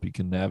 and I hope you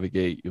can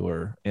navigate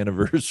your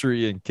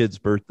anniversary and kid's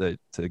birthday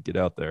to get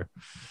out there.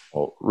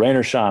 Well, rain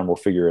or shine, we'll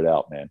figure it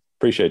out, man.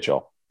 Appreciate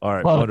y'all. All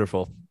right,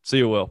 wonderful. See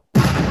you, Will.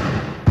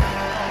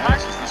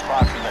 Nice is the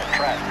spot for that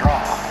track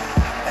draw.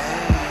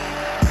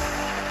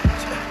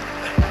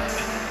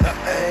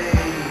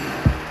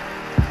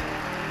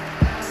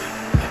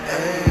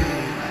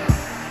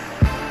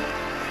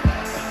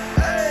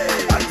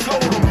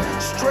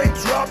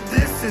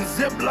 And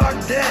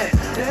Ziploc that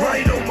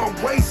right on my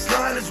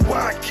waistline is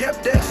why I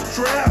kept that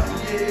strap.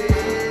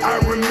 I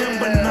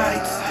remember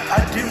nights, I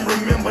didn't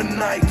remember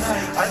nights.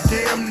 I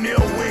damn near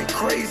went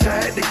crazy,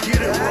 I had to get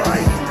it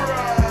right.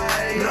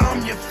 Now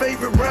I'm your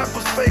favorite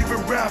rapper's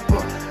favorite rapper.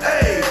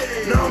 Hey,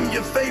 now I'm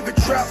your favorite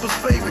trapper's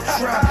favorite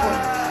trapper.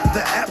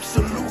 The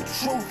absolute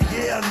truth,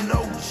 yeah, I know.